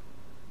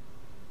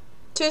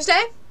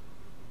 Tuesday?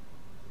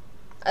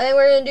 I think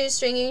we're going to do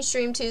singing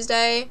stream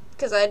Tuesday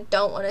because I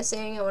don't want to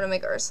sing. I want to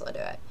make Ursula do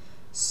it.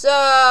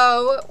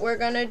 So, we're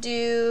going to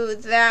do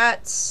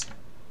that.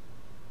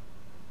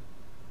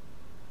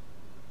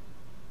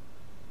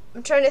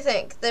 I'm trying to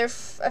think.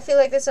 I feel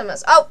like there's something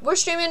else. Oh, we're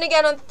streaming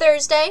again on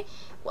Thursday.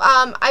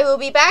 I will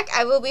be back.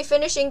 I will be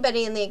finishing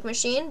Bendy and League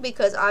Machine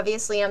because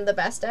obviously I'm the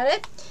best at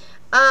it.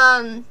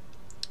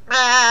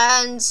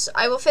 And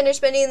I will finish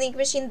Bendy and the Ink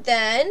Machine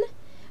then.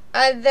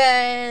 And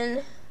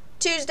then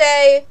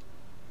Tuesday,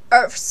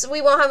 or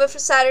we won't have a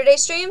Saturday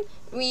stream.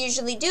 We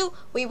usually do.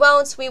 We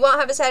won't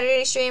have a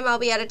Saturday stream. I'll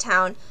be out of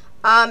town.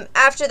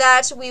 After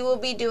that, we will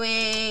be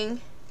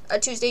doing a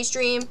Tuesday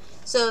stream.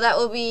 So that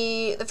will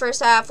be, the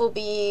first half will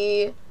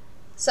be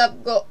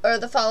sub goal, or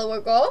the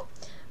follower goal.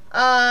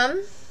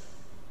 It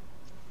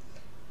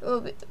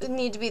will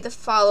need to be the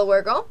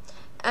follower goal.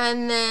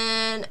 And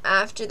then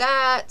after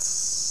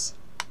that,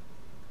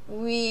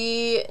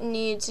 we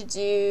need to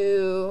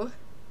do,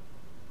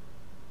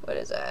 what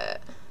is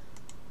it?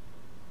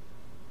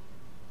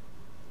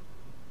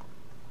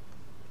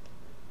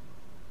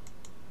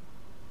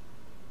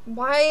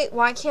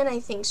 Why can't I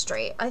think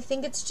straight? I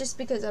think it's just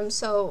because I'm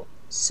so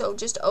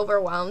just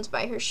overwhelmed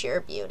by her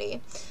sheer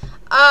beauty.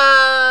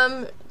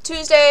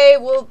 Tuesday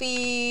will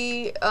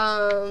be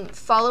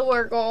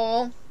follower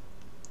goal.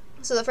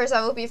 So the first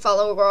half will be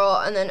follower goal,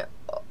 and then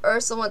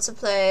Ursula wants to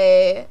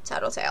play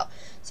Tattletale.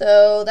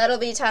 So that'll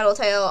be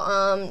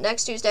Tattletale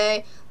next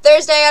Tuesday.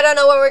 Thursday, I don't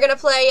know what we're gonna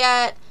play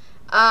yet.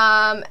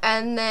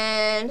 And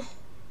then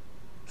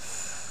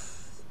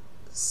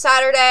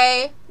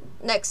Saturday,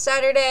 next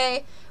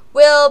Saturday,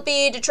 will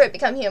be Detroit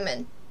Become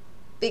Human,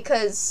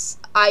 because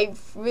I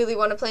really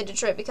want to play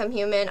Detroit Become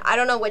Human. I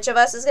don't know which of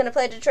us is going to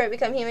play Detroit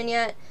Become Human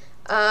yet.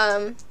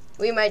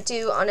 We might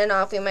do on and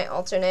off. We might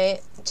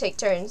alternate, take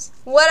turns.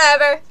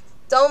 Whatever.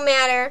 Don't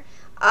matter.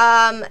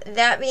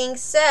 That being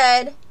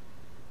said,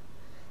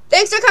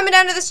 thanks for coming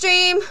down to the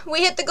stream.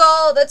 We hit the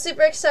goal. That's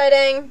super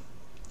exciting.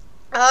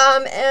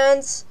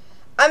 And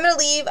I'm going to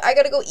leave. I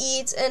got to go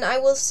eat, and I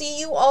will see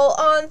you all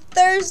on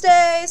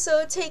Thursday.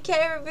 So take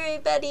care,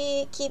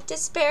 everybody. Keep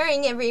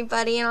despairing,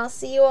 everybody, and I'll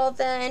see you all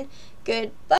then. Goodbye.